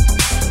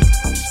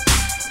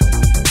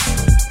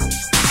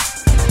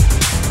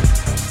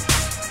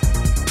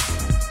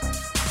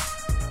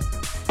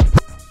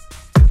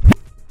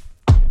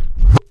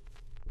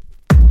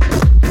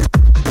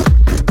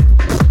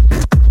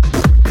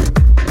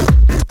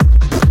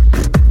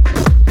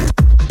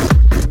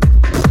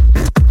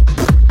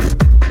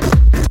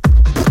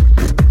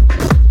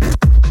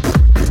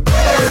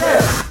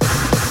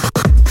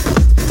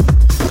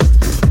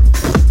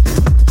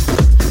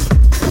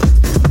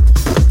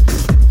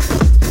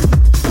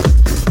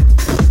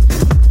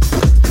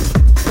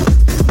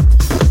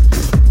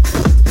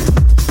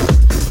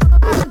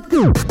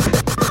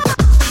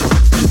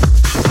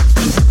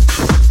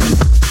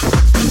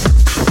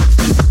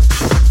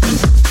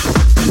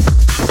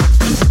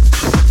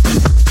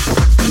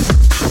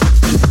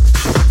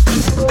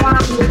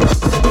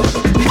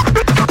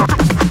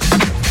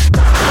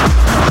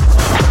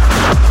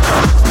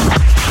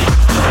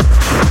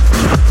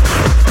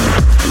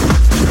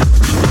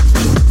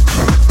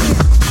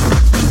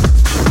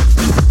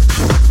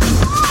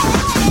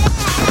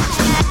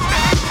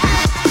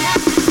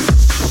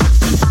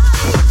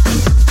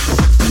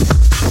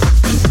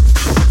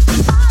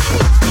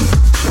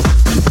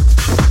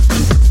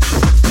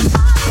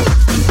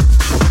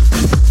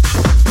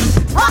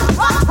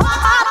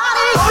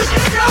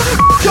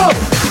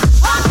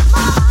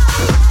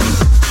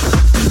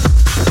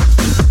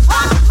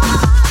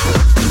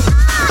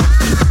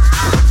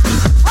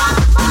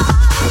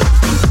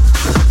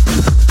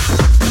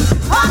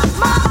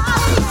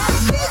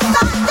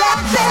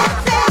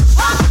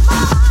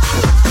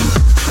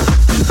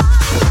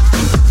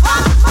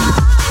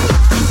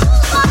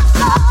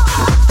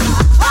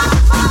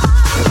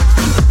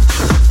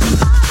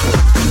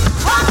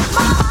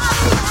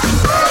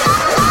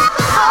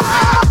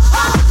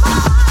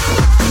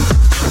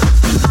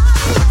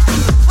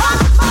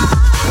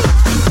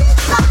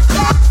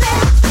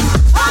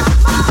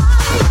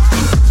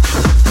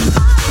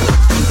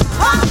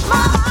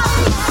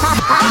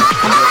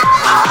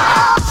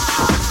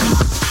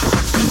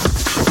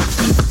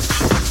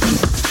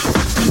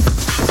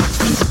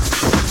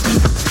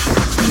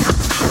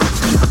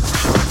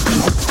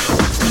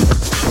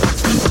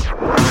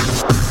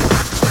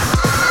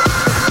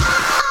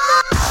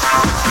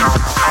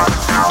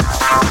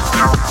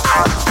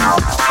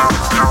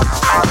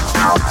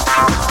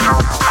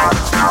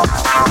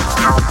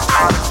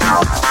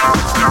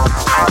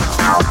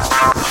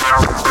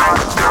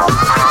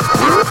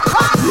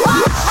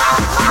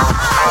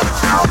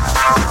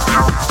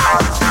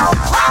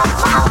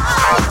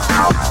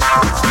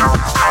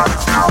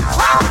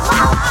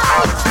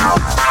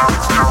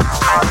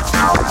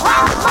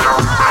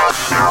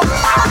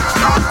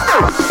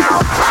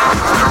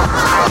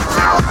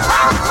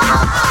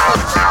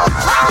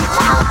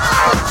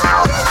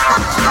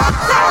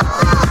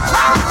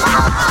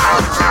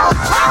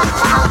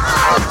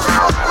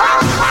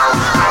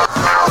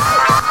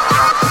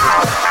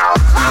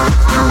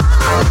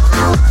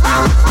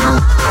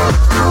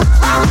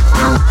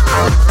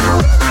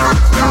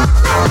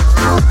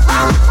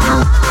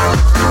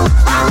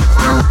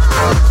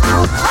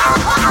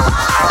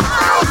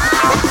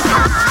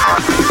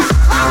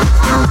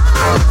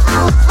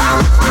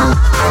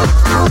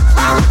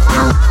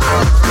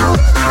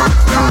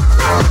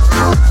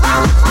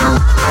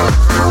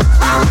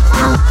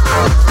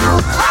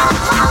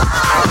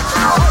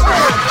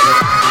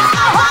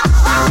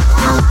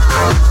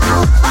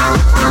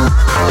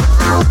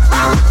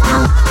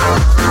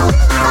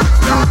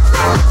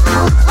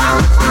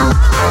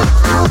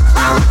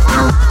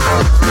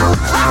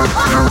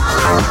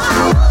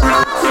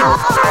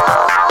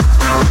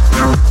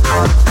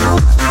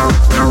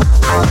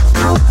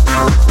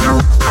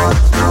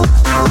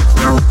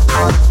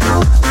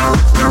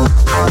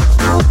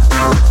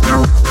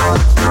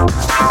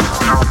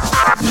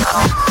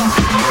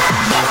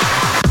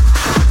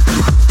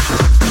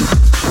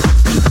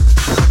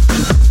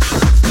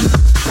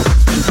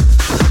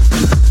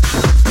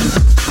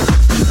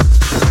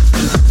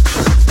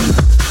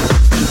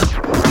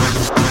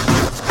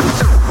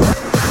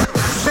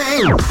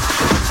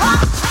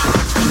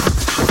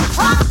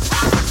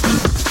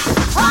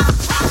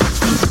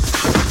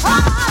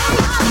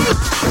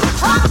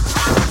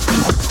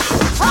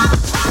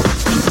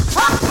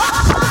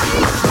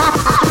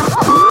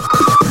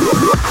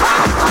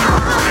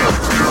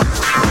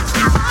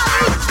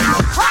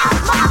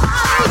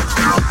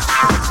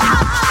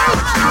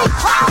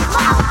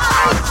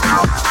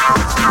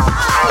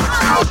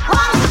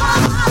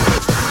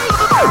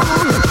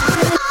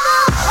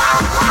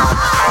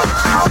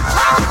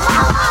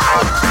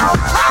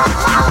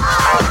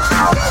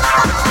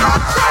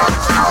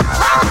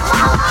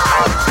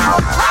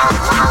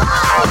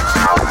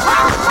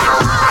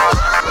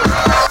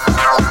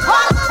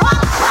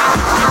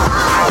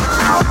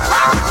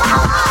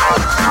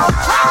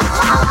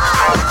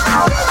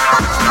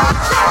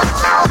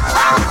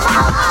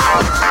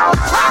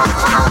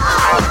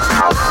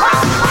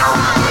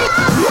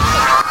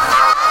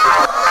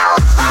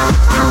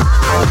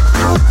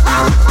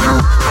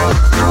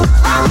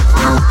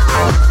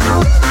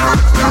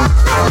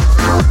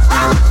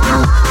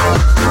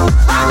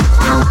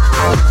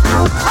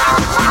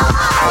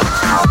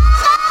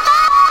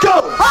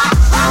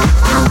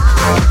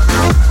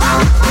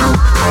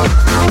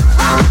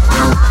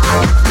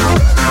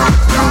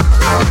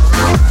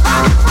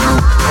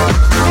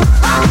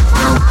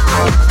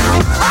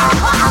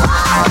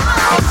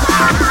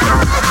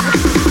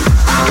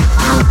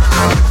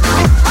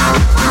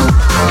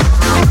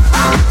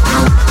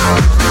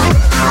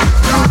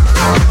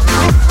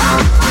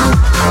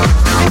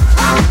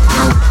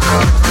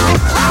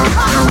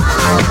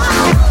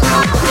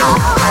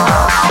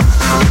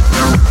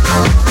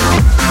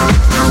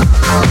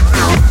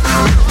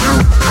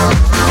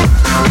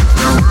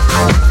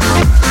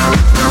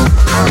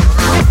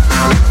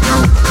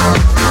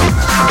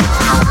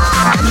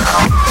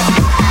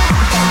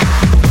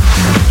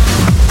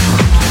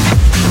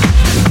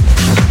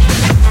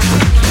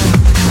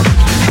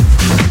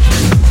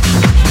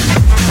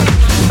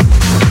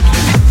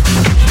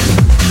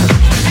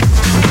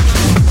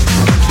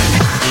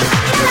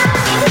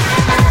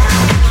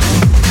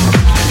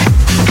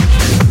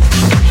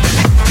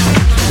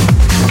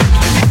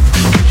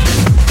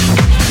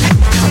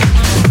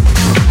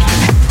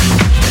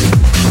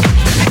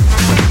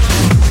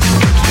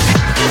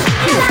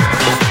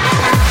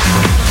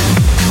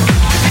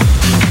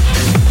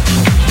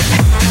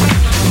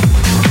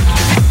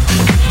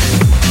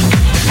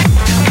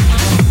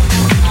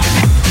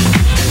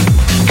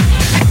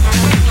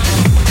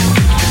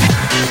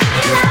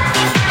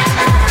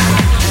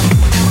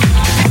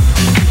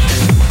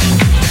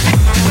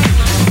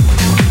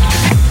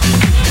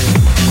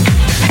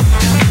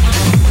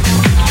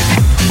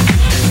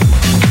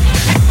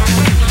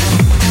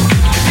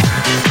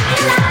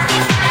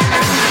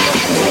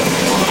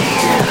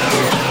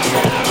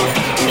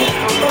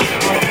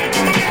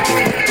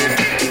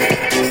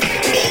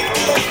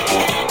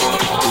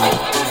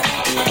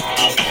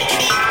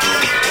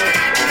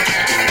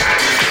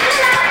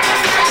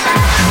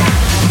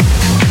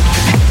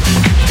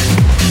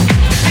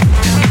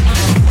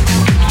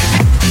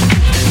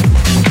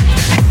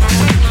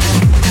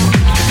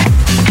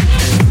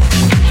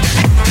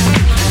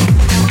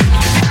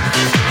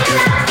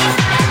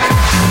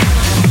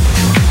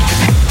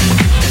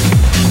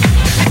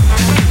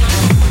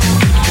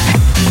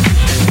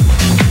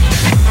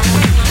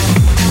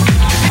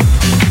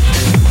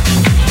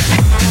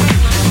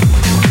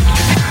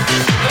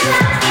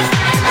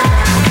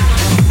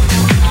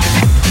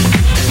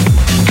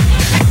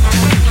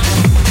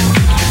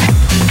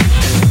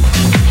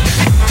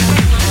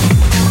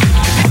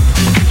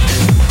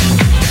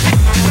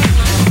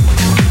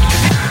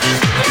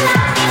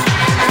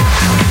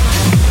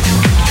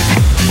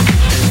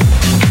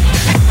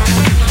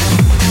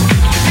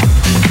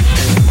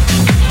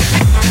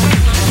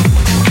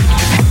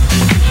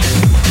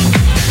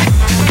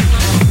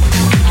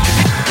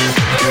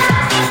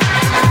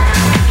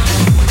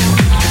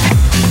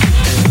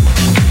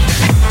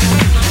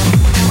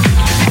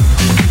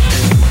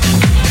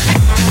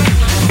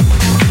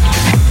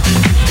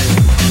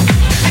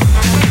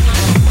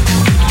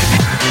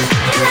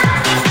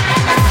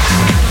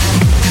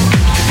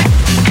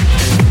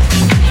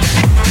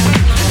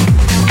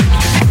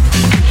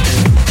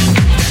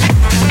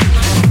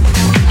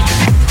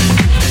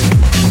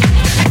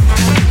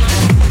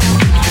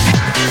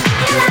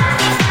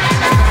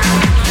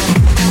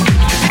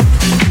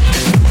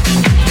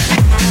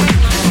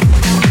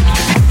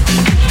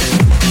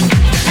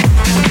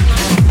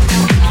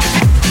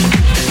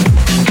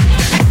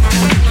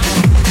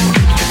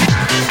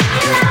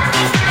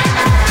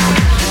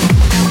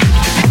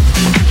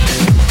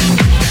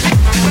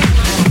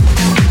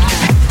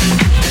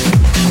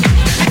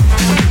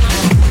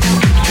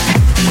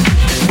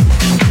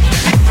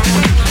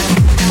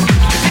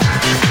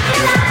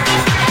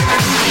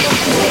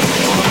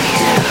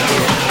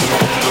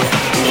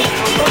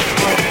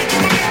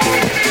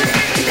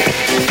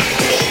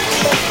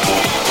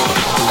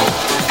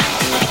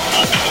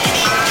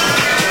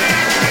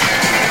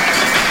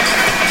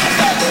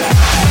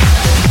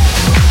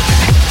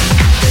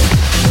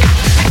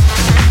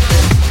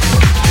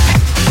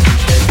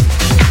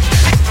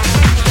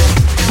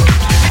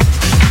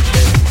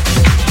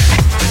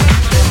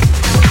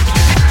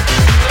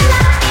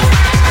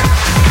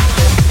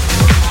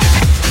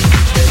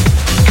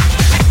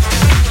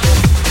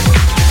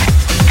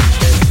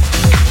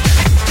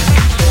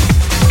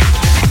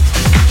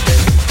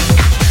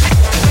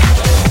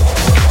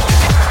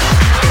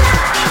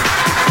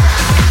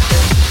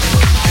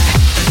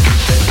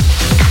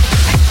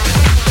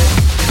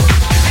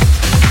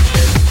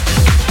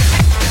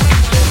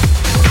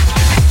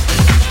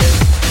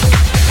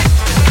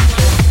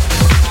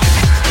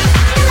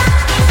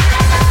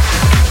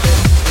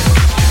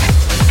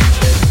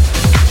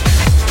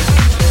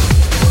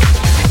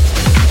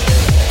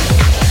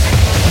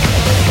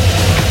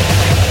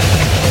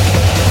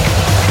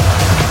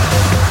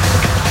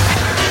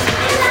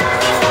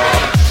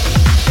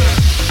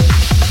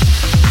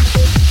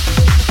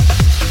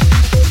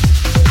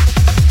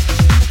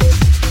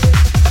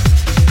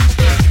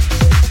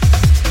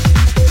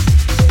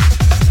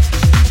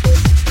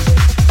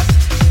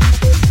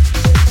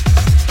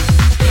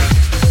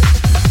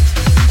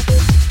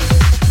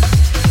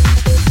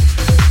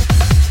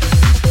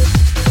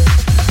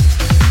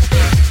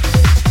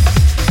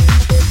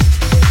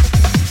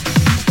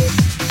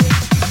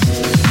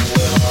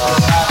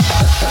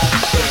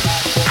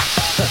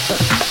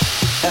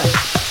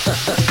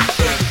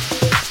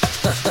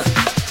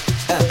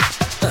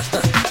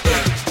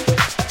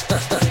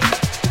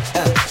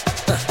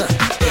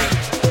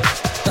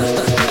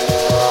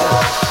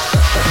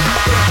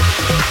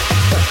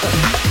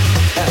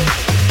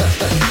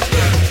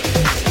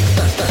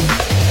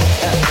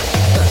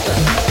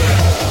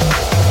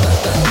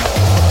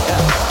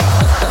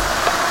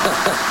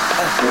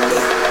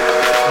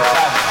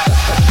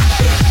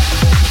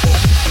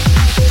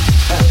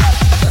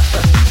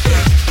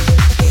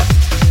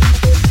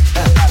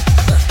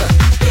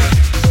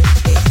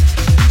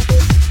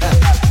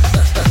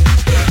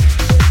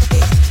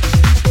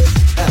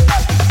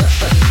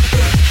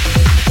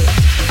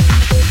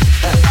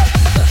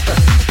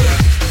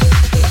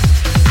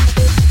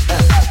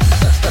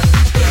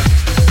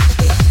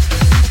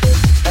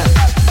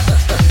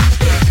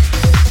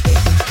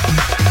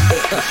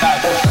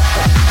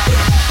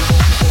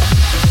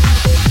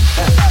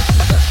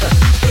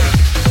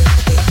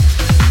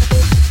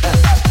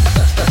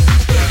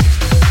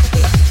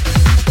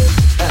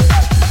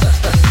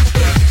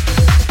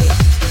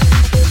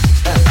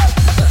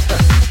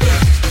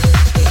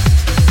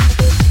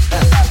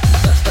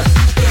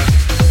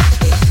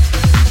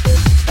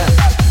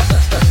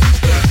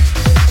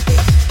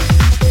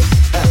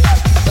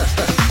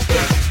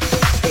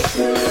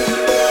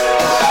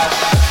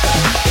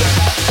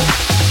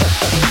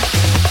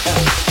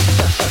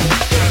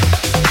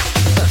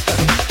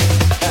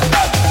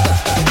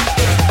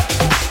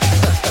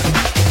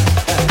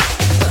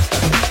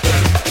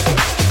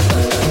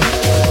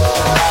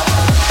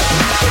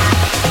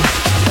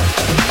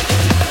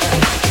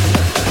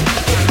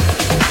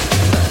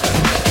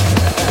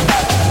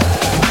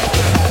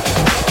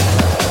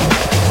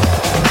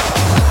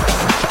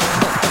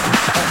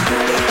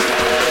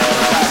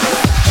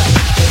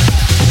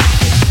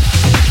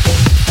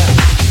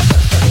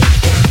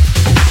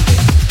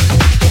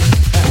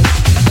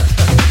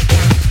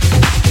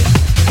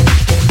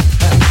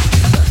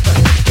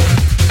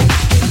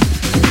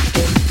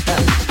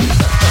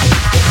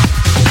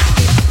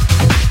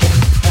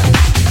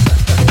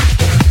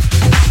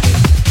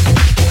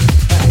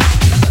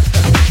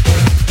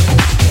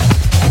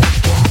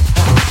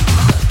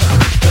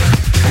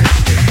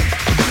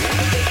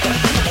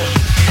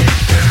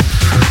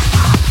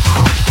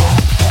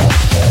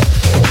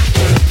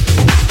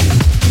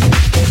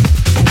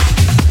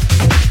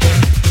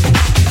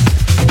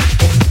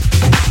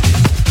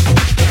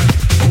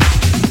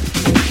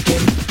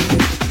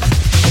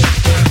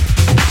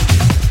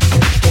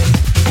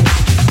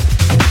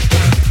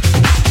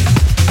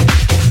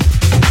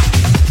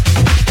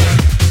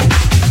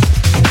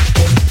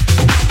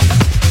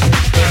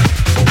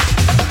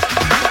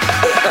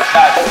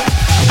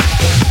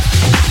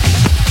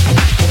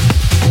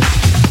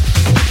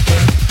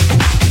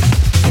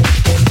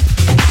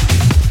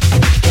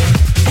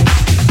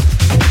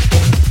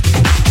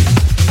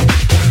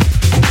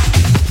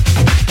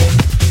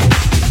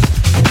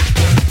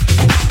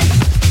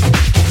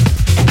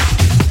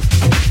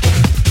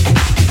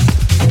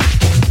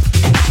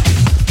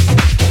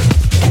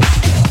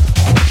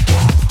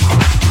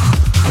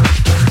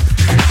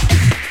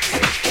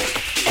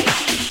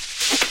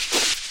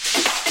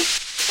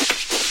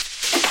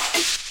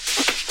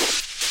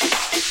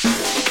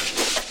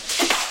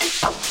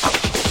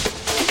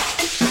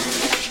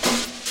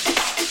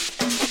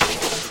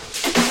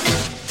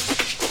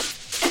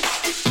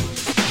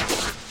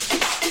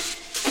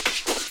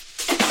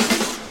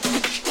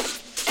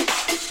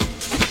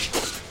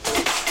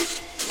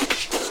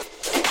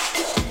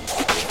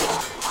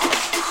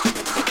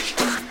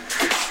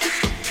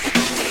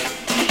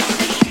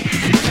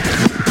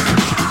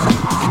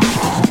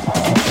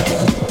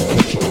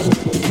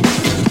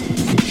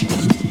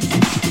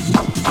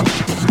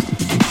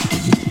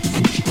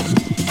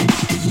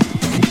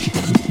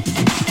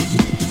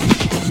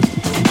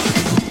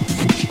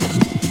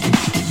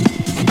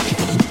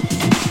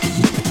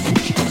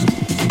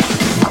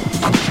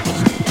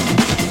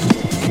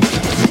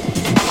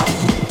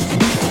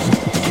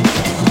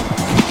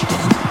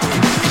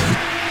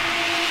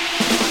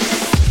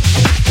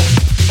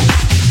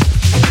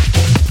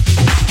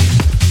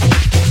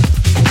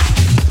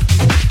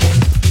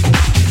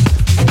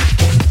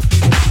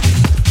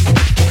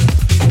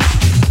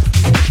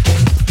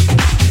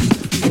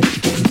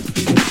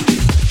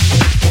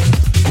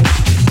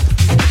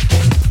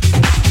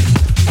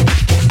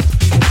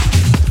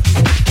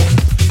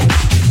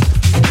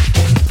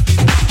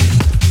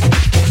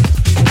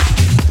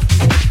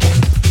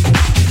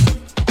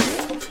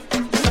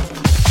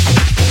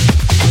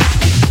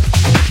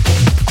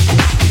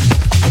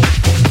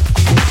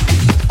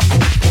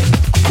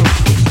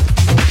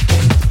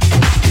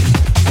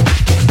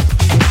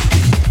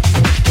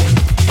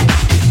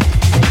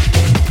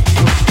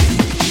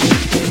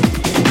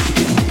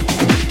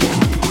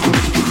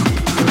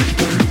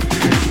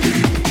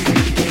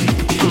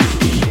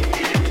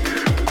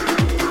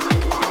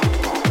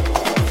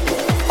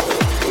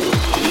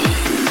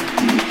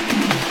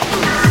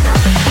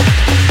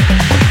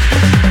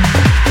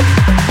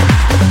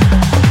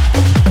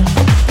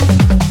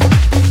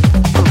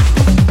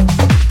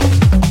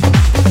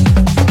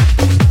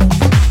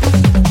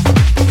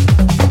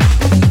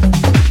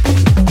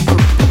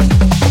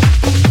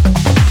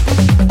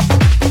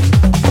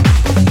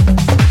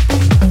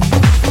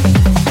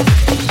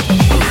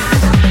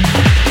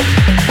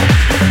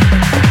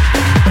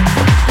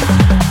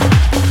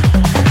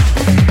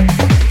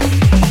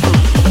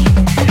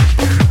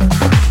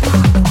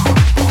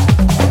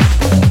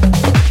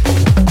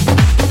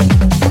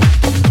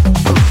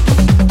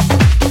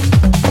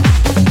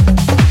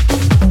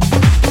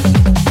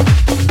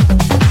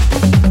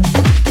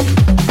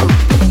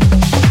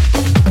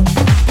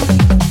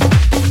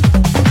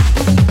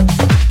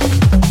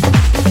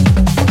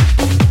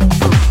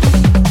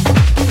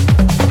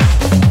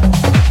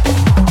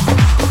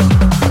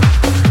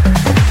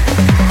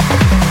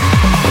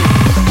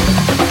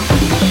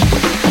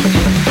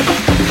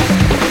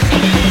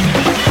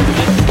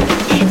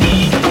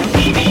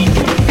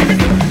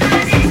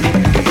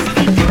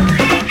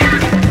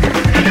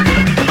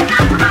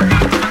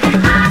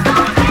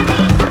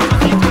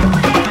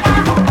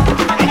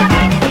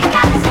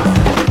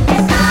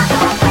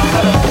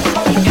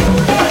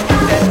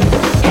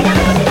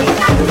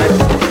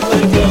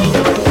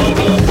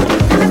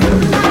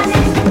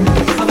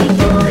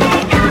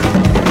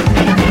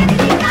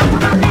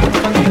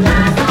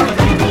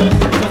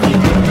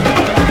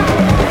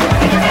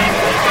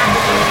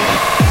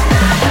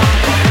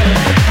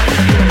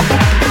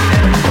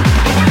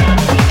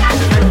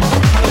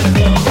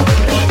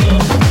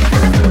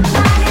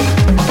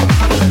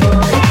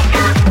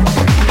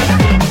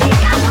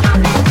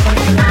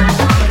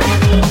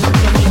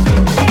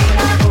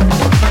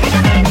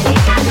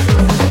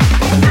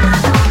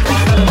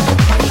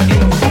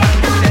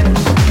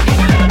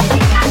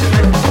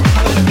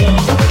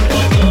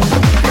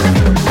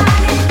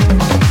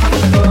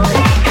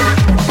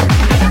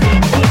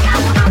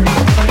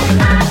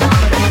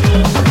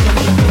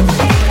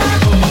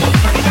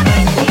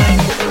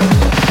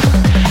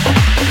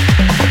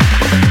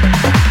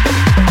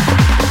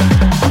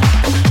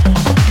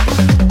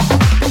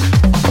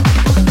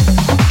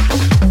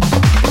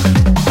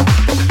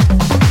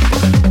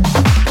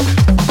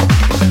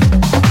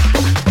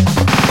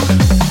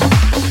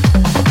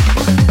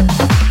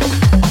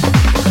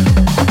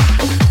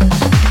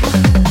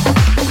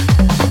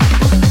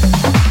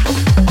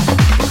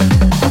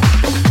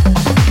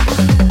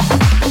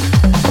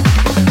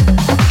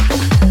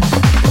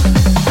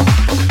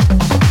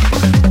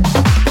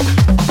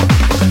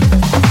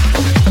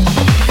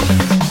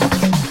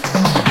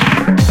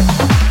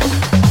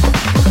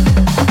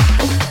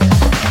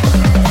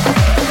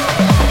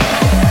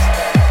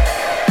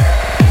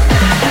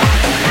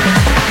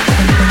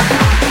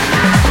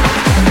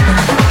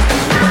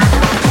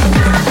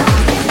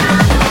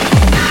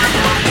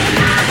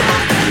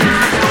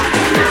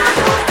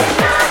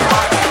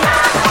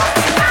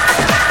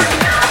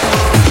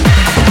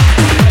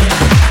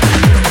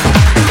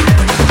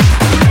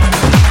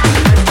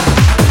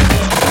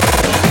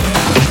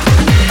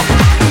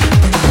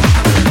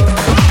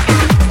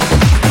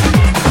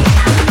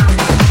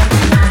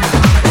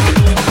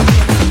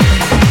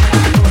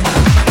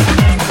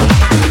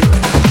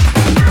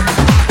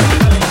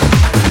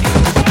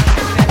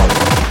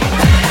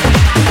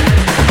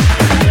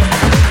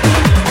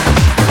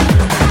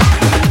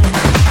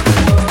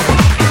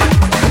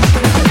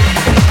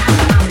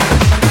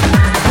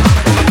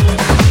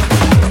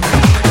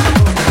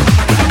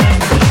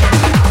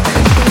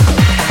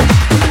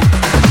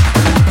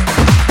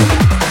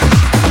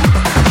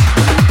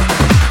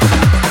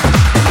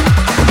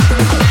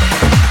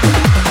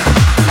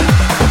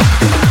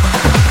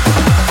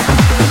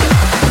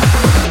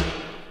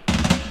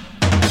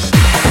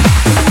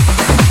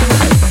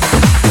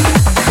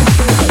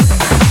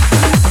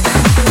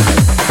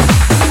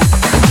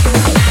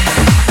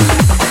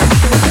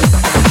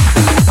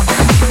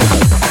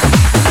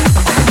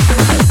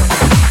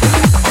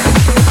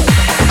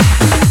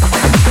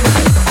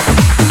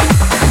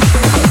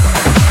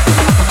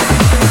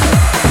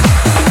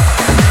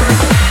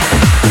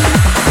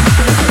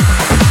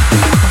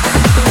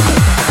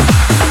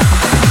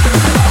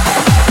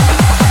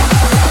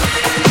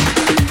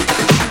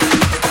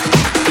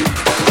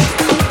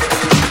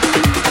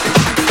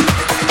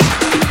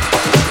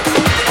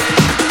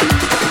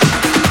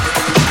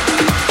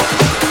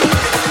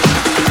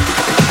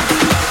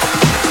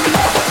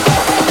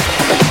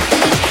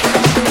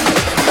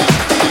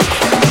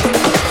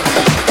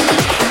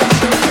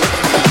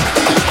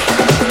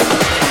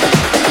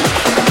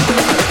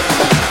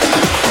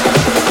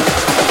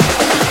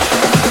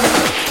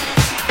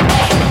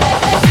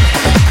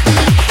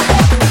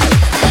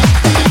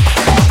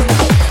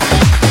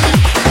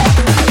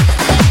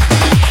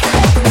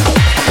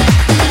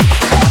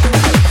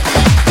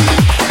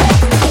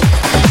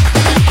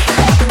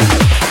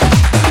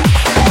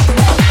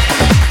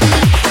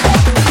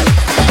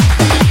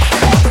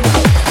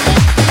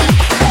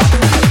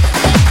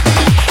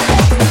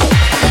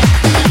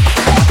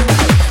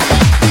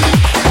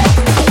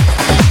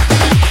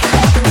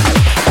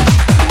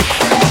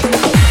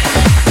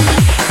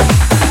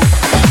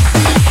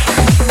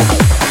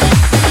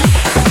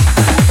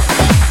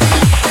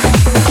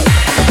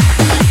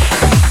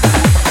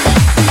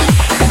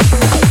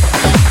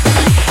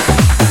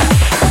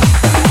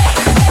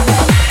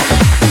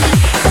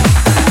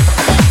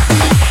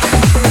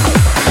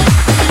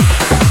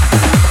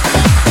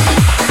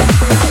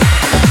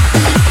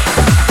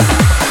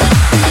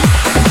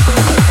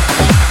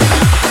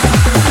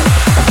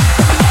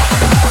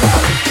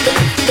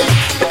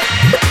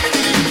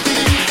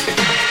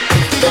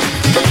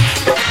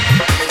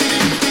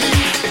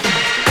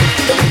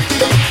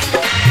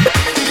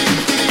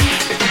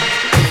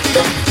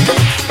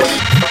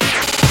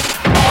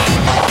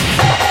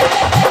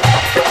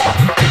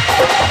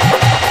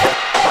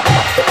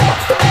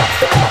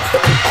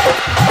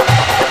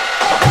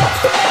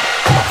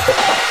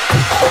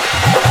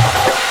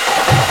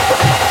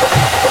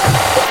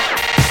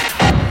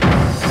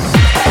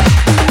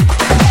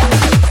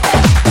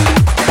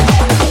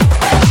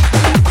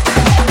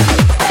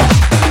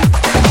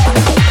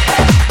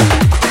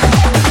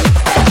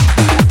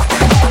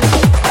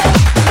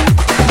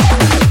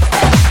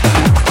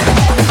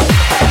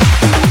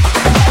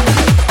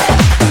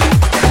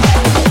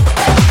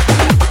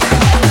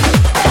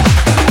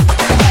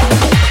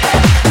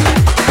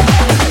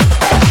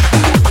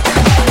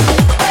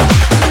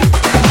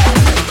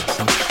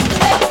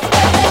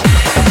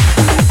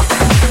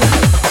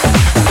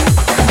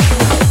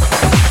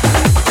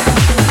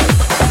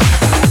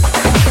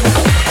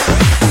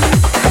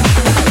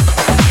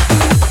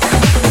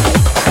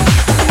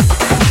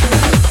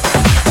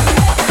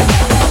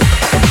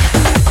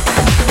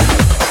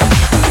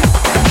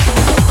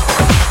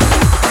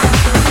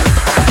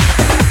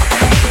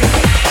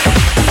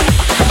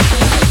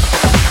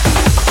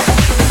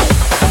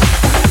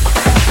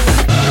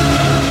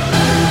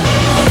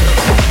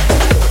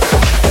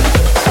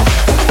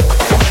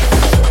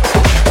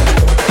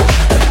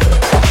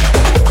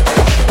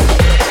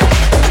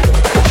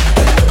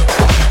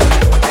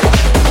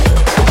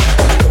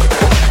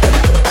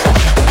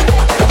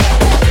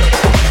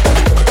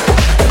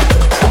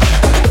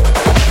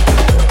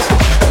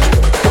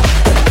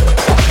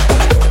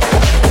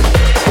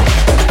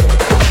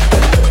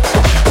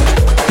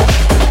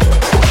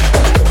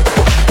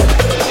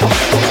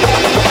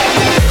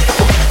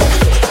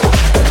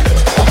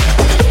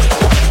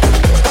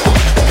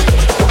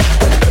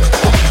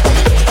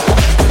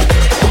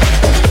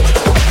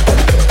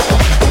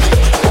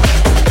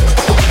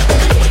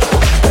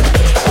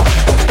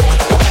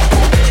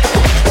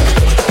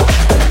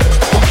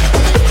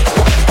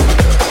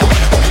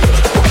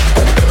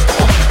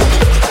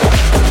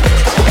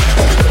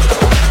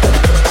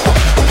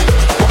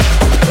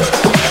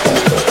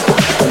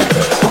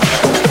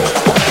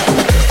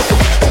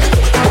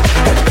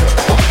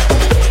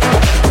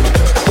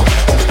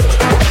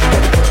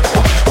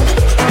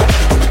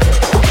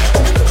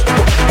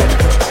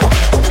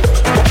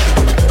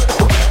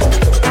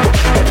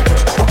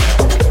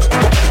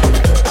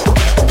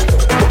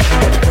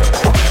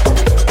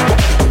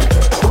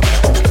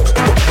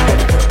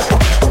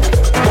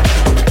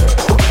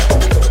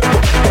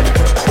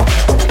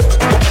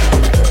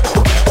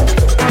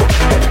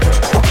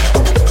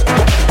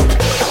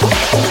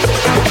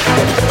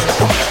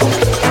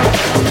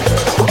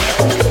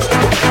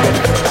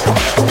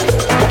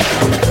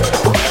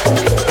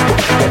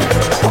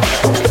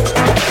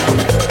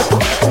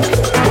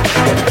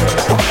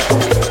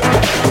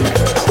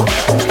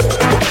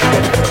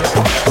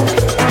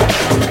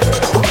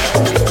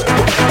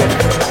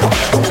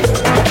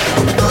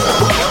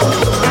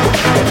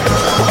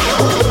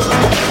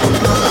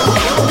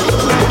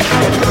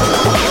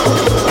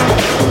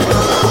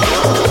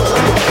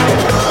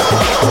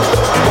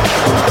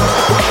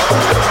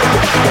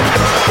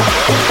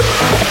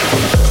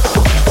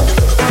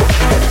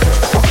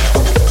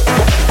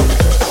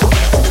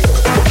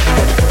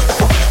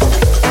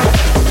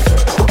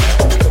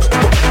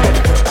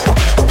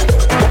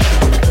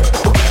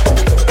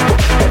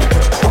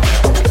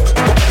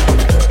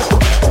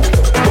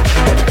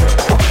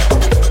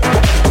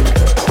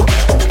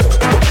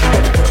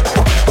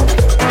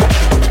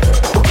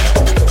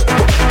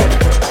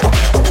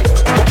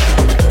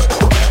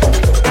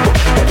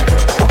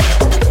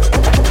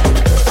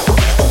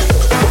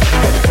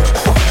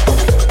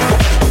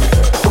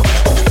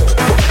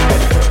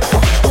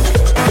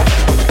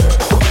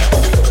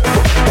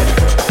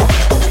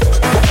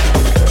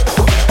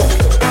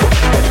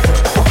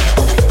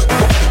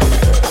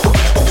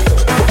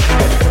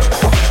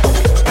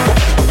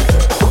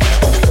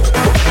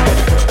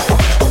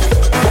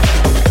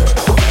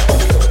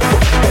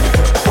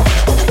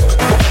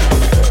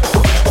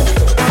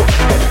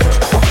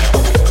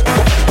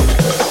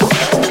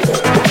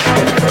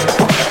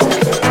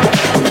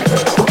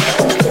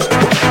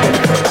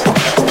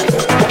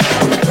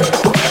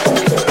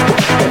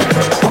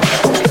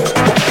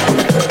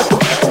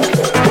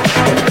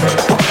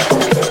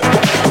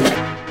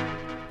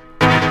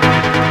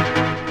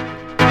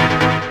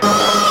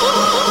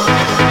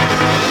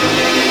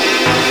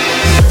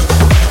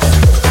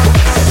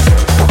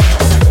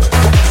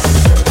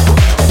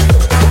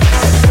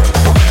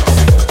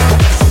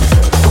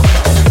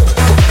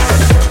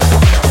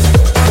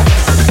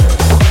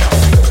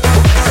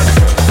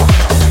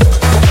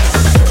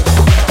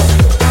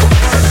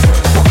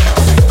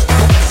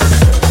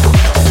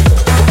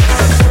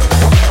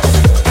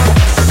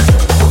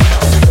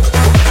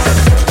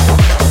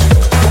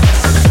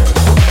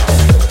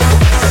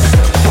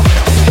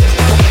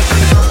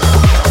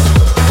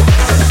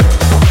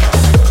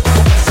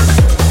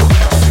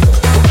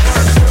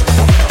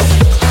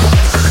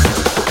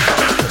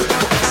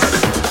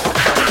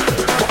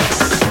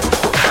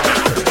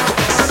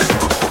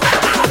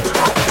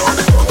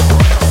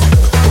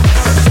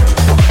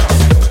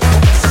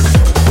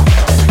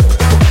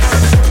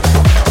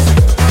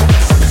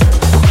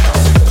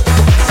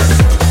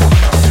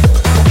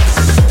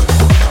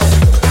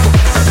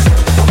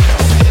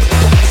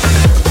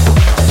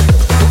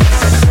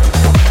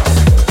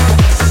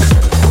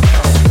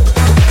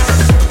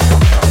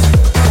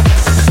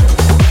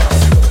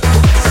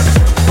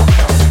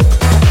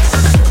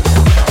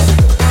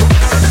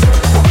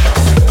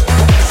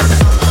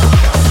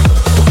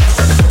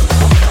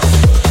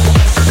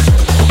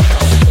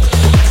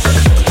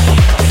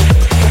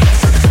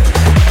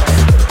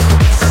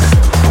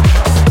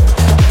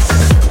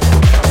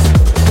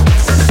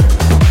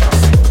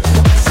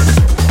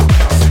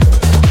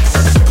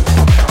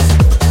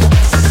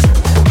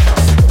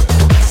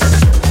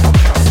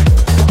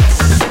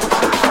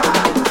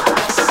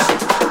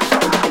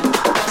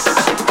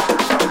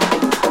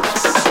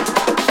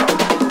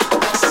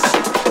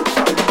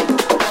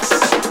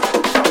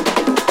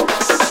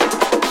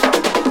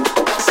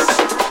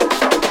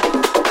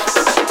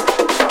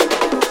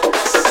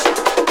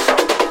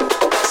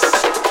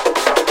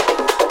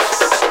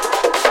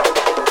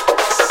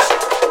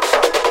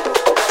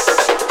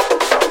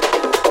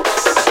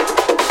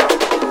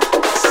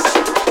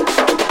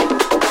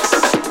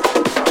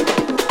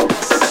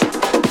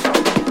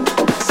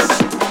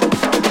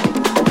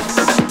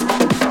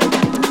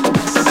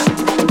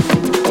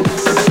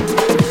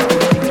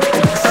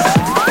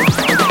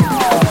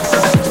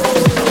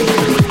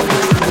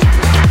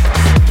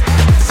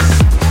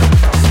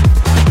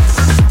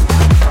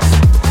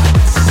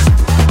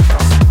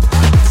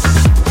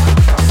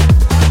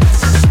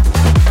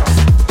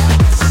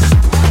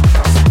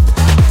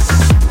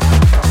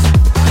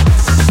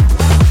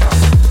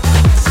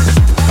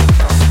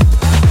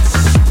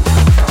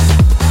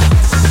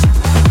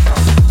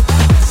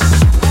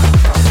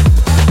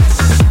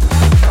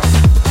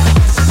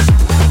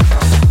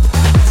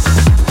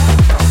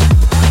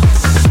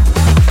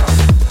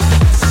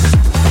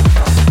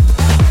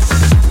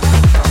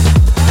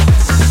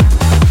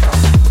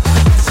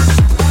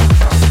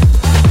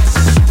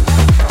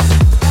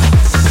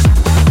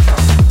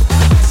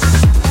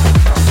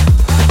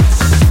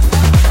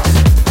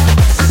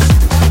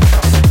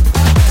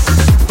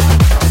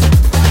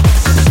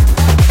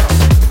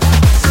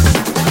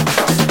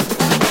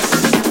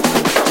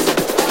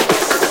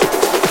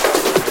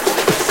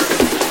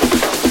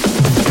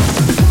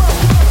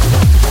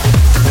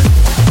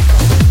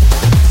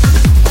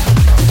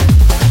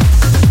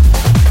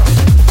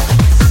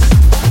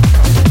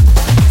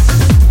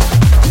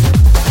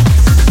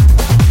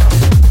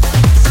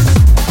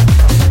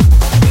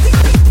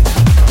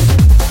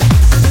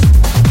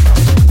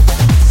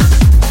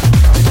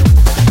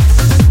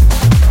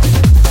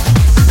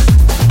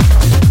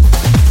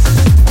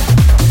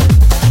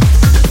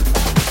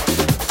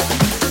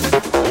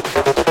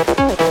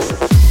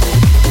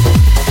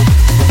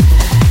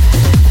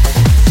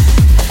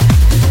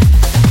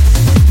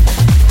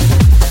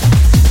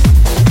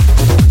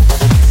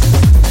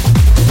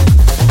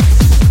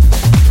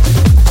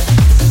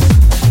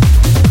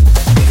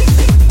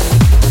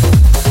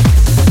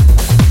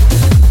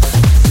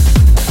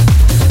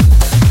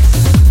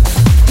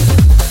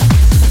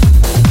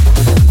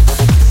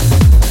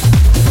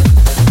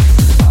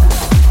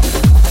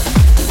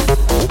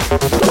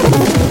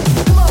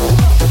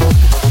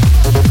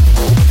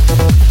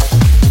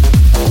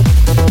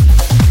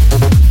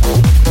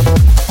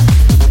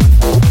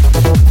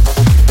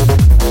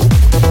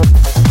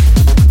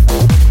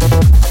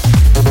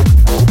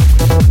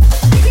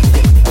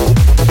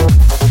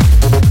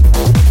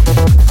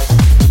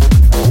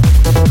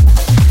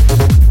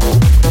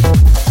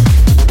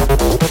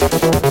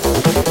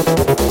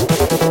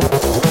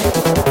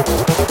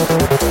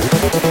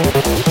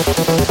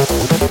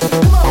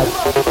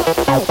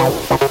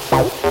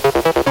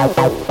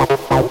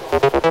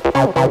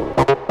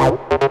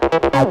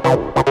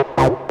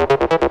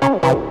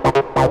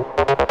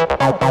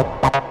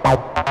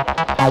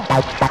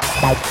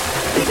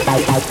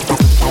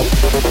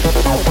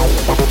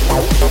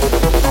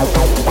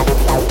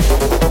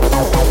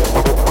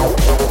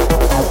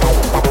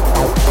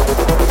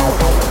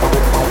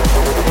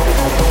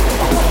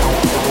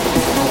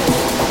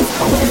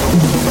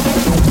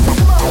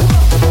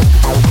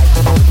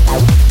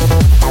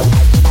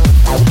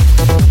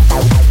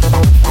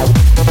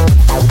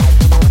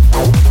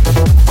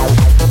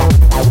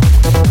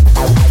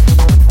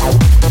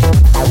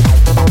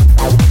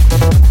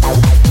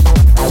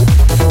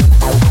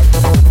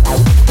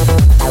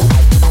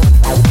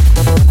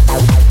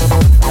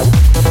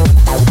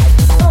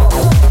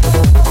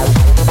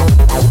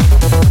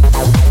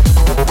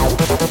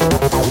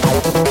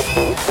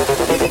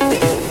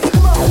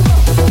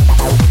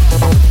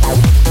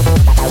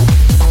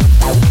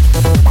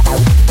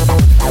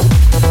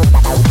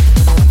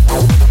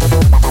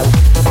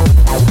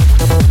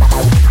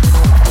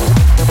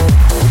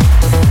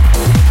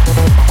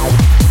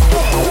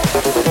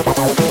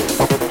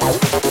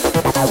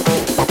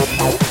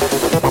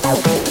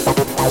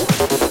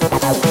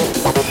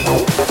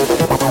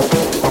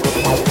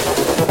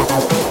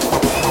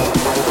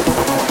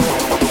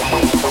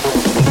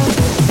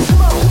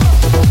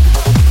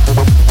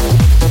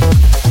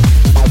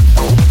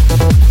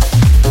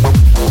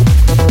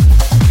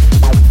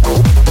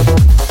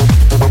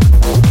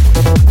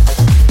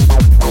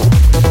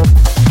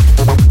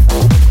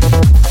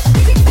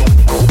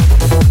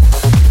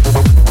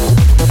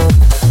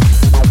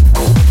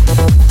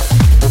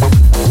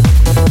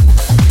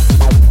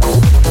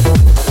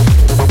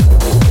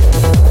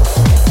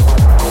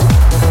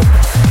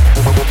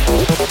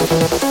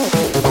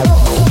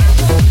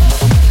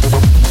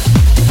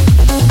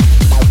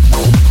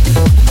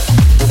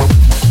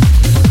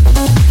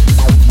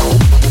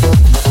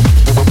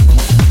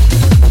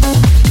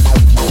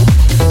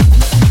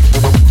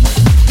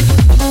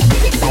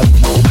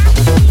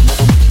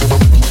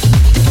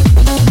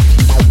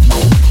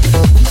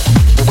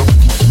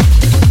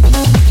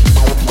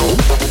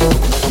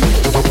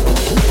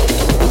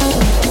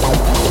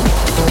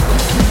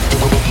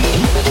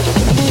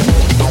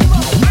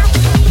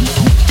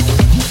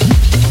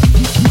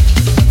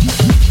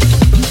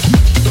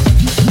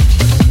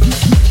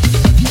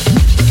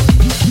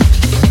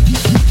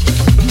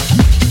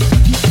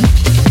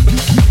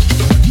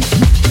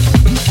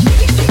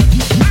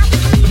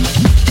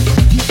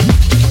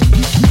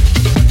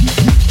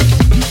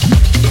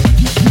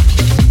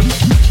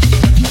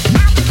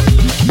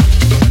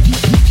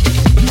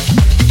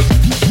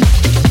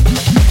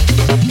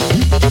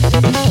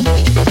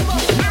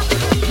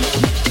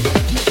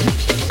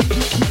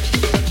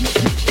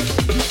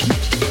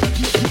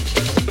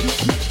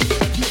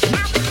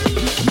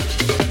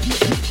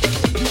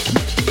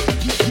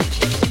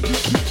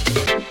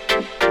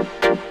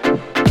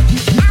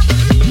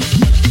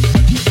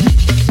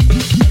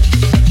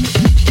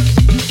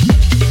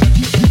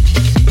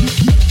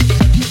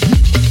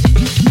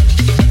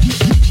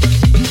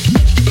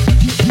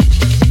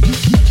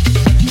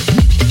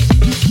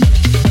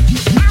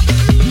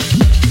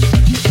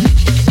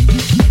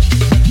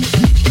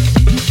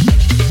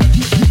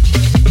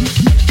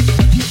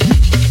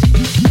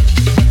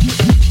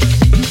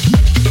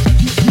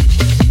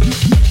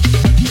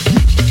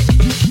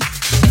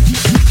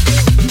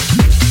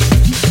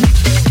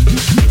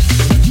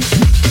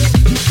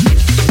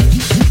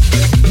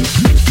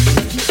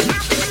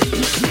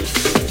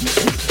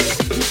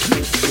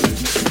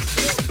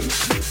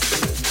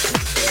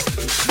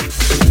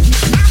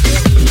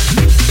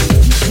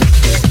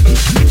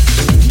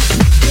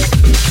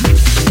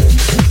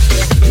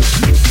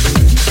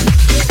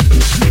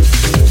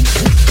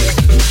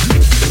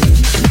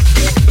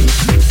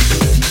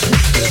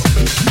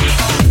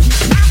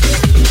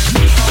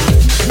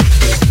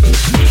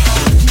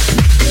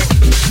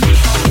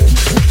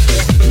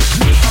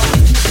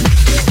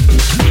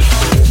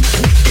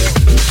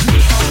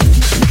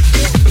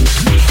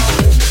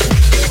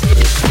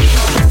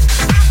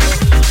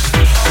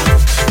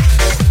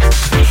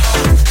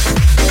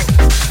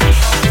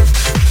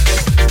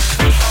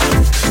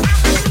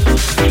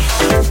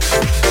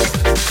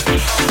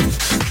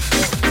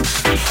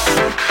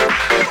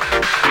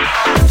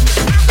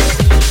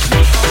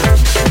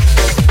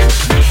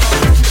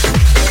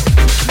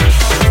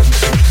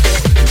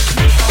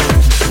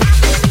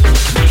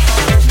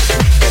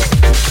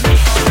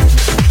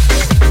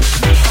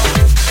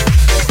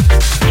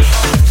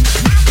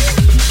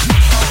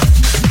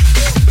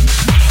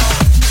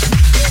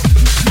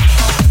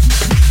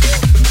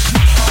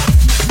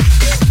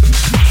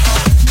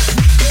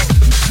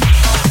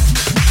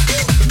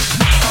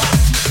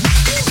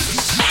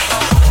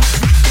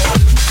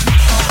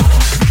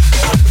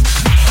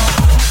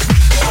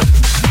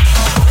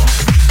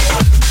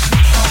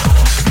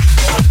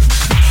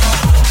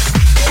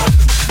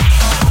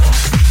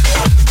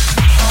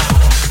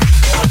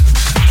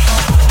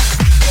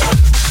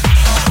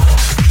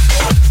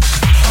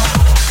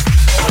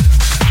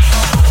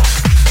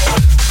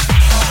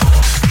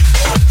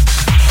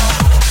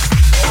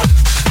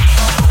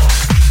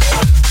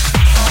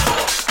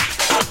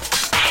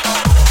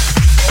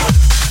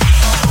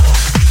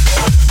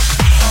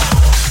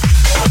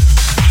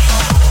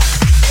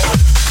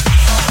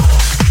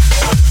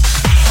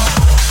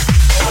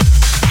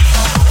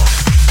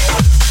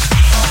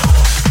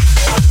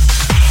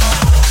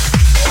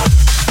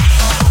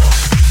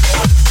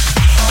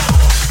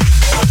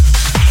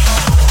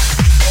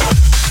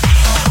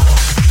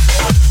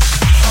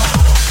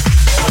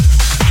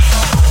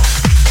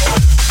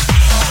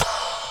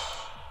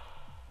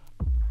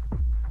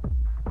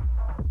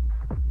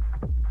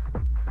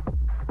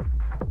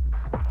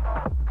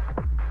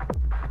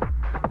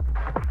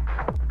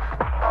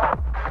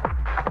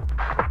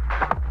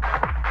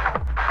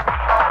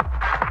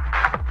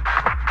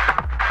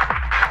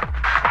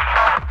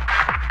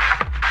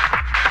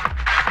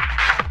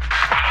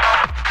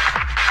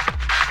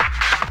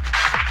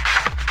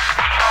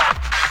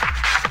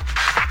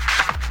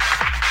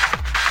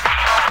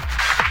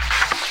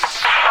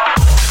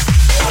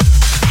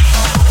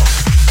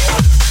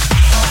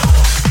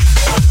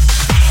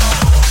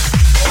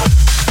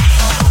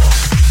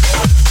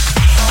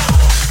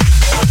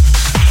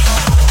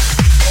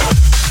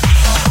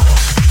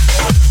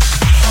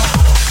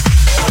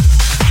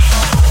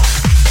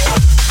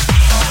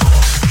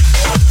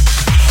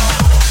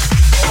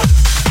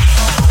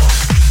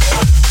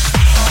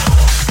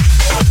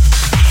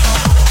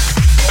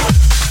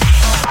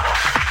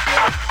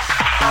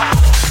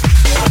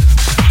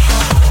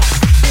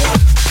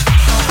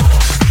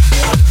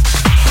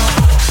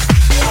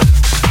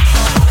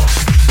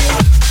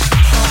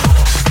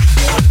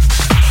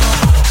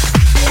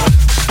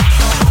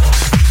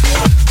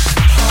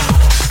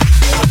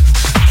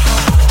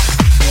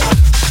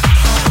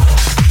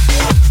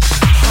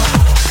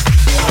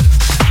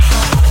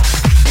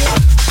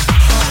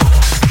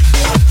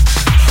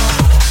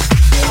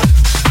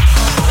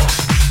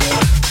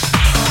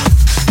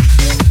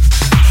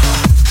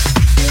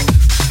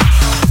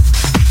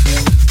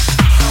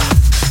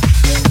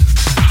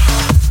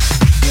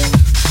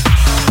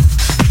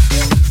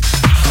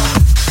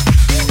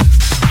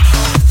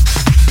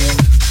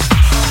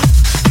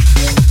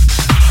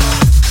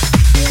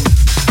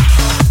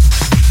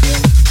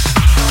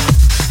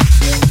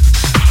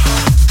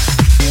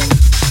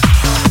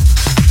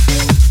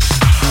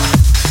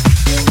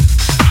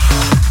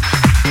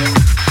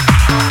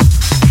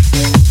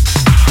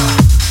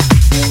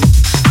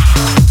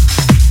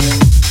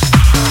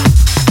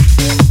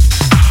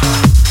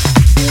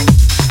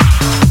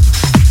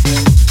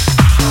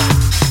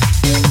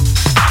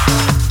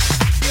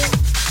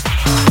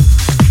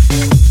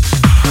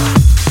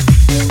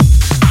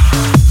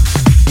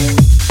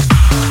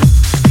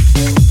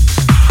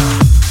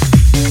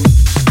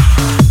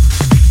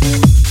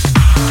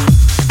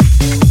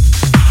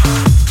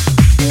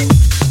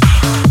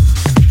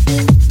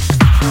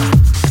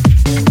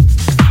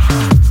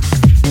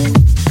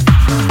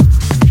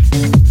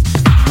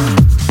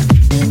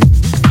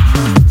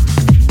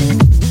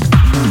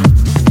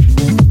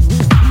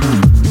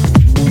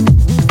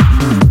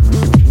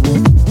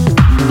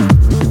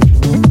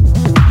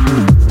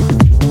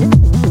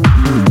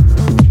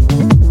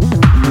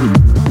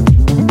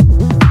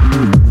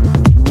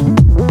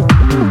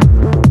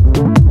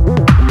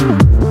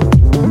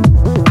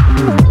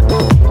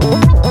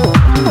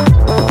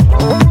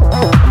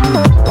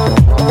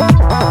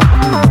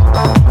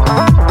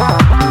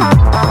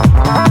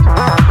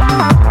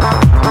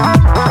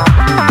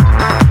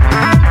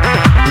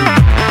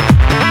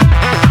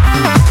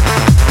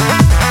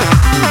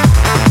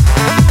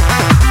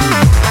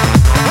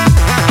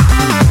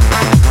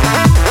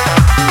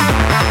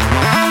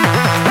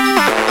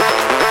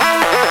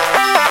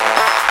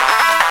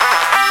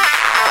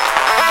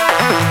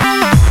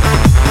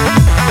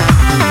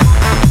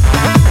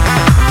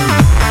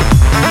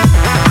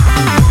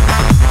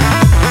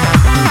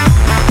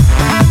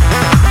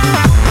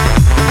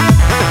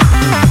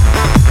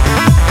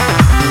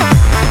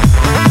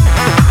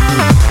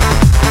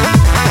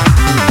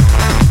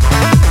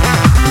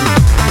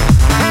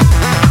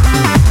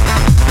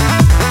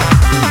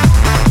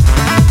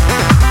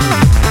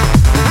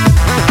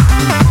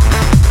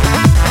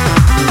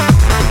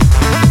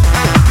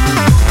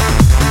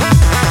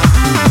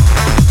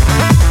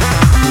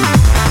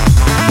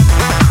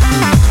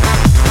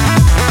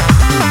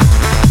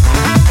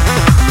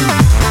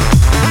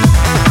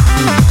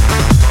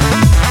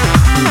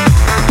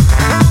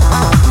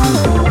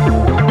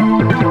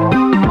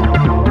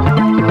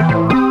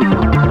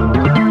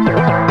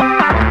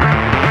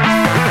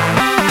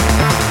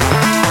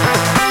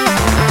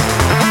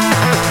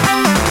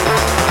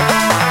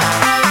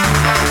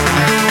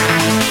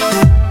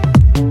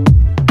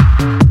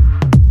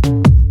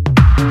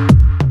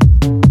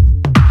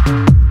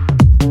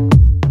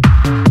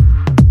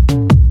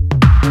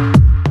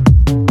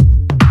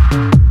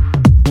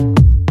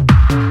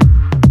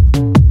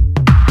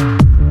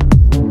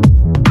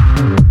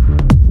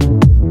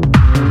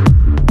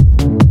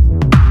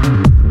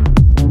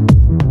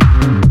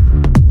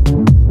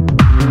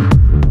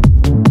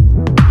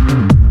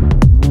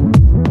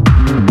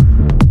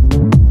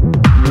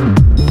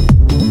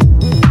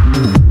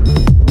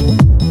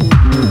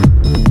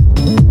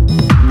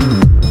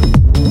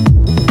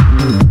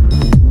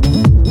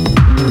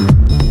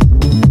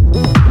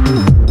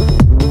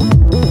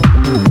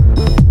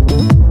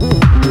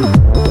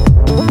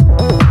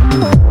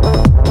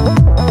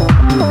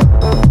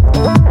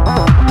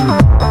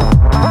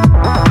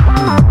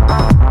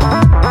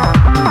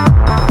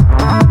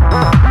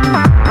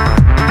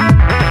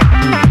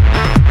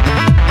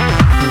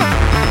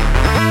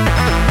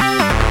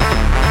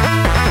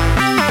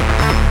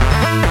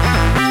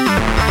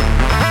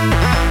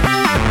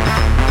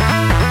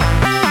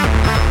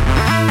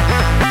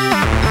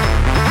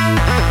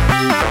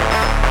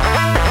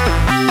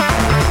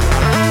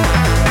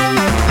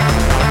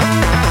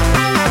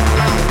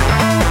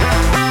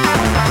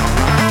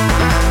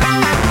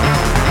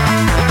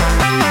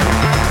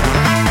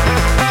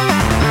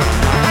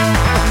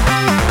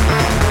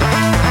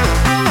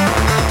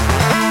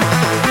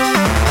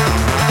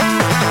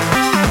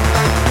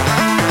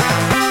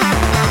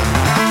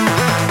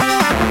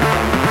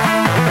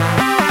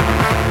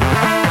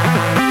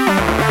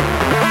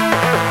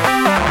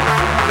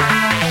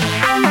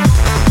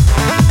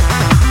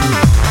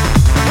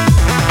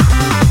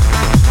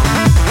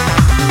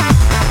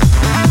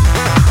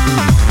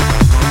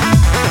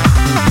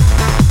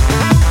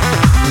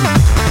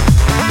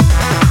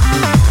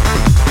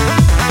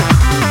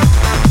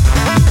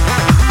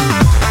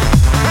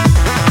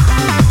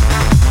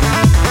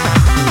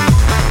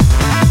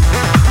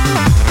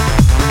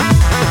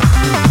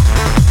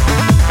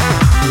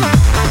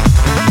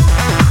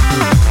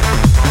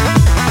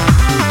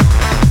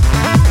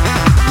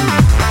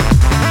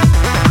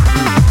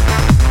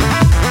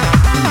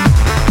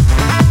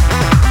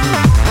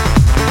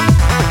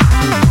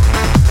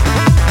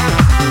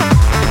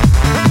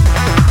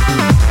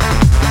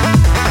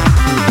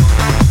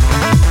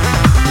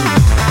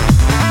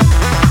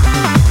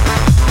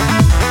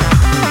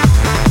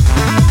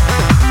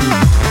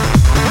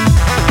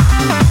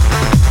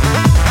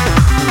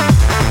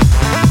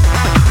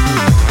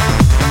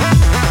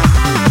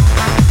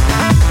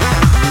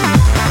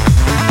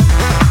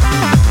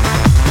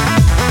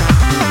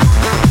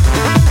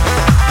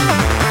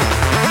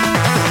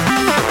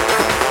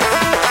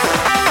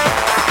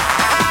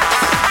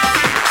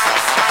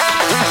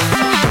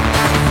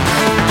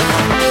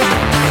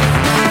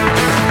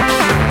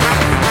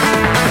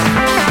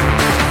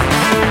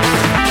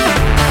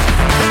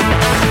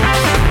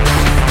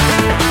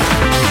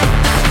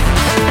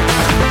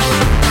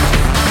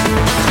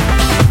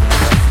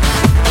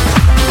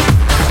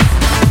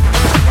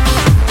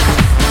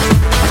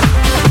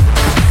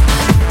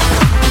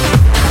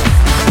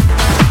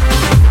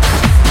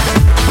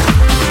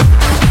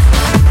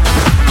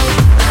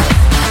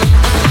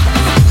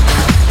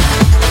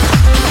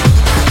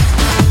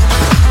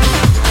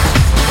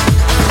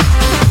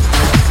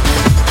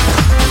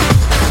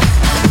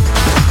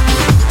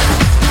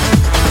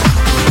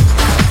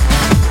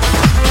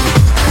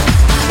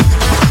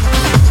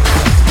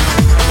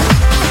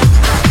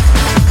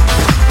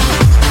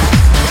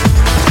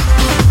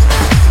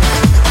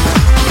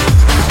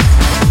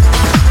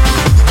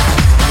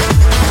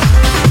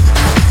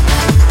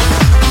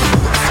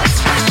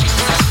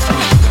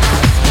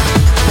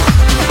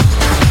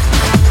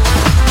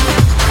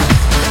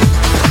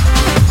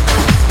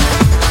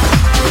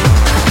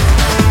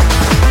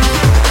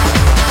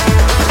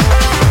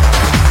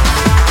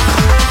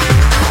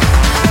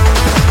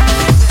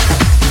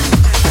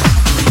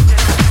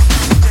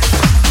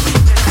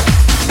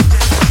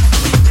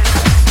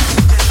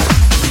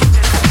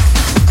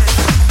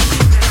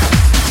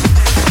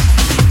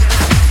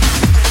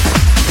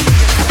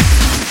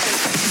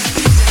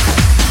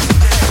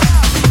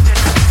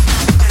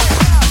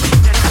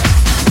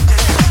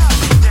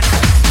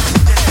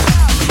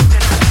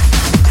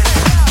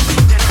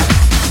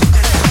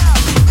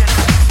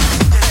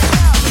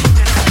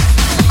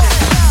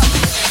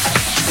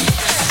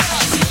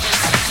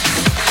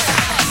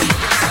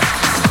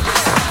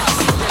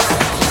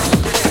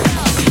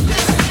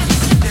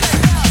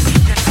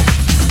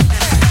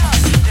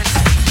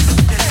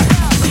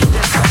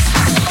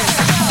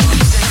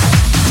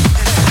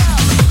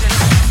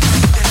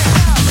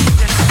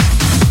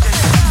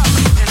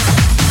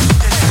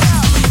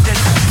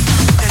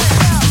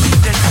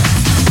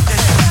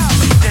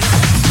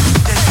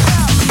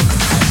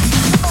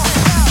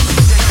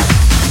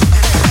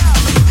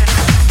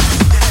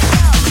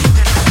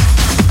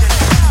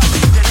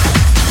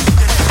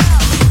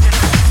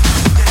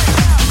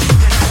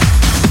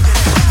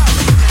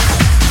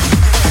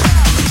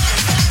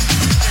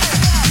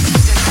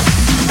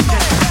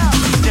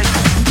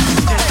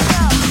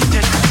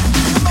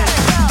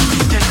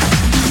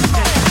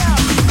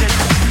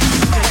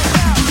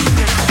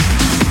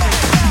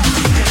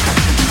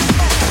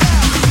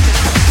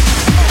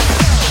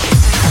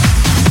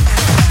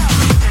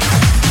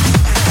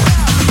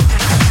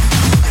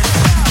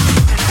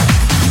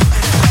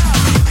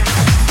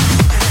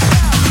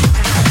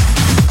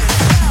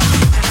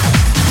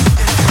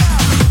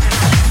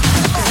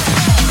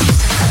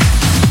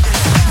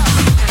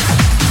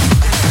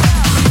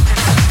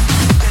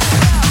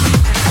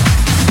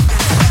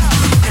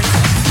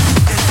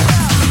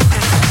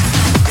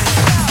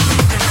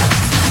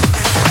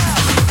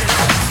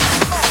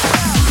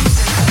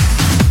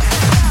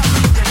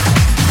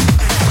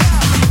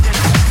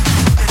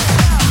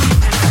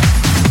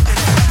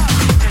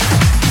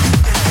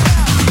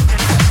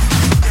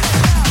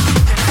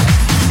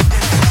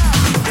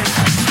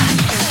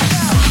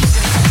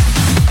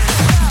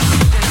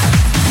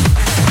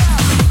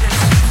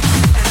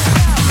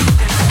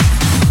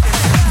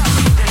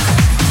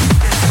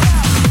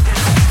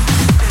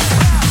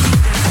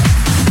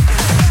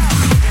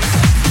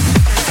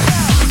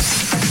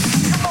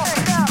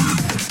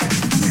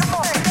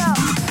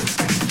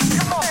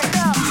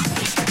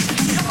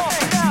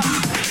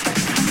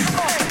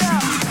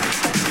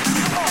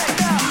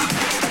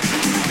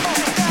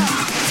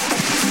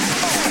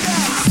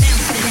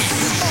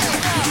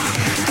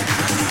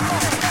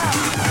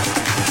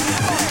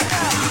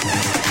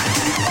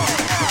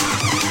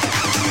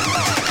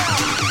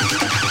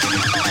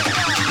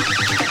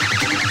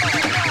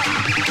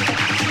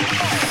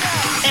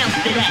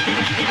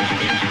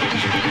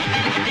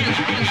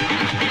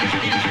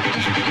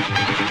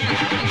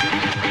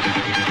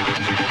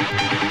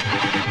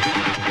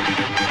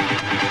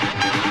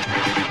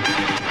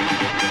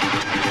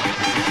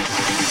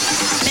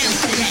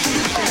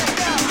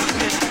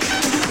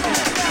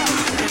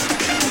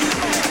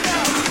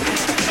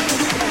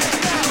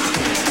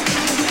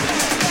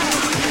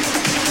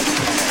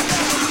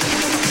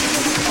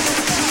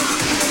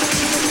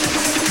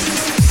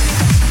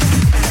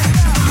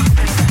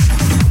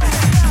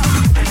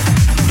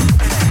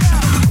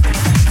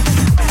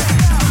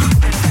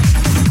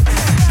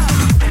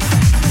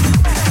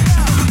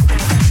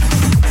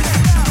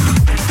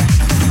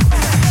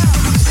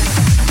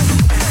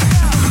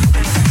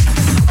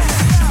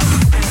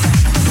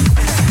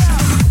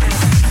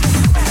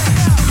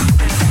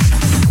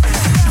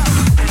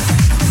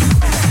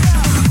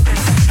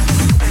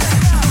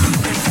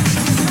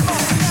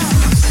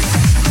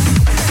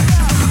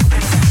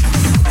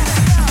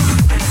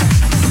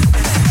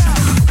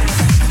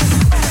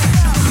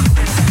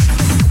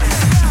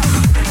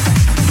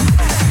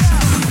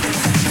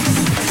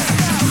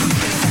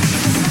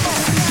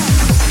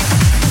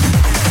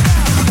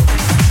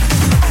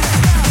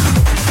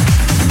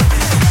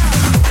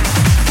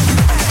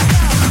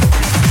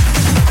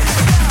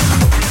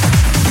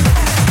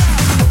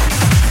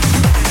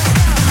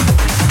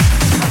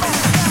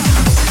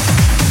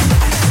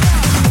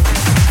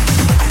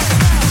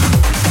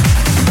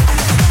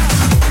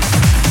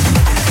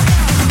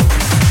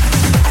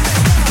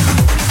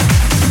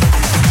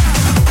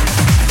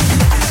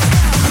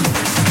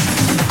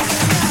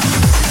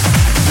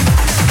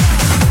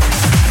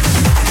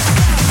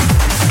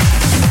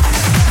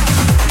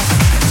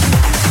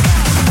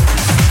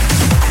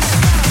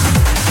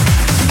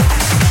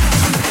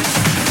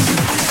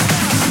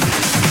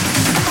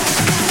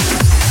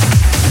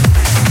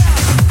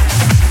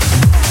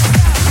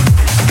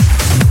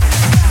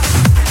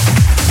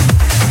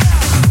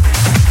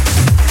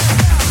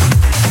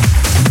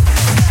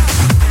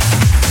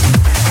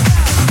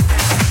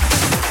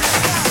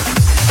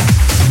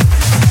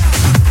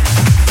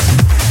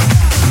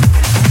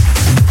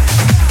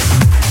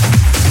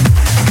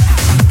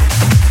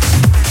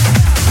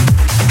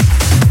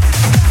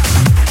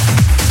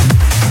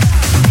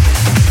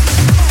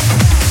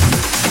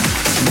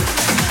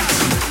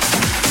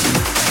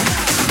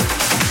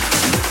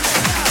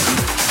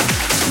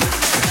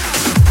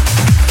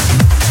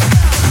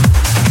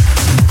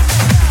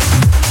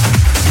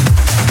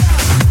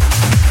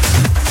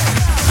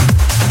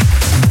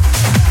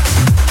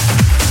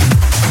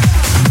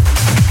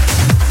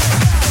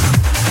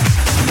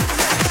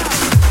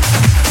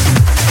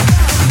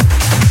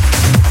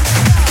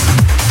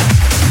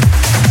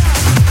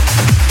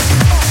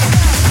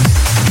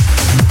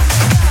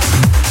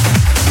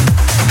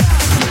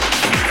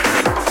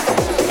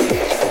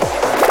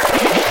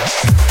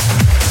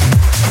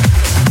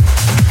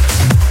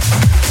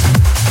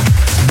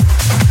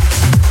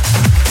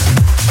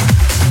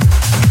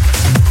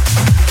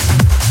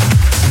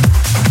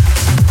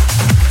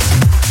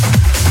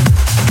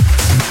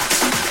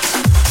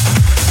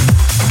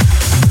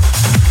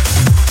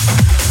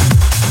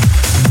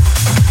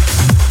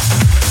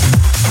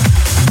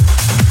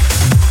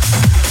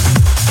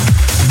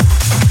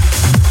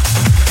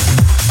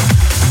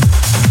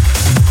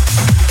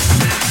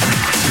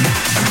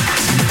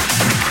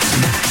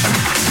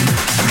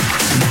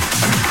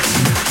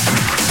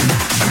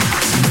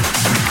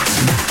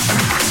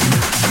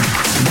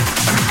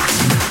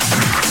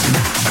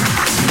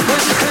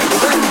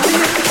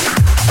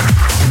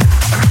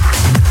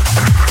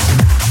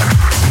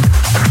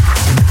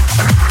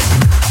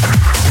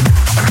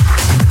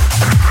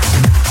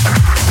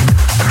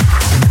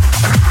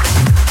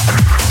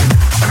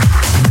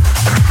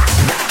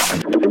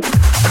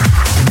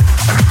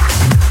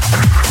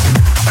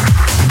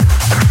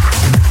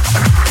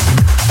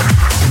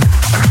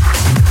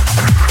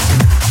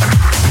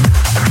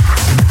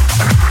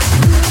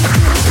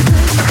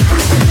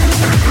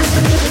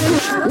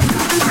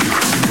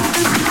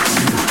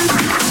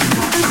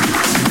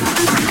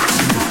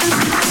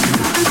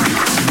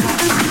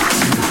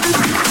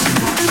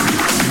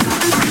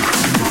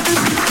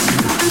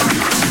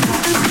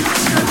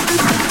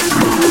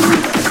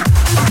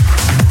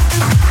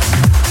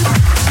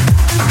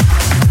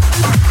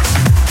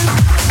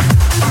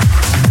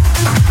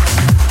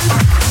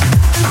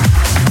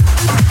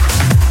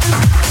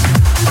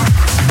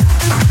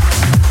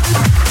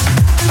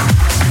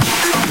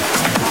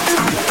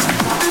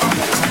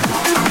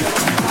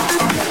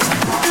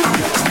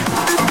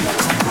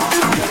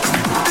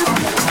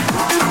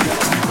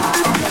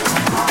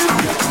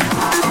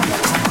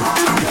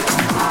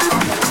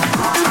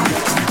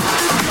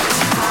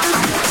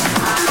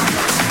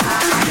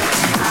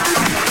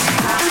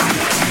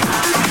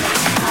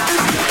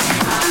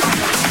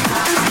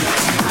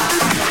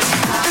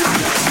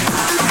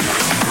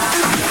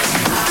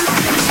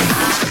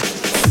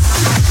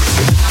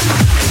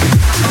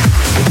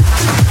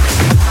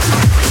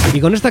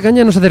 Y con esta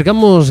caña nos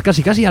acercamos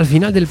casi al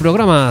final del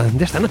programa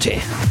de esta noche.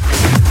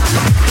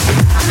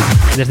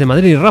 Desde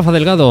Madrid, Rafa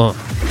Delgado,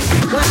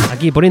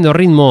 aquí poniendo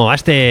ritmo a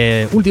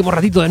este último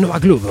ratito de Nova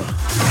Club.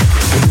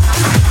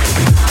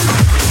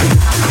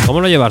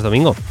 ¿Cómo lo llevas,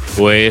 Domingo?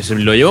 Pues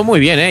lo llevo muy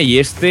bien, ¿eh? Y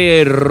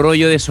este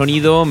rollo de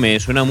sonido me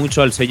suena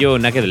mucho al sello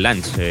Naked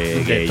Lunch,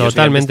 que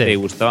totalmente. Te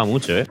gustaba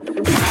mucho, ¿eh?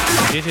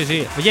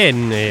 Sí.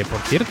 Oye, por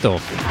cierto,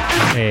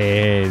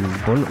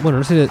 bueno,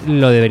 no sé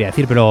lo debería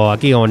decir, pero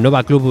aquí con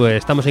Nova Club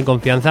estamos en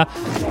confianza.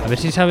 A ver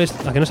si sabes,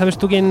 ¿a que no sabes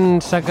tú quién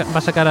va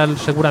a sacar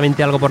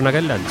seguramente algo por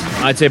Naked Lunch?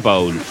 H.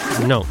 Paul.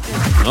 No.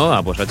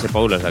 No, pues H.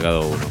 Paul ha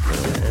sacado uno.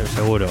 Pero...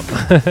 seguro.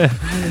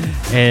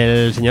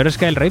 El señor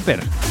Skyle Raper.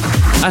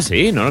 Ah,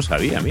 sí, no lo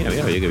sabía. Mira,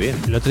 oye, qué bien.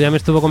 El otro día me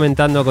estuvo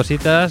comentando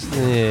cositas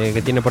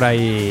que tiene por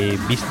ahí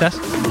vistas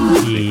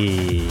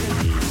y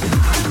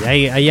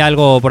hay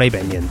algo por ahí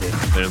pendiente.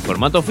 ¿Pero en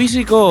formato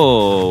físico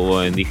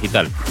o en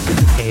digital?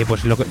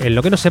 Pues lo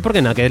que no sé,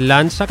 porque Naked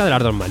Lunch saca de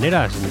las dos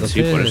maneras. Entonces,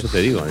 sí, por eso te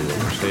digo, no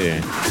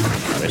sé.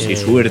 A ver si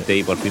suerte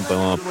y por fin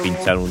podemos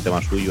pinchar un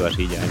tema suyo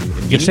así ya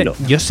en vinilo.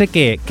 Yo sé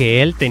que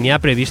él tenía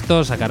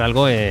previsto sacar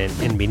algo en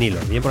vinilo,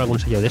 bien por algún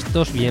sello de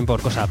estos, bien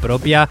por cosa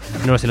propia.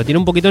 No sé, lo tiene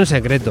un poquito en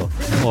secreto,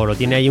 o lo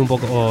tiene ahí un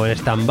poco en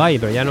stand-by,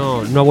 pero ya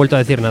no ha vuelto a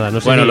decir nada. No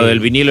sé. Bueno, lo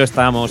del vinilo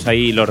estábamos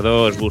ahí los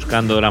dos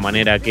buscando la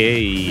manera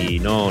y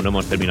no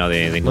hemos terminado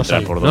de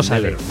encontrar por dónde. No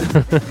sale.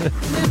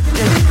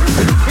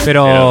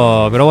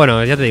 Pero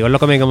bueno, ya te digo, es lo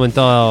que me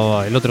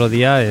comentó el otro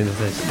día,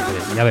 entonces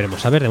ya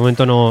veremos. A ver, de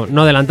momento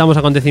no adelantamos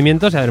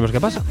acontecimientos, ya veremos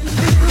qué pasa.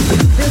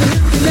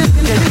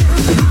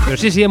 Pero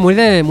sí, muy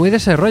de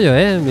ese rollo,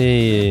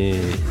 me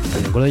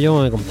acuerdo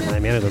yo, madre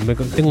mía,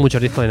 tengo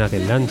muchos discos de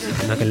Naked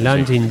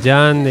Lunch, Jin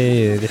Jan,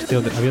 de este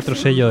otro, había otro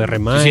sello de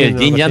Remind. Sí, el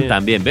Jin Jan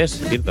también,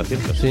 ¿ves? Cierto.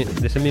 Sí,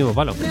 de ese mismo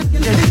palo.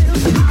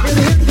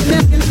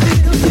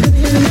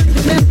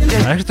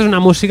 Esto es una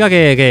música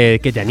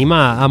que te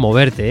anima a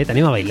moverte, te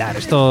anima a bailar.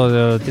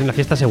 Esto tiene la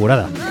fiesta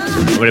asegurada.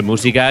 Hombre,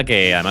 música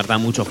que además da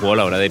mucho juego a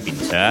la hora de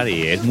pinchar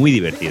y es muy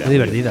divertida. Muy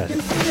divertida.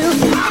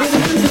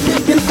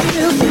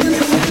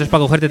 Esto es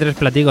para cogerte 3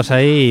 platicos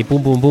ahí y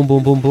pum.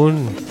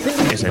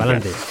 Es para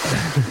adelante.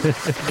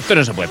 Esto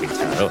no se puede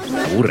pinchar, ¿no?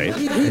 Se aburre, ¿eh?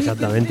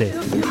 Exactamente.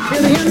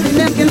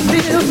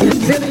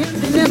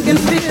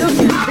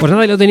 Pues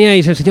nada, ahí lo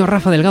teníais, el señor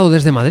Rafa Delgado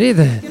desde Madrid.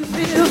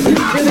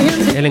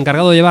 El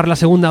encargado de llevar la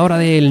segunda hora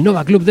del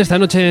Nova Club de esta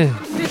noche.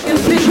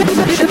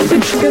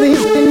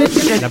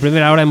 La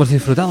primera hora hemos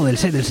disfrutado del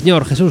set del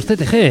señor Jesús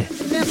TTG.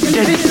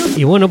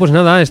 Y bueno, pues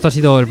nada, esto ha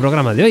sido el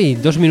programa de hoy.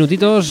 2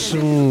 minutitos,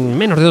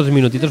 menos de 2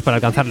 minutitos para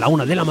alcanzar la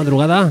 1 de la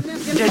madrugada.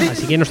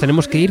 Así que nos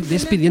tenemos que ir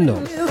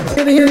despidiendo.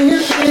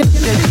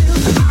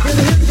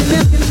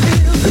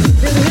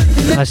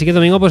 Así que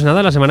Domingo, pues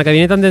nada, la semana que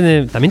viene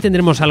también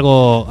tendremos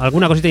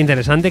alguna cosita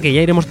interesante que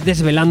ya iremos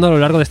desvelando a lo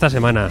largo de esta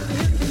semana.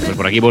 Pues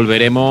por aquí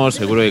volveremos,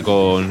 seguro que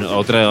con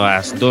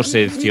otras 2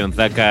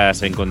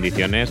 seccionzacas en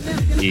condiciones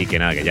y que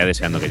nada, que ya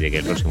deseando que llegue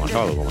el próximo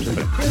sábado, como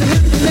siempre.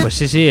 Pues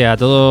sí, a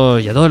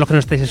todos los que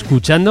nos estáis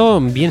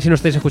escuchando, bien si nos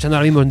estáis escuchando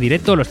ahora mismo en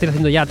directo, lo estáis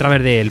haciendo ya a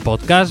través del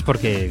podcast,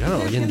 porque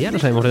claro, hoy en día no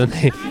sabemos de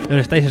dónde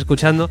nos estáis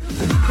escuchando.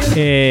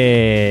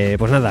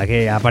 Pues nada,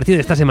 que a partir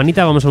de esta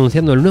semanita vamos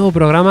anunciando el nuevo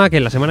programa que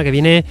la semana que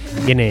viene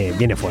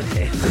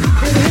fuerte.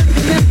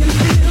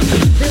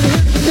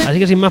 Así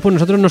que sin más, pues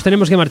nosotros nos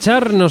tenemos que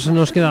marchar,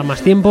 nos queda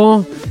más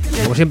tiempo.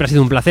 Como siempre ha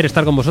sido un placer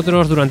estar con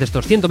vosotros durante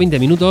estos 120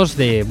 minutos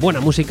de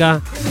buena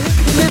música.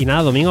 Y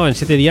nada, Domingo, en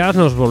 7 días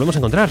nos volvemos a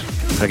encontrar.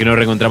 Aquí nos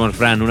reencontramos,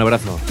 Fran, un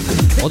abrazo.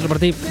 Otro para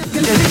ti.